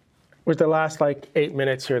with the last like 8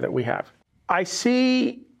 minutes here that we have, I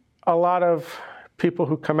see a lot of people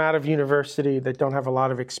who come out of university that don't have a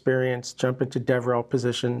lot of experience jump into DevRel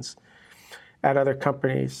positions at other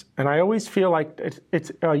companies. And I always feel like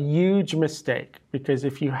it's a huge mistake, because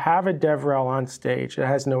if you have a DevRel on stage that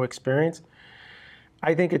has no experience,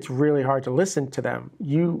 I think it's really hard to listen to them.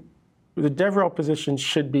 The DevRel position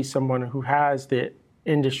should be someone who has the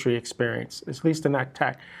industry experience, at least in that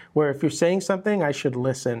tech, where if you're saying something, I should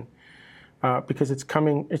listen because it's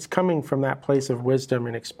coming from that place of wisdom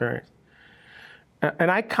and experience.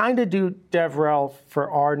 And I kind of do DevRel for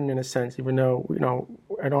Arden in a sense, even though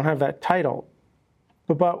I don't have that title.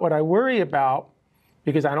 But what I worry about,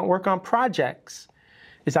 because I don't work on projects,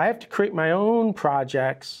 is I have to create my own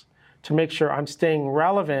projects to make sure I'm staying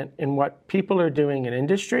relevant in what people are doing in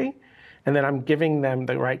industry, and then I'm giving them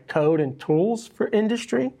the right code and tools for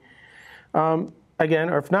industry.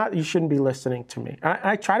 Again, or if not, you shouldn't be listening to me.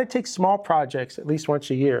 I try to take small projects at least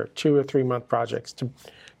once a year, 2 or 3 month projects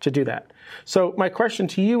to do that. So my question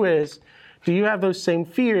to you is, do you have those same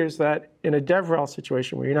fears that in a DevRel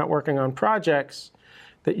situation where you're not working on projects,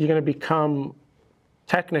 that you're going to become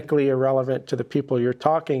technically irrelevant to the people you're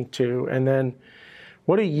talking to? And then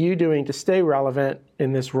what are you doing to stay relevant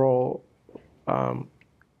in this role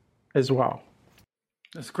as well?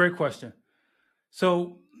 That's a great question.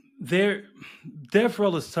 So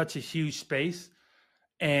DevRel is such a huge space,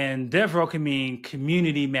 and DevRel can mean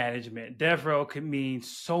community management. DevRel can mean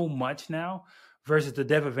so much now versus the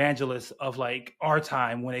dev evangelists of like our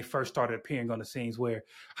time when they first started appearing on the scenes, where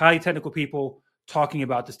highly technical people talking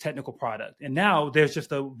about this technical product. And now there's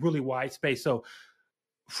just a really wide space. So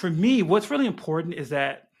for me, what's really important is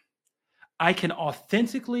that I can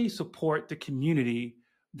authentically support the community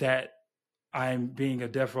that I'm being a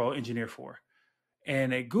DevRel engineer for.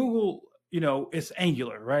 And at Google, it's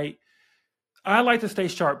Angular, right? I like to stay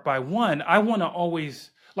sharp by one. I want to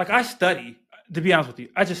always, I study, to be honest with you,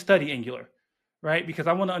 I just study Angular, right? Because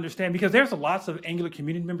I want to understand, because there's lots of Angular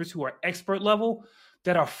community members who are expert level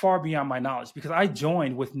that are far beyond my knowledge, because I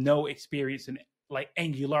joined with no experience in like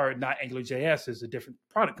Angular, not AngularJS is a different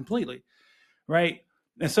product completely, right?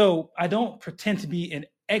 And so I don't pretend to be an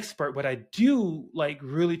expert, but I do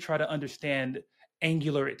really try to understand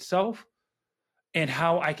Angular itself and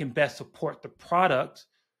how I can best support the product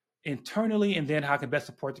internally, and then how I can best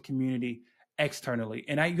support the community externally.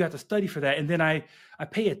 And you have to study for that. And then I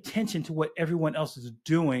pay attention to what everyone else is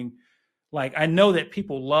doing. Like, I know that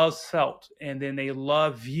people love Svelte, and then they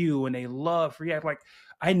love Vue, and they love React. Like,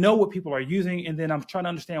 I know what people are using, and then I'm trying to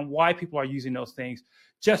understand why people are using those things,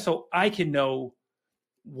 just so I can know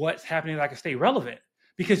what's happening, and I can stay relevant.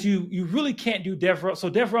 Because you really can't do DevRel.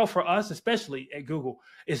 So DevRel for us, especially at Google,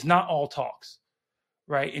 is not all talks,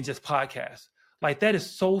 right? And just podcasts. Like, that's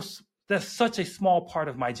such a small part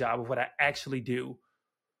of my job, of what I actually do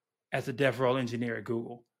as a DevRel engineer at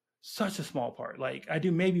Google. Such a small part. Like, I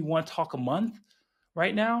do maybe one talk a month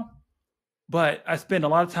right now, but I spend a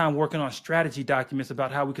lot of time working on strategy documents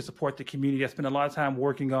about how we can support the community. I spend a lot of time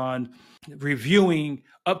working on reviewing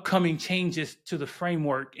upcoming changes to the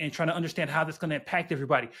framework and trying to understand how that's going to impact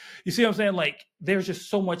everybody. You see what I'm saying? Like, there's just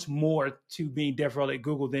so much more to being DevRel at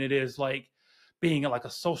Google than it is like being like a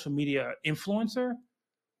social media influencer,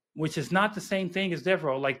 which is not the same thing as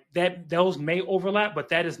DevRel. Like, those may overlap, but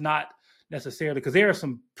that is not necessarily, because there are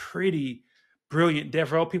some pretty brilliant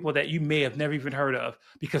DevRel people that you may have never even heard of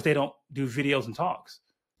because they don't do videos and talks.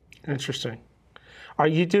 Interesting. Are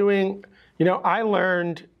you doing, I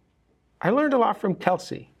learned a lot from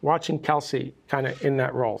Kelsey, watching Kelsey kind of in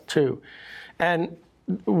that role too. And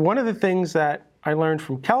one of the things that I learned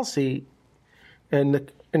from Kelsey, and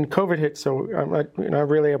COVID hit, so I'm not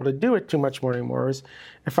really able to do it too much more anymore, is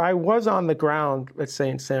if I was on the ground, let's say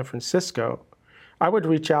in San Francisco, I would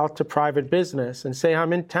reach out to private business and say,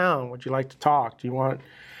 I'm in town. Would you like to talk? Do you want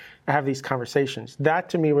to have these conversations? That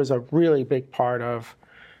to me was a really big part of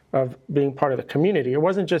being part of the community. It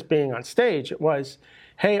wasn't just being on stage. It was,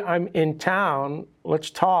 hey, I'm in town.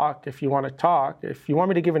 Let's talk if you want to talk. If you want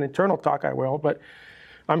me to give an internal talk, I will, but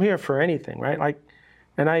I'm here for anything, right?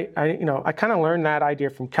 And I kind of learned that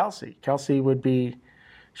idea from Kelsey. Kelsey would be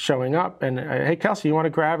showing up and, hey, Kelsey, you want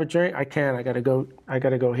to grab a drink? I can. I got to go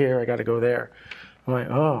here. I got to go there. I'm like,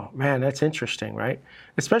 oh man, that's interesting, right?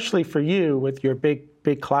 Especially for you with your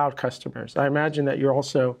big cloud customers. I imagine that you're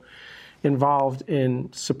also involved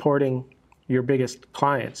in supporting your biggest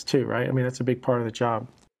clients too, right? I mean, that's a big part of the job.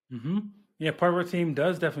 Mm-hmm. Yeah, part of our team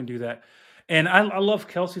does definitely do that. And I love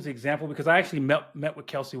Kelsey's example because I actually met with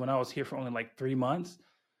Kelsey when I was here for only like 3 months.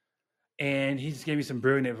 And he just gave me some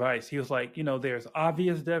brilliant advice. He was like, there's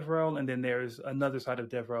obvious DevRel, and then there's another side of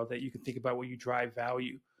DevRel that you can think about where you drive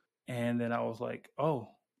value. And then I was like, oh,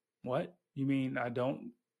 what? You mean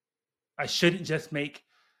I shouldn't just make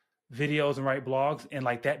videos and write blogs and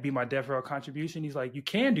like that be my DevRel contribution? He's like, you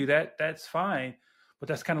can do that. That's fine. But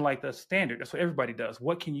that's kind of like the standard. That's what everybody does.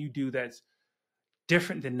 What can you do that's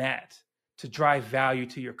different than that to drive value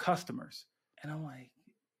to your customers? And I'm like,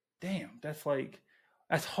 damn, that's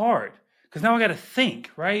hard. Because now I got to think,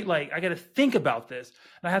 right? Like I got to think about this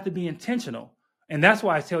and I have to be intentional. And that's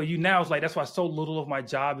why I tell you now, that's why so little of my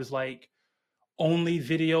job is like only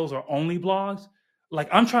videos or only blogs. Like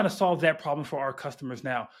I'm trying to solve that problem for our customers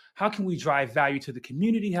now. How can we drive value to the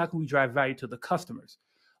community? How can we drive value to the customers?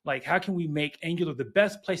 Like how can we make Angular the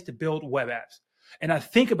best place to build web apps? And I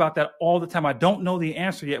think about that all the time. I don't know the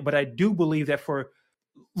answer yet, but I do believe that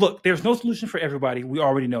look, there's no solution for everybody. We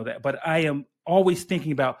already know that. But I am always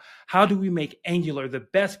thinking about how do we make Angular the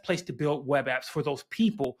best place to build web apps for those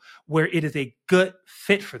people where it is a good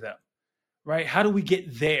fit for them, right? How do we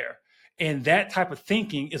get there? And that type of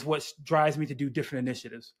thinking is what drives me to do different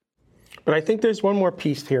initiatives. But I think there's one more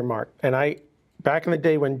piece here, Mark. And back in the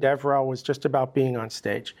day when DevRel was just about being on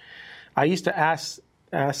stage, I used to ask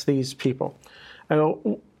these people, I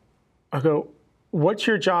go, what's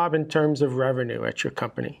your job in terms of revenue at your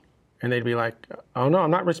company? And they'd be like, oh no, I'm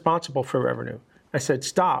not responsible for revenue. I said,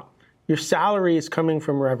 stop. Your salary is coming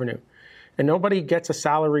from revenue. And nobody gets a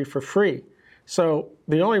salary for free. So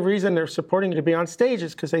the only reason they're supporting you to be on stage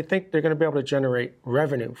is because they think they're going to be able to generate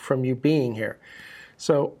revenue from you being here.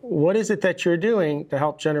 So what is it that you're doing to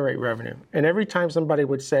help generate revenue? And every time somebody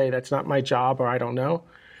would say, that's not my job or I don't know,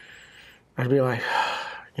 I'd be like,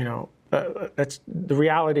 that's the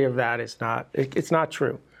reality of that is it's not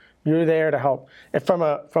true. You're there to help. And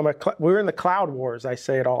we're in the cloud wars. I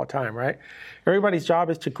say it all the time, right? Everybody's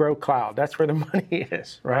job is to grow cloud. That's where the money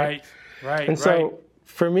is, right? Right. And so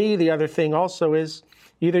for me, the other thing also is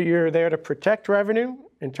either you're there to protect revenue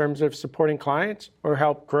in terms of supporting clients or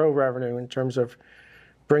help grow revenue in terms of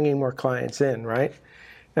bringing more clients in, right?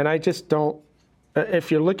 And I just don't.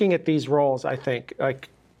 If you're looking at these roles, I think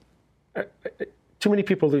too many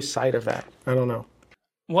people lose sight of that. I don't know.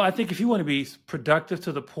 Well, I think if you want to be productive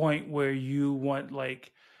to the point where you want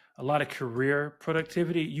like a lot of career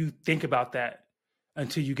productivity, you think about that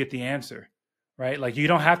until you get the answer, right? Like you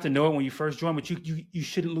don't have to know it when you first join, but you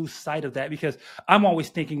shouldn't lose sight of that because I'm always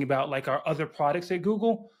thinking about like our other products at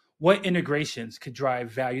Google, what integrations could drive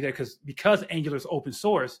value there? Because Angular is open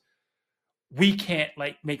source, we can't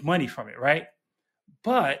like make money from it, right?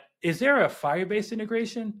 But is there a Firebase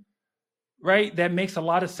integration? Right, that makes a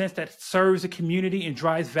lot of sense, that serves the community and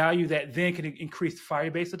drives value that then can increase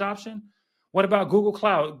Firebase adoption? What about Google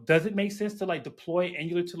Cloud? Does it make sense to like deploy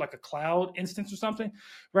Angular to like a cloud instance or something?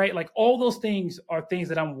 Right, like all those things are things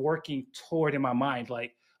that I'm working toward in my mind.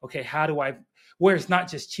 Like, okay, where it's not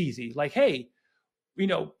just cheesy. Like, hey,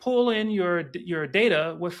 pull in your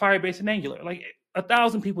data with Firebase and Angular. Like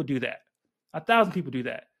 1,000 people do that. 1,000 people do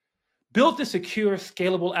that. Build a secure,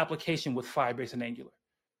 scalable application with Firebase and Angular.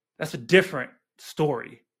 That's a different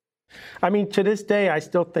story. I mean, to this day, I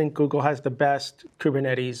still think Google has the best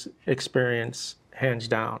Kubernetes experience, hands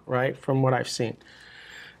down, right, from what I've seen.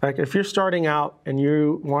 Like, if you're starting out and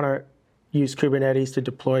you want to use Kubernetes to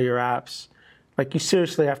deploy your apps, like, you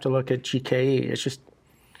seriously have to look at GKE. It's just,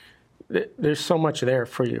 there's so much there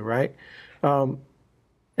for you, right?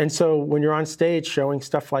 And so when you're on stage showing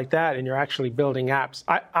stuff like that and you're actually building apps,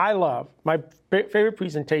 I love, my favorite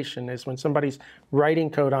presentation is when somebody's writing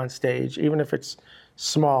code on stage, even if it's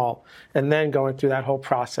small, and then going through that whole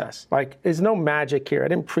process. Like, there's no magic here. I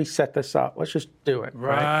didn't preset this up. Let's just do it.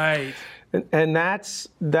 Right. And that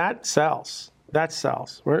sells. That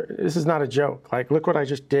sells. This is not a joke. Like, look what I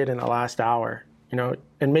just did in the last hour.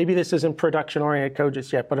 And maybe this isn't production-oriented code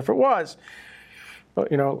just yet, but if it was,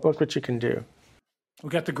 look what you can do. We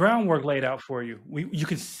got the groundwork laid out for you. You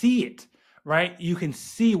can see it, right? You can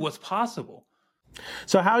see what's possible.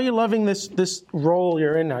 So how are you loving this role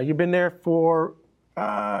you're in now? You've been there for,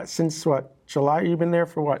 since what, July? You've been there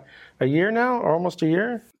for what, a year now, or almost a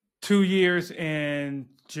year? 2 years in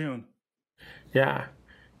June. Yeah,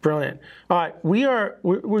 brilliant. All right, we're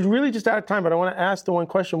really just out of time, but I want to ask the one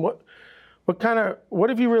question. What what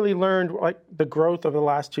have you really learned, like the growth of the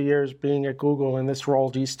last 2 years being at Google in this role?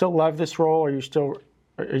 Do you still love this role? Are you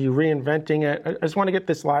reinventing it? I just want to get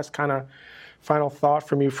this last kind of final thought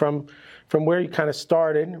from you from where you kind of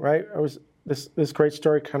started, right? It was this great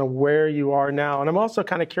story, kind of where you are now. And I'm also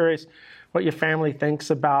kind of curious what your family thinks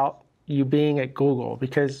about you being at Google,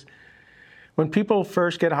 because when people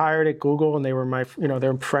first get hired at Google and they were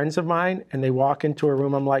they're friends of mine and they walk into a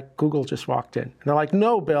room, I'm like, Google just walked in. And they're like,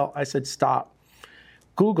 no, Bill. I said, stop.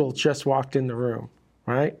 Google just walked in the room,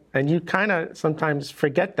 right? And you kind of sometimes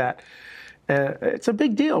forget that. It's a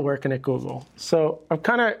big deal working at Google. So I'm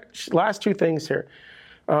last two things here.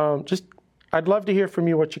 I'd love to hear from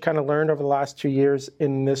you what you kind of learned over the last 2 years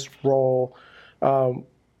in this role,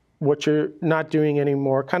 what you're not doing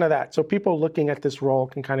anymore, kind of that. So people looking at this role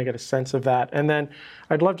can kind of get a sense of that. And then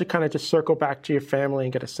I'd love to kind of just circle back to your family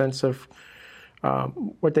and get a sense of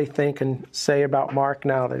what they think and say about Mark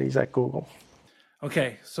now that he's at Google.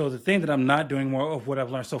 Okay, so the thing that I'm not doing more of what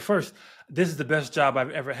I've learned. So first, this is the best job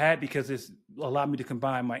I've ever had because it's allowed me to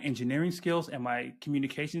combine my engineering skills and my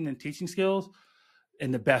communication and teaching skills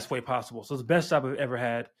in the best way possible. So it's the best job I've ever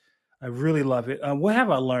had. I really love it. What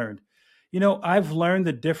have I learned? I've learned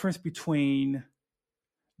the difference between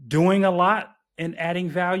doing a lot and adding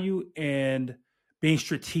value and being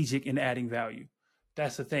strategic in adding value.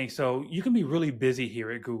 That's the thing. So you can be really busy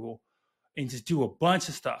here at Google and just do a bunch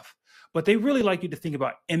of stuff, but they really like you to think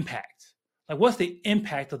about impact. Like, what's the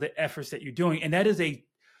impact of the efforts that you're doing? And that is a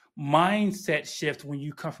mindset shift when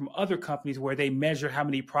you come from other companies where they measure how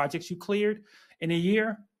many projects you cleared in a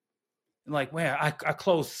year. Like, man, I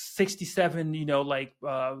closed 67,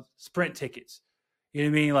 sprint tickets. You know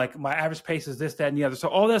what I mean? Like, my average pace is this, that, and the other. So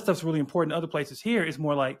all that stuff's really important. Other places here, it's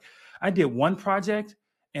more like I did one project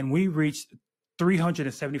and we reached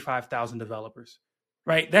 375,000 developers,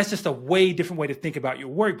 right? That's just a way different way to think about your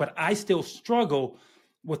work. But I still struggle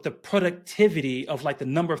with the productivity of like the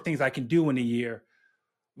number of things I can do in a year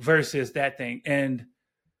versus that thing. And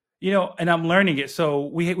and I'm learning it. So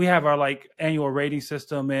we have our like annual rating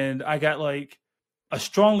system, and I got like a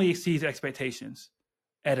strongly exceeds expectations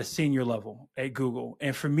at a senior level at Google.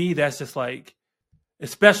 And for me, that's just like,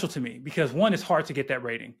 it's special to me because one, it's hard to get that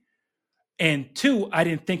rating. And two, I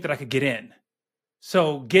didn't think that I could get in.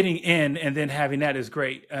 So getting in and then having that is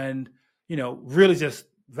great. And, really just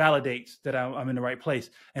validates that I'm in the right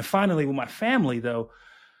place. And finally, with my family though,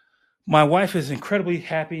 my wife is incredibly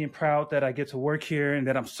happy and proud that I get to work here and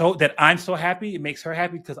that I'm so happy. It makes her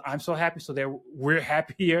happy because I'm so happy. So we're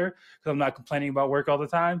happier because I'm not complaining about work all the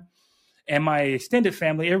time. And my extended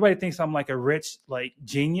family, everybody thinks I'm like a rich, like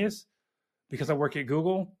genius because I work at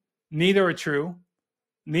Google. Neither are true,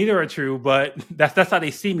 but that's how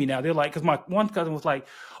they see me now. They're like, because my one cousin was like,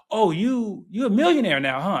 oh, you a millionaire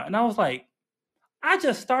now, huh? And I was like, I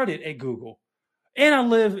just started at Google and I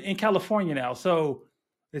live in California now. So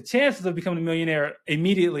the chances of becoming a millionaire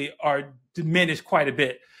immediately are diminished quite a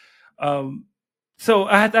bit. So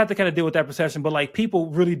I have to kind of deal with that perception. But like,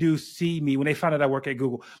 people really do see me when they find out I work at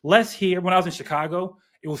Google. Less here. When I was in Chicago,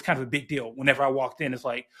 it was kind of a big deal. Whenever I walked in, it's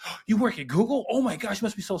like, oh, you work at Google? Oh my gosh, you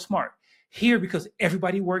must be so smart. Here, because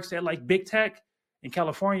everybody works at like big tech in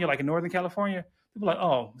California, like in Northern California, people are like,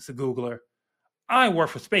 oh, it's a Googler. I work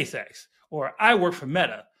for SpaceX, or I work for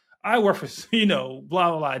Meta. I work for,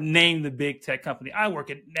 blah, blah, blah, name the big tech company. I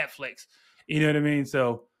work at Netflix. You know what I mean?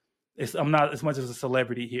 So I'm not as much as a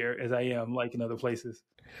celebrity here as I am like in other places.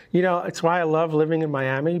 It's why I love living in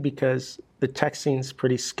Miami, because the tech scene's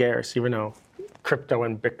pretty scarce, even though crypto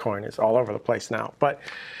and Bitcoin is all over the place now. But,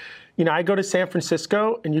 I go to San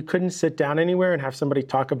Francisco and you couldn't sit down anywhere and have somebody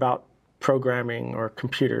talk about programming or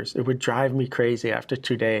computers. It would drive me crazy after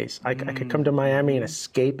 2 days. I could come to Miami and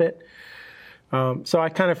escape it. So I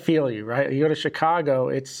kind of feel you, right? You go to Chicago,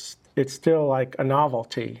 it's still like a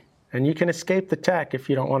novelty. And you can escape the tech if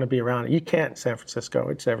you don't want to be around it. You can't in San Francisco.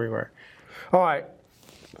 It's everywhere. All right.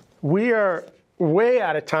 We are way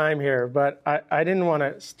out of time here, but I didn't want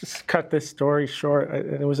to just cut this story short.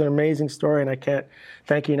 It was an amazing story, and I can't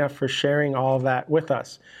thank you enough for sharing all of that with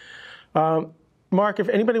us. Mark, if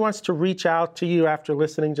anybody wants to reach out to you after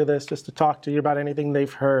listening to this, just to talk to you about anything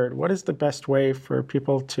they've heard, what is the best way for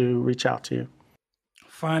people to reach out to you?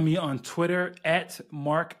 Find me on Twitter at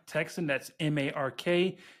Mark Texon. That's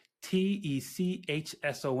MarkTechson.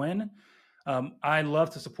 I love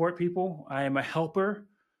to support people. I am a helper.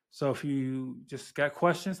 So if you just got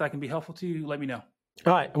questions I can be helpful to you, let me know.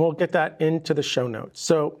 All right, and we'll get that into the show notes.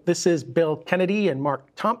 So this is Bill Kennedy and Mark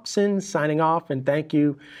Thompson signing off, and thank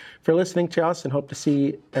you for listening to us, and hope to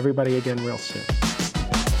see everybody again real soon.